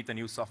because you would need a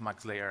new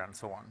softmax layer and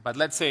so on. But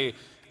let's say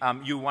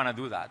you want to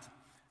do that.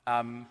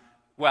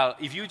 Well,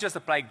 if you just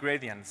apply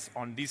gradients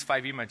on these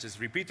 5 images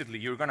repeatedly,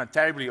 you're going to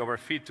terribly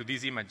overfit to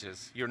these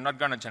images. You're not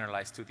going to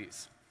generalize to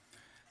these.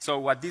 So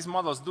what these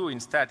models do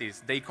instead is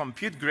they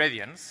compute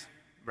gradients,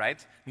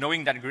 right,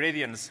 knowing that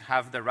gradients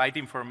have the right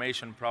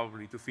information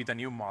probably to fit a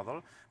new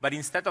model. But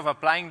instead of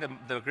applying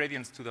the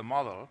gradients to the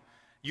model,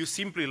 you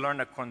simply learn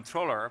a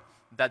controller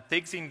that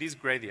takes in these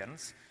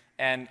gradients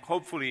and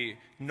hopefully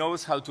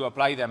knows how to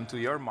apply them to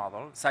your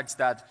model, such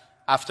that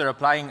after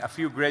applying a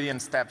few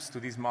gradient steps to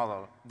this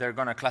model, they're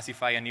going to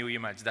classify a new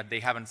image that they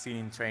haven't seen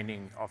in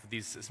training of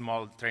this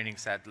small training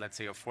set, let's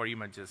say, of 4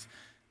 images,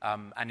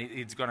 and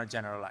it's going to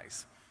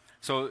generalize.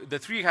 So the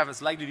 3 have a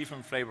slightly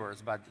different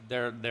flavors, but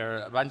there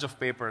are a bunch of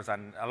papers,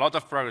 and a lot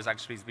of progress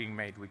actually is being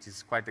made, which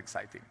is quite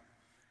exciting.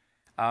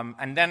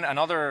 And then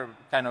another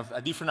kind of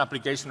a different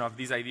application of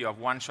this idea of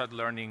one-shot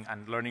learning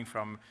and learning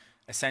from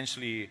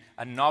essentially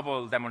a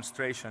novel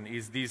demonstration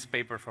is this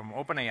paper from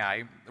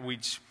OpenAI,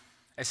 which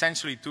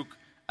essentially took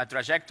a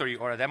trajectory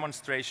or a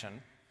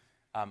demonstration,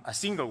 a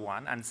single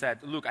one, and said,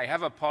 look, I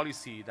have a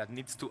policy that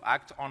needs to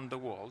act on the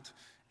world,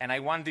 and I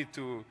want it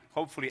to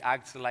hopefully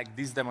act like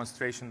this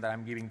demonstration that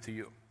I'm giving to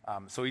you.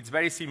 So it's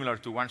very similar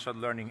to one-shot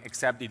learning,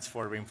 except it's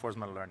for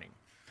reinforcement learning.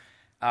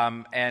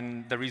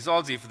 And the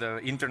results, if the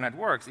internet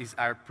works,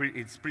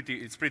 it's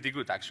pretty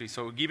good, actually.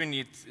 So giving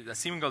it a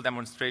single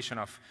demonstration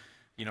of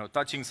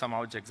touching some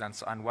objects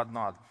and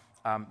whatnot,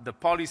 the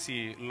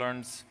policy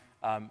learns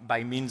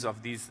by means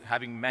of these,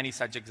 having many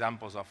such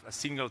examples of a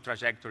single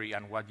trajectory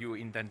and what you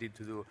intended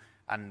to do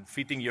and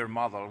fitting your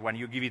model. When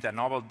you give it a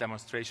novel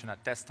demonstration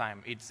at test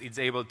time, it's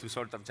able to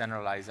sort of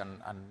generalize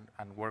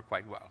and work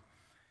quite well.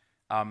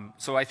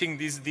 So I think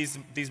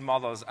these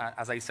models,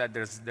 as I said,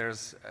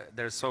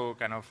 there's so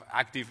kind of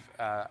active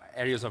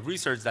areas of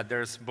research that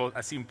there's both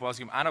a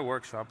symposium and a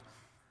workshop.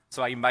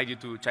 So I invite you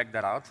to check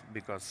that out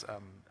because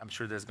I'm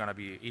sure there's going to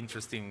be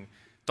interesting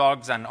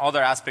talks and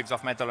other aspects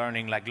of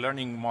meta-learning, like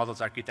learning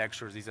models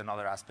architectures is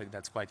another aspect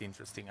that's quite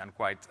interesting and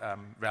quite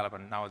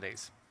relevant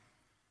nowadays.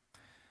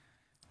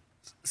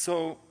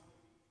 So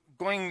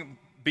going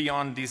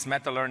beyond this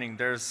meta-learning,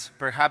 there's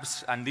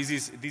perhaps, and this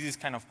is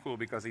kind of cool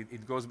because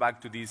it goes back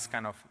to this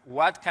kind of,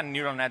 what can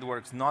neural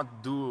networks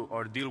not do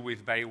or deal with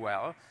very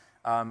well,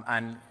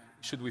 and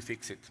should we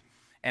fix it?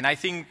 And I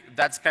think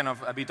that's kind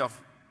of a bit of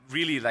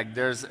really like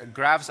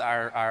graphs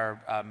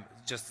are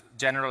just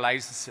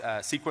generalized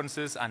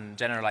sequences and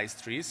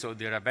generalized trees, so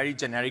they're a very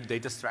generic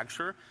data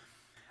structure.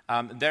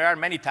 There are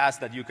many tasks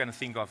that you can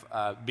think of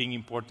being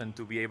important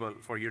to be able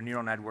for your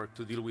neural network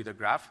to deal with a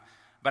graph,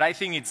 but I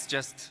think it's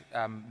just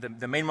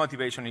the main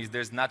motivation is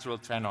there's natural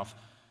trend of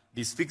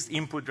this fixed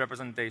input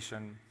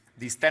representation,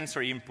 these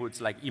tensor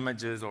inputs like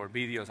images or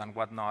videos and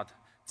whatnot,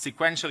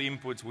 sequential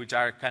inputs which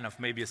are kind of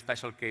maybe a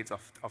special case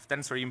of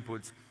tensor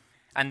inputs,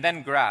 and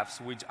then graphs,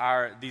 which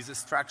are this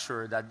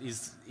structure that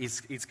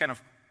is kind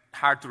of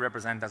hard to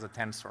represent as a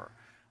tensor.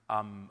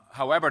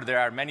 However, there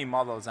are many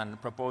models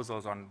and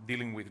proposals on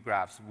dealing with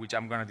graphs, which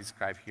I'm going to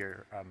describe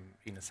here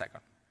in a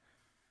second.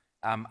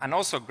 And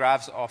also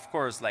graphs, of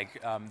course, like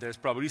there's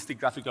probabilistic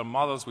graphical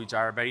models, which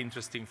are very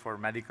interesting for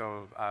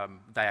medical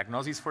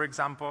diagnosis, for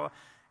example.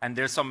 And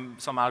there's some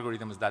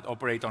algorithms that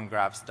operate on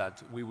graphs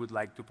that we would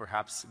like to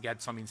perhaps get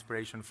some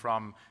inspiration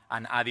from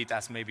and add it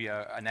as maybe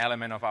an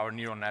element of our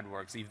neural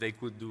networks. If they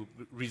could do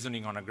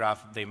reasoning on a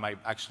graph, they might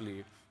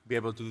actually be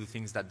able to do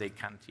things that they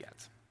can't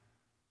yet.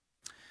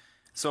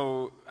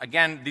 So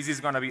again, this is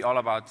going to be all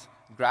about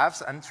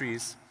graphs and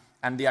trees.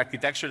 And the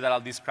architecture that I'll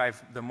describe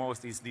the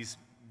most is this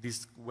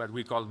what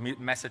we call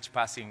message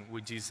passing,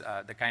 which is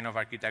the kind of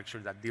architecture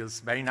that deals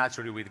very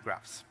naturally with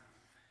graphs.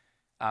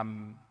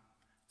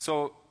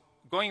 So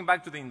going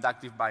back to the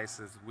inductive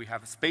biases, we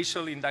have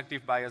spatial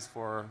inductive bias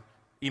for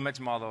image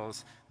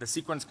models, the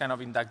sequence kind of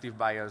inductive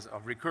bias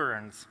of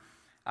recurrence.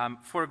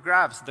 For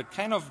graphs, the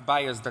kind of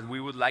bias that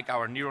we would like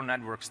our neural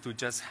networks to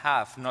just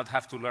have, not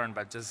have to learn,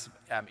 but just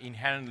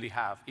inherently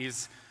have,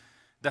 is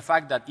the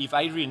fact that if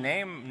I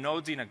rename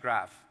nodes in a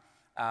graph,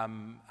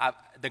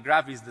 the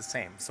graph is the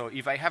same. So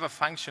if I have a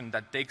function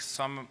that takes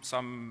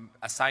some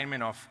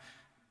assignment of,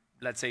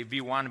 let's say,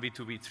 v1,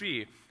 v2,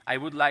 v3, I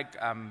would like,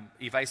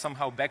 if I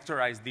somehow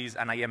vectorize this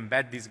and I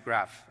embed this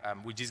graph,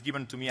 which is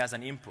given to me as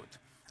an input,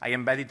 I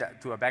embed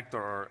it to a vector,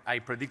 or I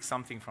predict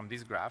something from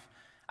this graph,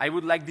 I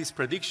would like this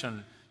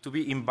prediction to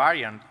be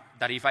invariant,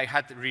 that if I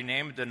had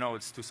renamed the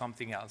nodes to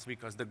something else,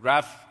 because the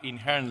graph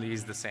inherently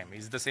is the same.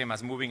 It's the same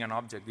as moving an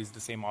object, it's the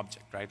same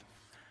object, right?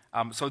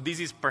 So this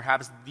is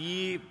perhaps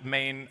the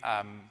main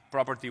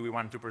property we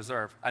want to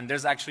preserve. And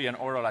there's actually an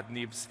oral at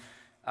NIPS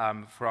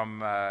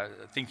from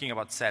thinking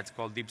about sets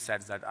called deep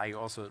sets that I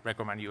also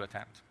recommend you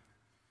attend.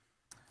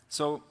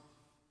 So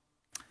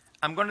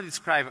I'm going to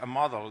describe a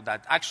model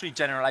that actually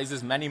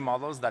generalizes many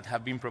models that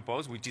have been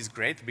proposed, which is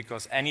great,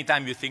 because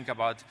anytime you think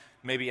about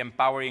maybe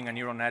empowering a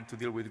neural net to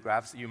deal with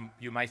graphs,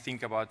 you might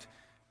think about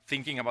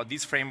thinking about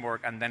this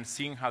framework and then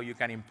seeing how you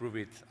can improve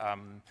it,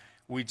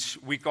 which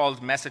we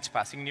called message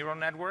passing neural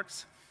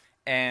networks.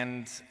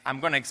 And I'm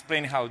going to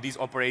explain how this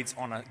operates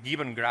on a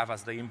given graph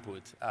as the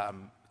input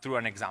through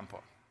an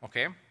example,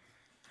 okay?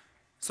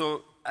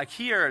 So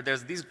here,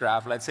 there's this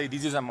graph. Let's say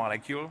this is a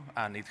molecule,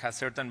 and it has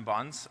certain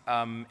bonds.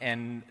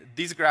 And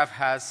this graph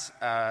has,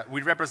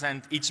 we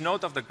represent each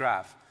node of the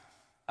graph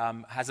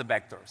has a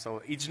vector.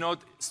 So each node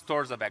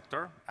stores a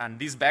vector, and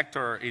this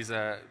vector is,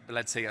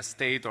 let's say, a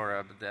state,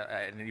 or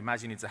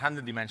imagine it's a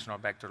 100-dimensional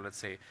vector, let's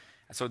say.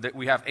 So that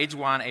we have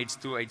H1,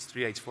 H2,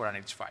 H3, H4,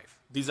 and H5.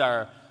 These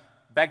are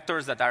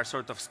vectors that are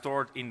sort of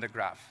stored in the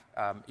graph,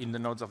 in the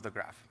nodes of the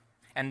graph.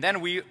 And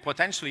then we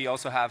potentially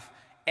also have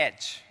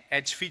edge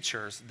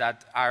features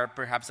that are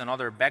perhaps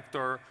another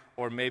vector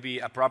or maybe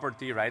a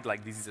property, right?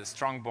 Like this is a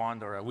strong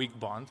bond or a weak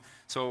bond.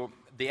 So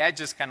the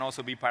edges can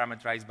also be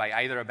parameterized by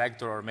either a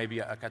vector or maybe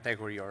a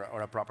category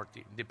or a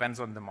property. Depends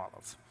on the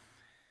models.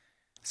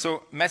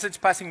 So message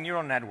passing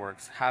neural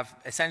networks have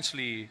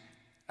essentially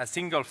a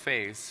single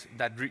phase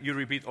that you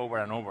repeat over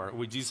and over,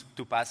 which is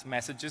to pass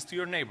messages to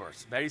your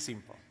neighbors. Very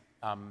simple.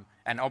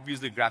 And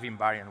obviously graph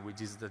invariant,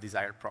 which is the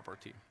desired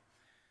property.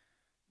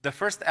 The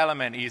first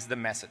element is the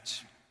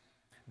message.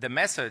 The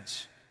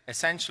message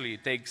essentially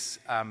takes,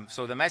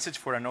 so the message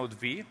for a node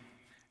V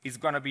is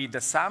going to be the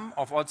sum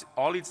of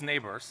all its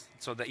neighbors,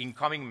 so the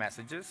incoming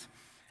messages,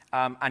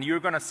 and you're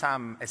going to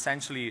sum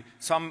essentially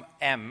some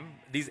M.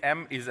 This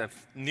M is a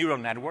neural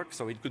network,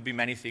 so it could be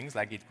many things,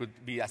 like it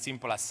could be as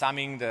simple as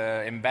summing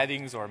the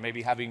embeddings or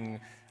maybe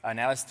having an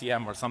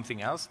LSTM or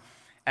something else.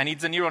 And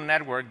it's a neural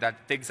network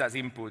that takes as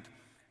input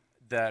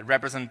the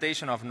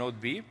representation of node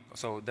B,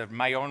 so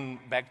my own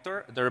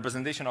vector, the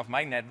representation of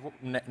my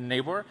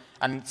neighbor,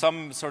 and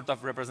some sort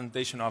of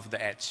representation of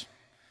the edge.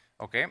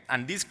 Okay?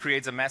 And this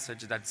creates a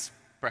message that's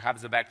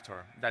perhaps a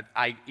vector that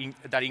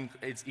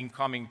it's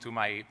incoming to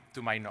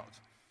my node.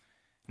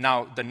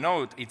 Now, the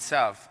node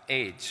itself,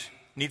 H,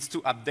 needs to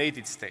update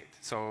its state.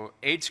 So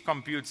H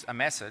computes a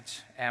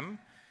message, M,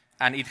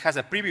 and it has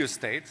a previous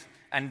state,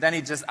 and then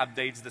it just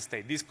updates the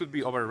state. This could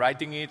be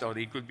overwriting it, or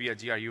it could be a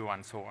GRU,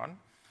 and so on.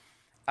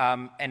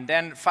 And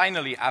then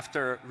finally,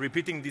 after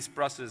repeating this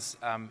process,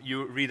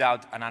 you read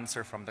out an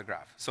answer from the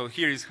graph. So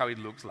here is how it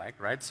looks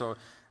like, right? So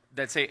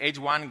let's say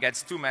H1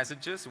 gets 2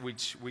 messages,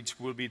 which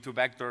will be 2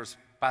 vectors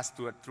passed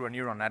through a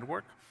neural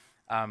network.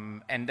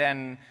 And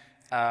then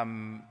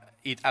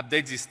it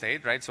updates its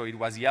state, right? So it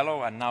was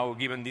yellow, and now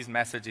given this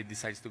message, it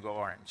decides to go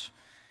orange.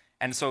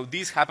 And so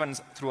this happens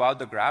throughout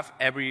the graph.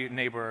 Every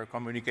neighbor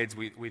communicates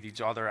with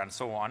each other and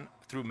so on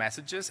through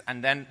messages,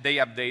 and then they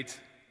update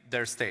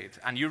their state.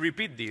 And you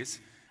repeat this,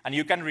 and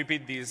you can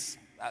repeat this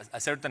a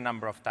certain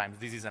number of times.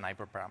 This is an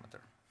hyperparameter.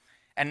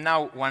 And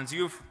now, once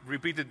you've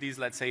repeated this,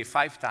 let's say,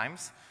 5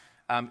 times,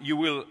 you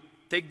will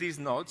take these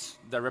nodes,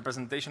 the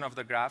representation of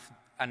the graph,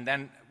 and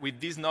then with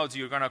these nodes,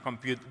 you're going to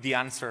compute the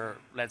answer,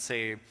 let's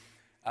say,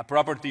 a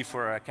property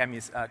for a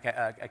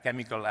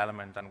chemical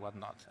element and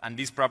whatnot. And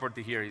this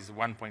property here is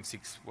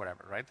 1.6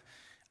 whatever, right?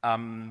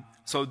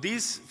 So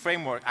this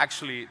framework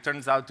actually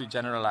turns out to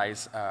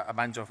generalize a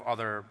bunch of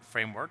other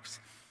frameworks.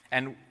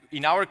 And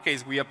in our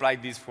case, we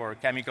applied this for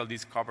chemical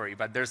discovery,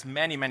 but there's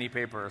many, many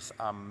papers,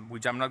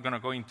 which I'm not going to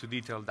go into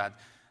detail, that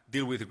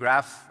deal with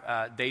graph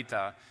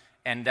data,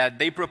 and that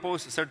they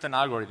propose certain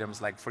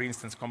algorithms, like, for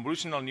instance,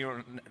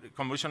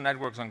 convolutional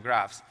networks on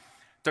graphs,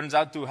 turns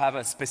out to have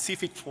a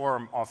specific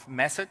form of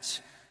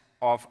message,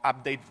 of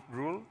update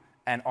rule,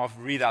 and of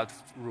readout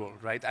rule,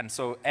 right? And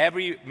so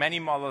many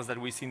models that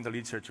we see in the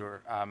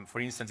literature, for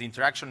instance,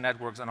 interaction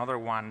networks, another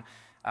one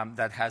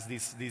that has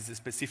this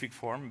specific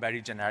form,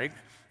 very generic,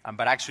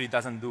 but actually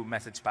doesn't do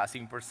message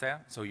passing per se.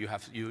 So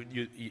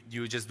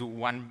you just do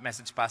one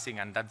message passing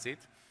and that's it.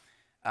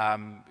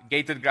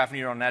 Gated graph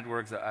neural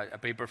networks, a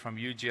paper from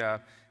UGA,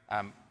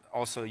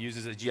 also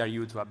uses a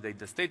GRU to update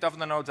the state of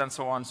the nodes and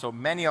so on. So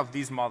many of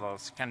these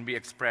models can be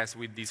expressed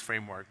with this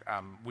framework,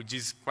 which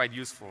is quite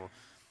useful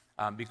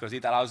because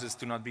it allows us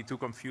to not be too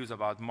confused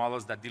about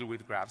models that deal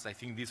with graphs. I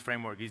think this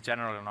framework is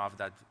general enough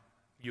that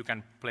you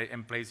can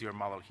place your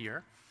model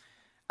here.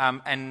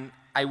 And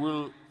I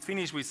will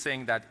finish with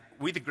saying that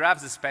with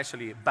graphs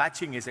especially,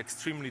 batching is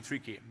extremely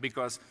tricky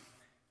because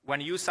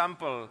when you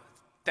sample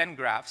 10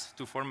 graphs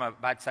to form a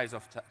batch size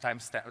of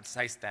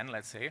size 10,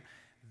 let's say,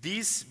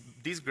 these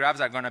graphs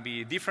are going to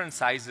be different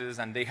sizes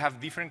and they have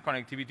different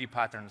connectivity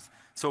patterns.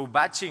 So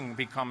batching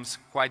becomes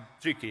quite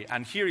tricky.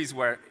 And here is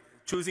where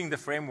choosing the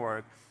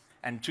framework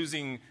and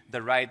choosing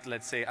the right,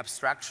 let's say,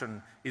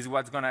 abstraction is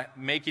what's going to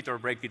make it or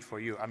break it for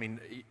you. I mean,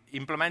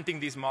 implementing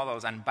these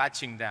models and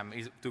batching them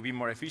to be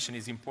more efficient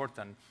is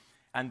important.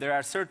 And there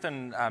are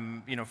certain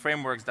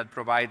frameworks that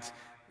provide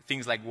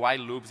things like while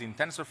loops in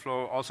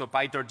TensorFlow. Also,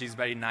 PyTorch is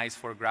very nice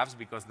for graphs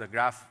because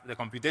the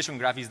computation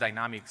graph is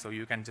dynamic, so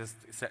you can just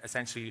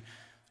essentially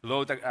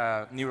load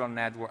a neural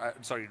network,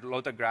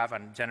 load a graph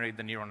and generate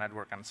the neural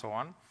network and so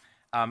on.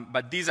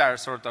 But these are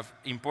sort of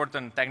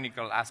important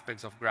technical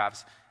aspects of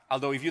graphs.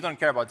 Although if you don't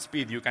care about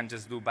speed, you can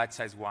just do batch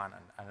size 1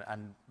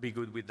 and be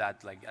good with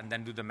that, and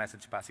then do the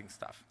message passing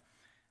stuff.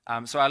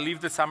 So I'll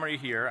leave the summary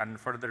here and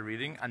further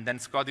reading, and then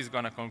Scott is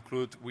going to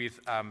conclude with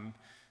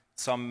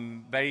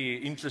some very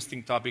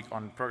interesting topic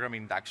on program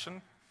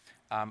induction,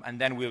 and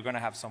then we're going to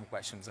have some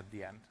questions at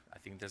the end. I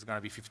think there's going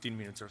to be 15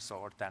 minutes or so,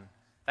 or 10.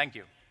 Thank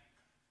you.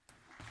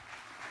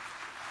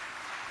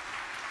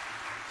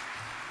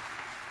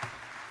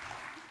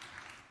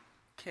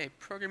 Okay,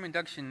 program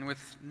induction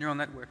with neural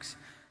networks.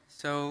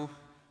 So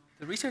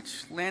the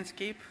research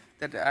landscape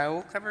that I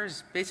will cover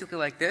is basically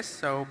like this.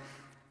 So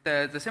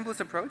the simplest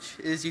approach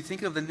is you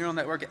think of the neural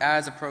network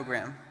as a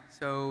program.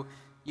 So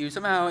you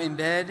somehow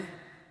embed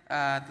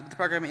the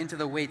program into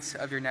the weights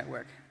of your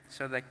network.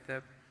 So like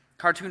the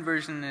cartoon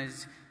version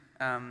is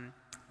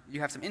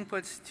you have some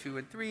inputs, 2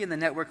 and 3, and the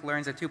network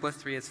learns that 2 plus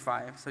 3 is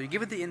 5. So you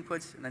give it the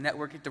inputs, and the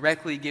network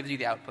directly gives you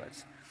the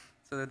outputs.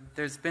 So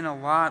there's been a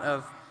lot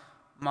of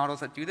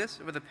models that do this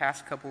over the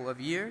past couple of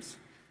years.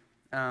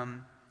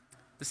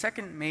 The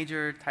second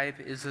major type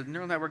is a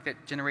neural network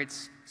that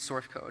generates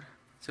source code.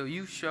 So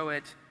you show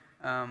it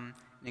an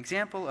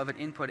example of an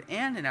input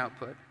and an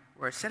output,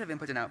 or a set of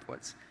inputs and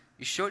outputs.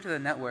 You show it to the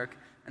network,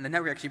 and the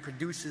network actually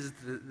produces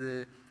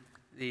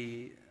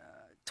the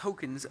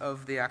tokens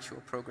of the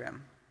actual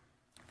program.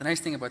 The nice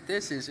thing about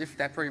this is if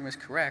that program is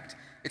correct,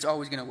 it's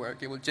always going to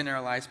work. It will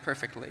generalize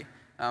perfectly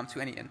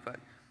to any input.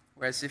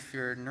 Whereas if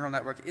your neural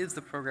network is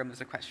the program,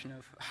 there's a question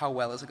of how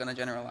well is it going to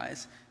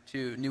generalize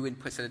to new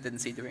inputs that it didn't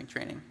see during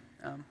training.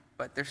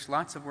 But there's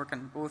lots of work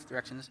in both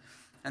directions.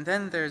 And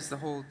then there's the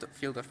whole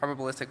field of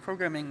probabilistic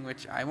programming,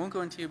 which I won't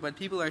go into, but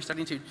people are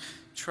starting to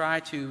try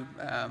to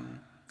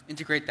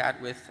integrate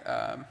that with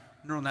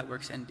neural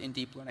networks and in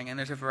deep learning. And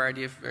there's a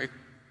variety of very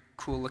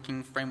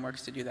cool-looking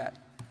frameworks to do that.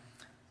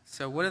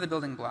 So what are the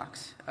building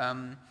blocks?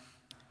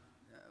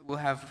 We'll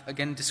have,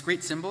 again,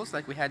 discrete symbols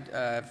like we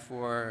had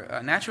for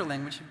natural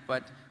language,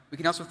 but we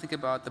can also think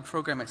about the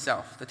program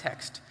itself, the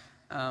text.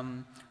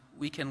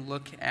 We can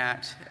look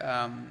at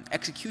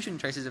execution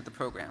traces of the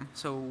program.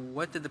 So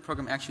what did the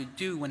program actually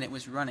do when it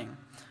was running?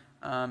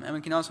 And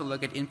we can also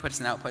look at inputs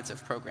and outputs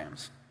of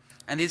programs.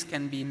 And these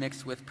can be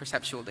mixed with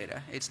perceptual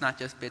data. It's not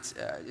just bits,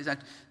 it's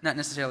not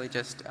necessarily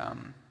just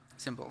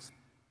symbols.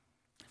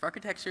 For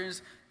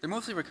architectures, they're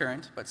mostly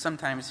recurrent, but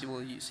sometimes you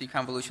will see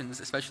convolutions,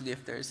 especially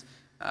if there's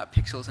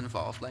pixels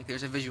involved, like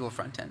there's a visual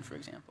front end, for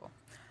example.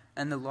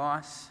 And the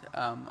loss,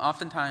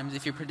 oftentimes,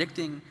 if you're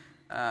predicting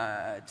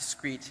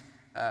discrete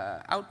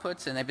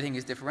outputs and everything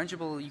is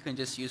differentiable, you can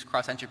just use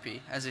cross entropy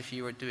as if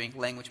you were doing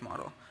language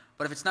model.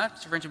 But if it's not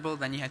differentiable,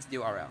 then you have to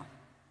do RL.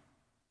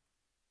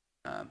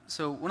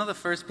 So one of the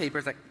first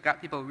papers that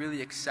got people really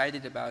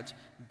excited about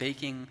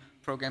baking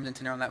programs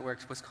into neural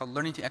networks was called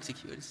Learning to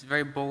Execute. It's a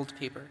very bold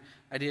paper.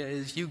 Idea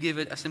is you give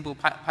it a simple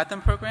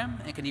Python program.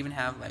 It can even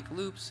have like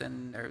loops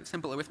or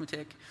simple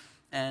arithmetic.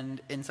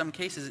 And in some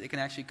cases, it can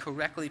actually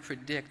correctly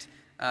predict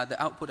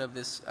the output of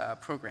this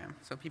program.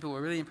 So people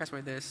were really impressed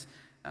by this.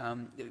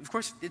 Of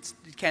course, it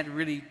can't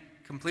really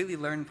completely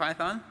learn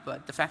Python,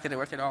 but the fact that it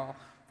worked at all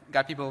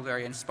got people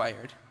very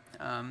inspired.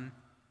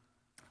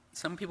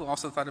 Some people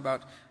also thought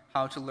about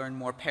how to learn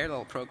more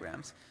parallel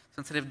programs. So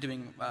instead of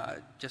doing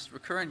just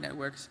recurrent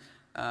networks,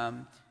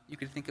 you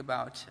could think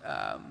about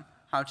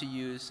how to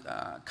use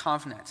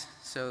ConvNet.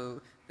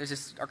 So there's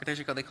this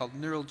architecture called they call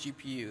neural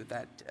GPU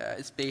that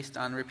is based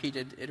on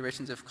repeated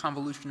iterations of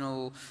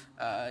convolutional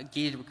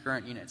gated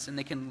recurrent units. And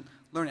they can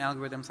learn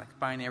algorithms like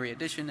binary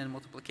addition and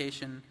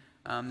multiplication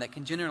that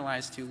can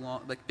generalize to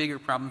bigger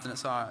problems than it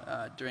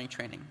saw during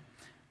training.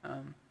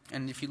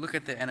 And if you look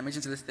at the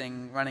animations of this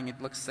thing running,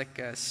 it looks like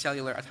a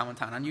cellular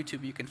automaton. On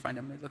YouTube, you can find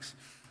them. It looks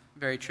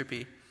very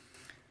trippy.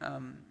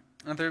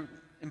 Another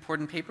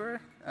important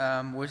paper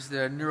was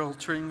the neural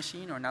Turing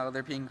machine, or now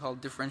they're being called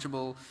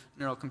differentiable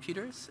neural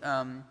computers.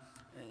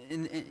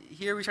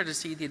 Here we start to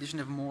see the addition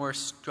of more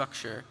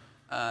structure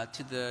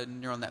to the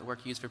neural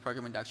network used for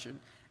program induction.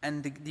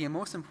 And the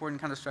most important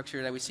kind of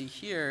structure that we see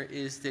here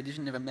is the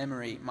addition of a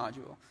memory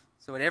module.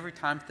 So at every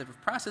time step of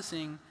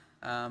processing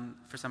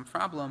for some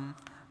problem,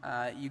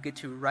 you get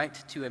to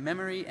write to a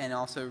memory and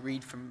also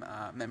read from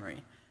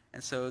memory.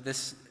 And so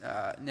this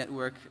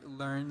network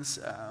learns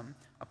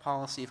a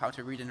policy of how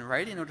to read and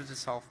write in order to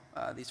solve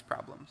these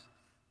problems.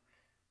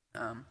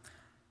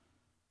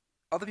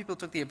 Other people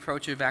took the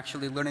approach of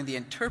actually learning the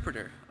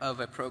interpreter of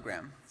a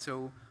program.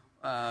 So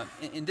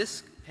in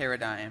this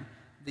paradigm,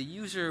 the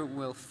user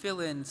will fill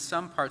in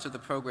some parts of the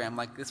program,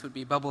 like this would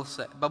be bubble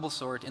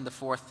sort in the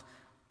 4th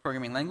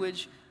programming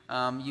language.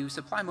 You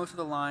supply most of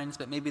the lines,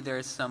 but maybe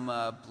there's some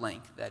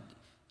blank that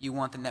you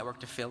want the network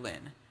to fill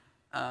in.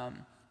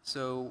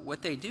 So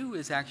what they do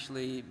is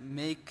actually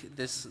make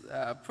this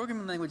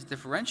programming language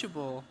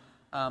differentiable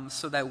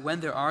so that when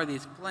there are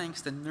these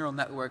blanks, the neural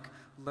network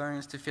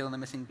learns to fill in the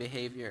missing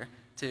behavior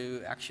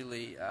to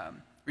actually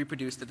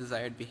reproduce the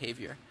desired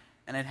behavior.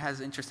 And it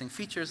has interesting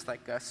features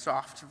like a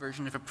soft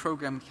version of a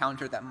program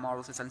counter that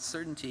models its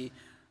uncertainty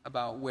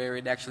about where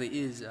it actually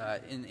is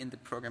in the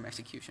program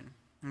execution.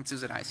 And this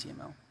is at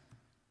ICML.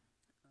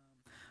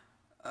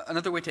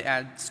 Another way to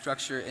add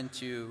structure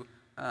into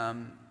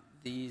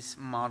these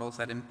models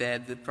that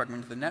embed the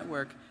programming of the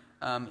network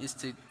is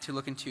to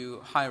look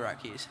into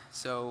hierarchies.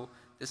 So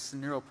this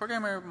neural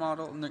programmer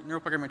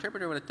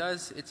interpreter, what it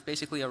does, it's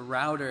basically a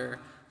router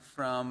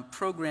from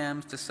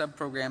programs to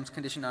subprograms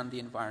conditioned on the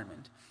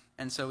environment.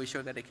 And so we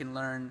show that it can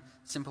learn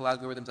simple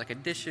algorithms like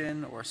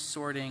addition or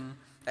sorting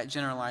that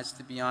generalize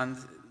to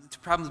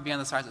problems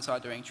beyond the size it saw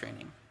during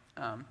training.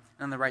 And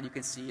on the right, you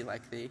can see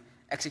like the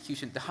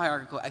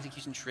hierarchical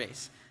execution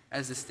trace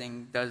as this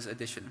thing does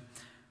addition.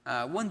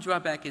 One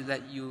drawback is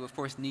that you, of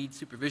course, need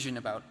supervision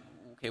about,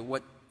 okay,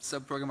 what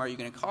subprogram are you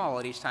going to call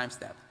at each time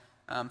step?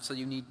 So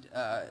you need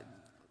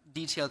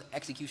detailed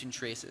execution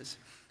traces.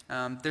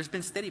 There's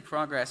been steady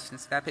progress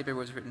since that paper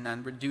was written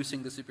on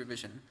reducing the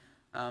supervision.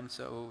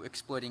 So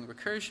exploiting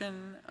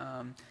recursion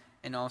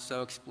and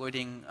also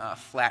exploiting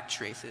flat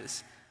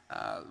traces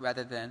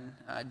rather than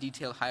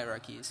detailed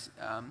hierarchies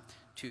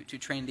to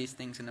train these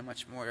things in a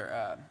much more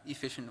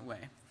efficient way.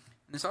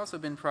 And there's also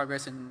been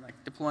progress in like,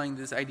 deploying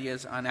these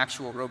ideas on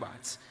actual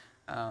robots.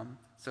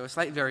 So a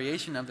slight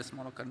variation of this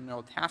model called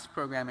neural task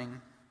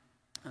programming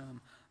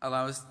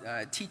allows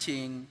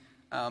teaching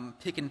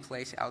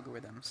pick-and-place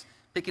algorithms,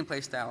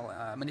 pick-and-place style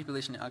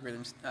manipulation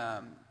algorithms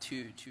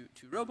to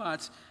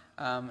robots.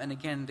 And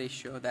again, they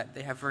show that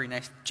they have very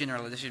nice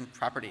generalization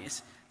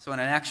properties. So in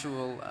an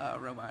actual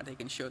robot, they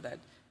can show that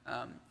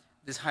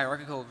this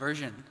hierarchical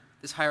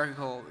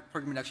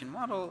program induction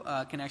model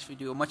can actually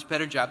do a much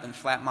better job than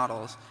flat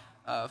models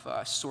of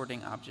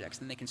sorting objects,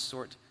 and they can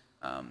sort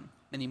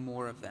many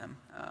more of them.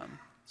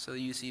 So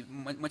you see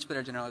much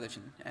better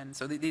generalization. And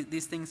so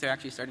these things are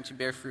actually starting to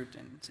bear fruit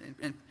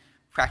in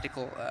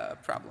practical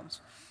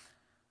problems.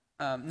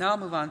 Now I'll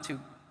move on to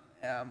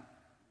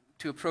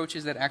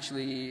approaches that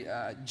actually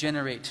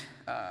generate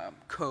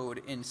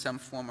code in some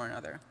form or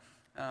another.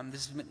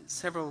 There's been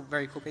several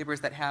very cool papers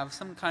that have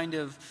some kind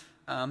of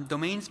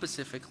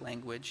domain-specific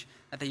language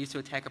that they use to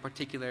attack a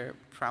particular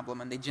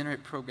problem, and they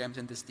generate programs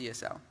in this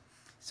DSL.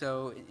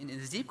 So in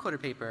this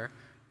DeepCoder paper,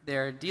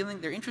 they're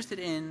interested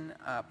in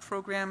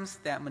programs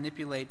that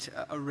manipulate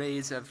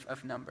arrays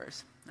of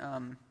numbers.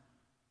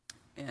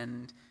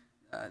 And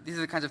these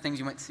are the kinds of things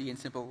you might see in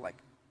simple like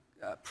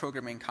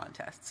programming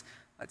contests,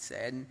 let's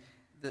say. And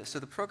so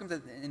the programs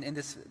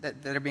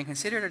that are being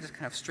considered are just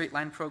kind of straight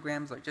line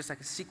programs, like just like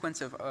a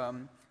sequence of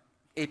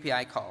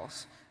API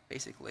calls,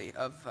 basically,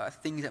 of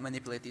things that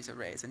manipulate these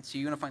arrays. And so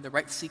you're going to find the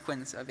right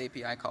sequence of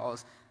API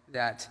calls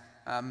that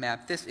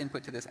map this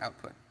input to this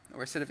output,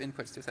 or a set of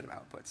inputs to a set of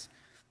outputs.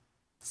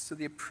 So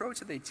the approach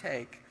that they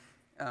take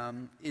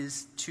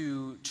is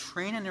to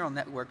train a neural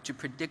network to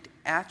predict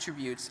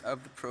attributes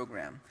of the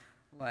program.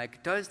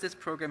 Like, does this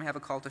program have a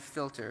call to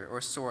filter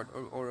or sort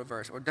or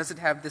reverse? Or does it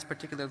have this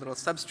particular little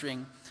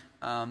substring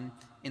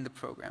in the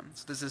program?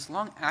 So there's this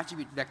long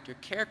attribute vector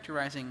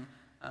characterizing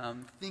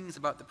things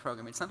about the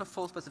program. It's not a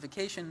full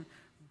specification,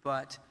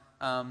 but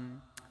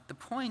the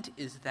point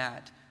is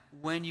that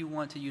when you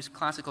want to use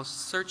classical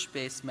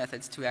search-based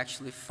methods to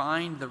actually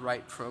find the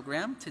right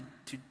program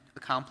to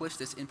accomplish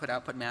this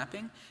input-output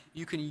mapping,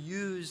 you can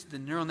use the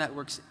neural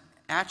network's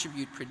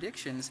attribute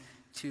predictions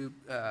to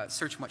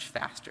search much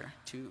faster,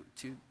 to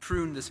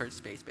prune the search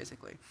space,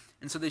 basically.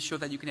 And so they show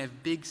that you can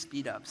have big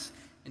speed-ups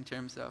in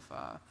terms of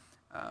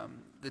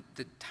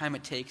the time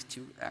it takes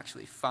to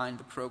actually find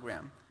the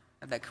program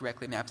that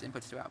correctly maps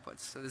inputs to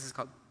outputs. So this is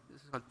called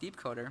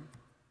DeepCoder.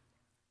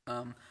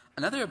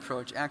 Another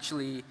approach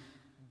actually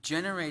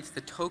generates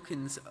the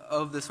tokens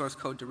of the source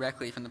code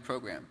directly from the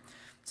program.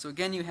 So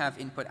again, you have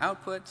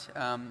input-output.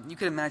 You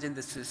could imagine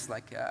this is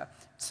like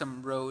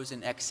some rows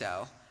in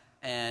Excel,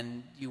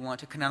 and you want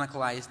to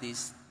canonicalize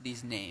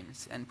these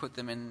names and put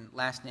them in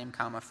last name,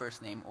 comma,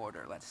 first name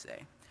order, let's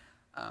say.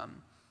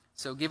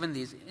 So given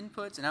these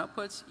inputs and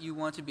outputs, you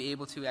want to be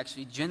able to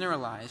actually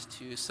generalize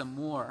to some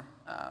more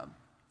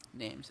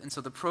names. And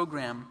so the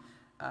program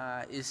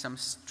is some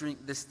string,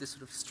 this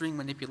sort of string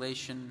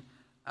manipulation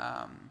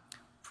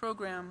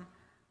program.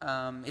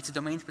 It's a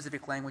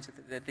domain-specific language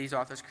that these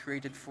authors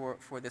created for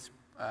this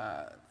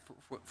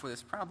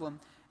problem.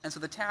 And so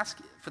the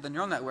task for the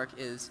neural network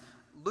is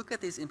look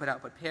at these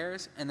input-output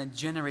pairs and then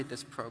generate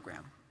this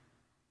program.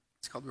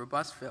 It's called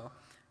robust fill.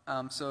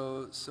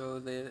 So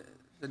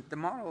the the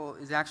model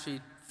is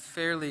actually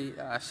fairly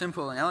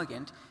simple and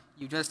elegant.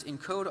 You just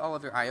encode all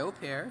of your I/O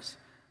pairs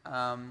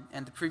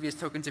and the previous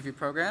tokens of your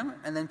program,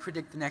 and then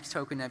predict the next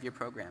token of your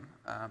program,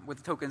 where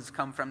the tokens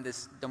come from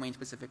this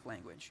domain-specific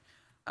language.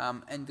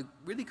 And the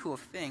really cool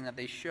thing that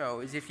they show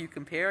is if you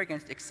compare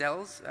against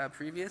Excel's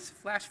previous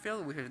flash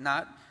fill, which is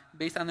not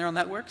based on neural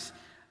networks,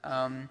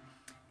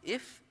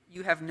 if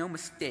you have no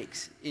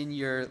mistakes in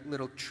your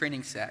little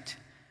training set,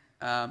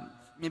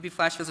 maybe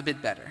flash fill's a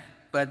bit better.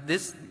 But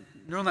this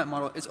neural net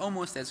model is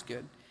almost as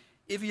good.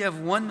 If you have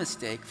one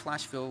mistake,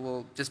 flash fill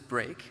will just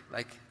break,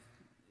 like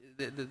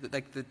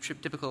the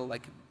typical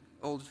like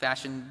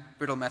old-fashioned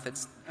brittle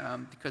methods,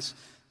 because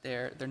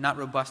they're not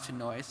robust to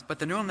noise. But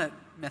the neural net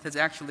methods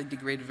actually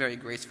degrade very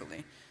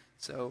gracefully.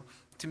 So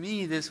to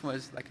me, this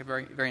was like a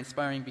very, very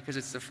inspiring, because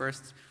it's the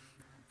first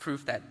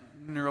proof that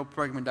neural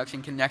program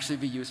induction can actually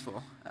be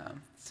useful.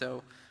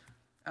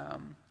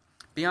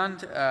 Beyond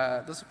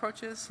those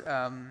approaches,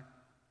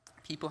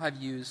 people have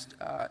used,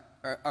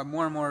 are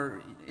more and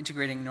more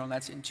integrating neural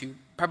nets into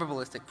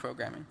probabilistic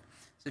programming.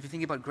 So if you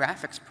think about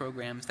graphics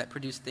programs that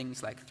produce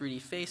things like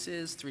 3D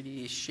faces,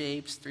 3D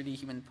shapes, 3D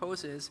human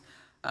poses,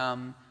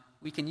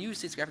 we can use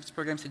these graphics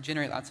programs to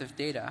generate lots of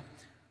data.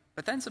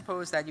 But then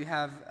suppose that you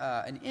have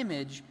an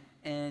image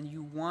and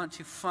you want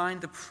to find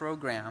the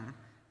program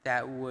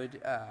that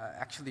would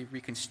actually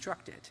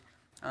reconstruct it.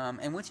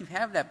 And once you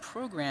have that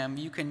program,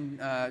 you can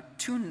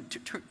tune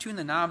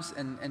the knobs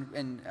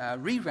and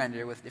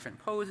re-render with different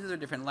poses or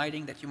different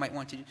lighting that you might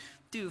want to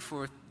do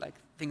for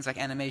things like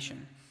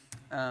animation.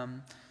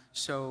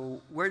 So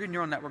where do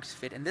neural networks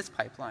fit in this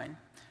pipeline?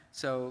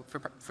 So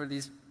for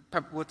these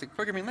probabilistic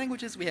programming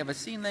languages, we have a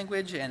scene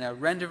language and a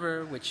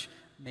renderer, which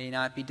may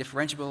not be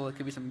differentiable. It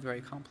could be some very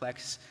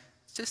complex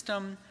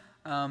system,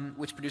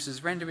 which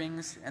produces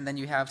renderings, and then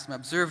you have some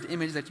observed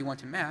image that you want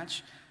to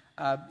match.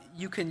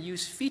 You can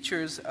use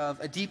features of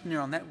a deep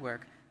neural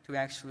network to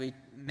actually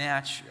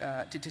match,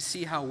 to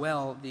see how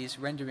well these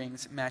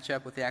renderings match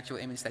up with the actual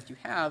image that you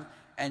have,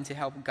 and to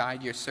help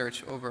guide your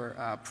search over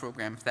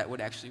programs that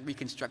would actually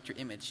reconstruct your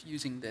image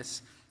using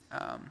this,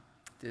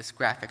 this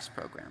graphics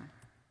program.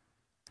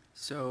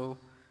 So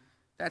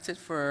that's it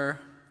for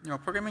neural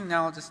programming.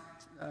 Now I'll just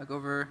go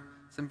over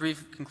some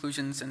brief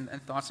conclusions and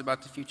thoughts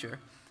about the future.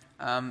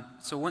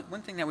 So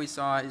one thing that we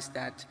saw is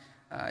that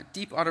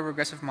deep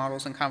autoregressive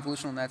models and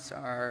convolutional nets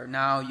are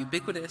now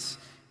ubiquitous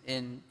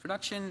in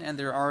production, and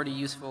they're already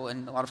useful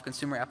in a lot of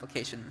consumer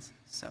applications.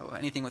 So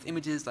anything with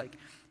images like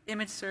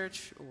image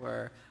search,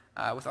 or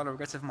with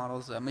autoregressive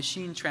models,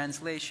 machine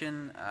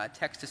translation,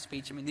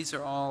 text-to-speech. I mean, these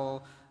are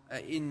all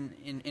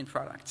in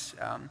products.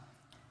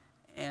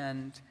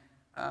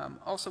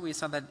 Also we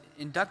saw that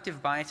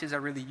inductive biases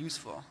are really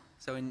useful.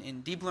 So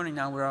in deep learning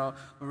now, we're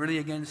really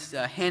against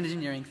hand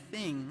engineering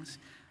things,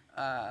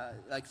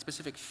 like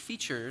specific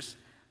features,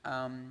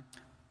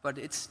 but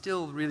it's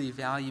still really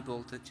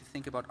valuable to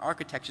think about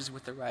architectures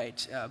with the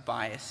right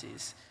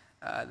biases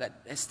that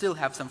still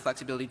have some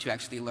flexibility to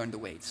actually learn the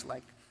weights,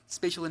 like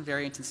spatial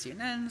invariance in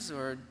CNNs,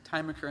 or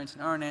time recurrence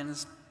in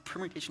RNNs,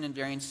 permutation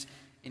invariance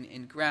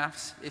in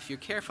graphs. If you're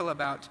careful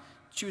about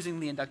choosing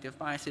the inductive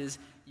biases,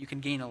 you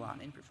can gain a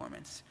lot in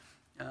performance.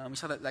 We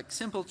saw that like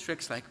simple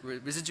tricks like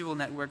residual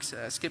networks,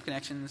 skip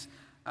connections,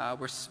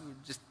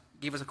 just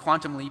gave us a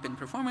quantum leap in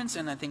performance,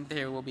 and I think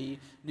there will be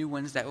new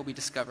ones that will be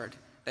discovered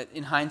that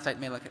in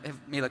hindsight may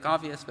look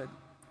obvious, but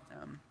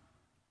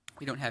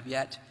we don't have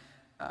yet.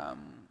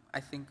 I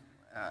think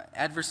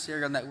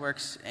adversarial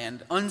networks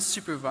and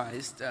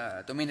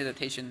unsupervised domain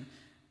adaptation,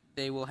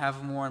 they will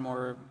have more and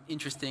more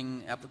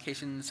interesting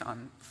applications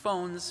on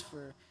phones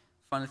for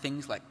fun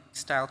things like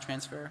style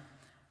transfer.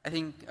 I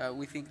think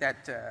we think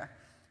that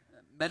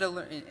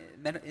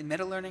in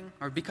meta-learning,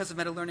 or because of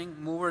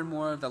meta-learning, more and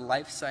more of the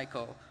life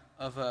cycle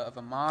of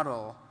a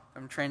model,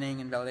 from training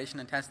and validation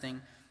and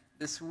testing,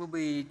 this will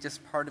be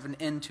just part of an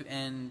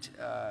end-to-end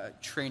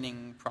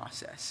training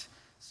process.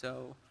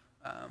 So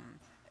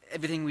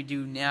everything we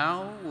do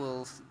now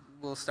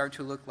will start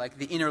to look like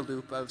the inner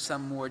loop of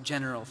some more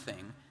general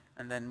thing,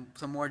 and then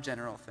some more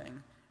general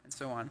thing, and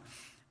so on.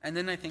 And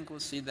then I think we'll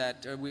see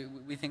that,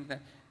 we think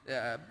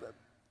that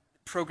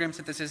program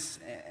synthesis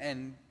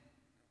and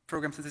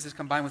program synthesis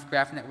combined with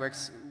graph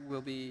networks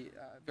will be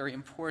very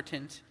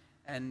important,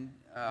 and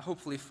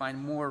hopefully find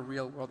more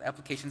real-world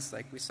applications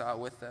like we saw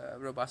with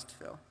robust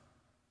fill.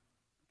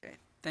 Okay,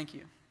 thank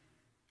you.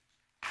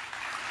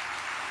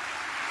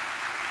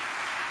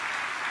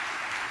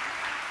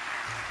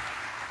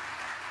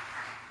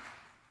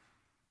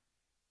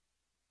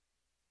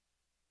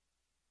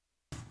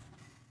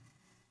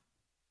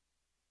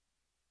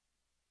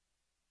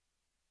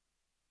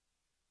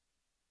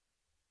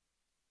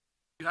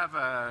 If you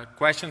have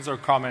questions or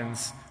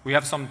comments, we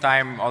have some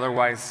time.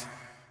 Otherwise,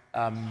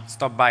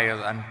 stop by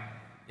and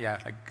yeah,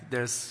 like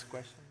there's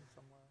questions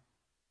somewhere.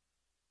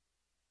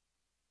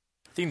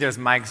 I think there's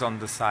mics on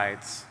the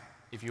sides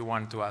if you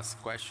want to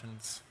ask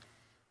questions.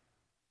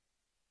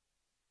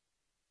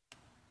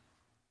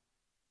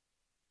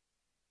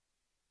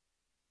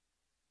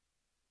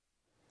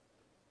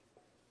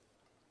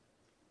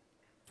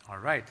 All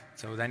right,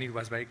 so then it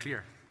was very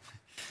clear.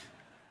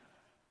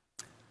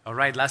 All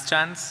right, last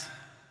chance.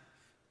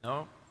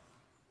 No?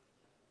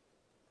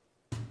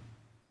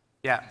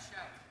 Yeah.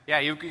 Yeah,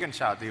 you can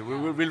shout.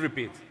 We'll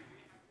repeat.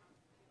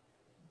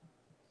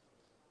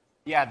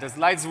 Yeah, the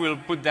slides will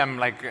put them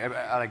like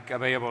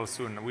available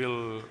soon.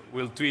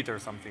 We'll tweet or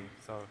something.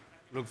 So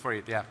look for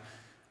it. Yeah.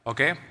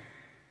 Okay.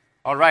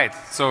 All right.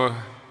 So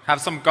have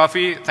some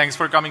coffee. Thanks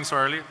for coming so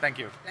early. Thank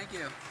you. Thank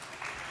you.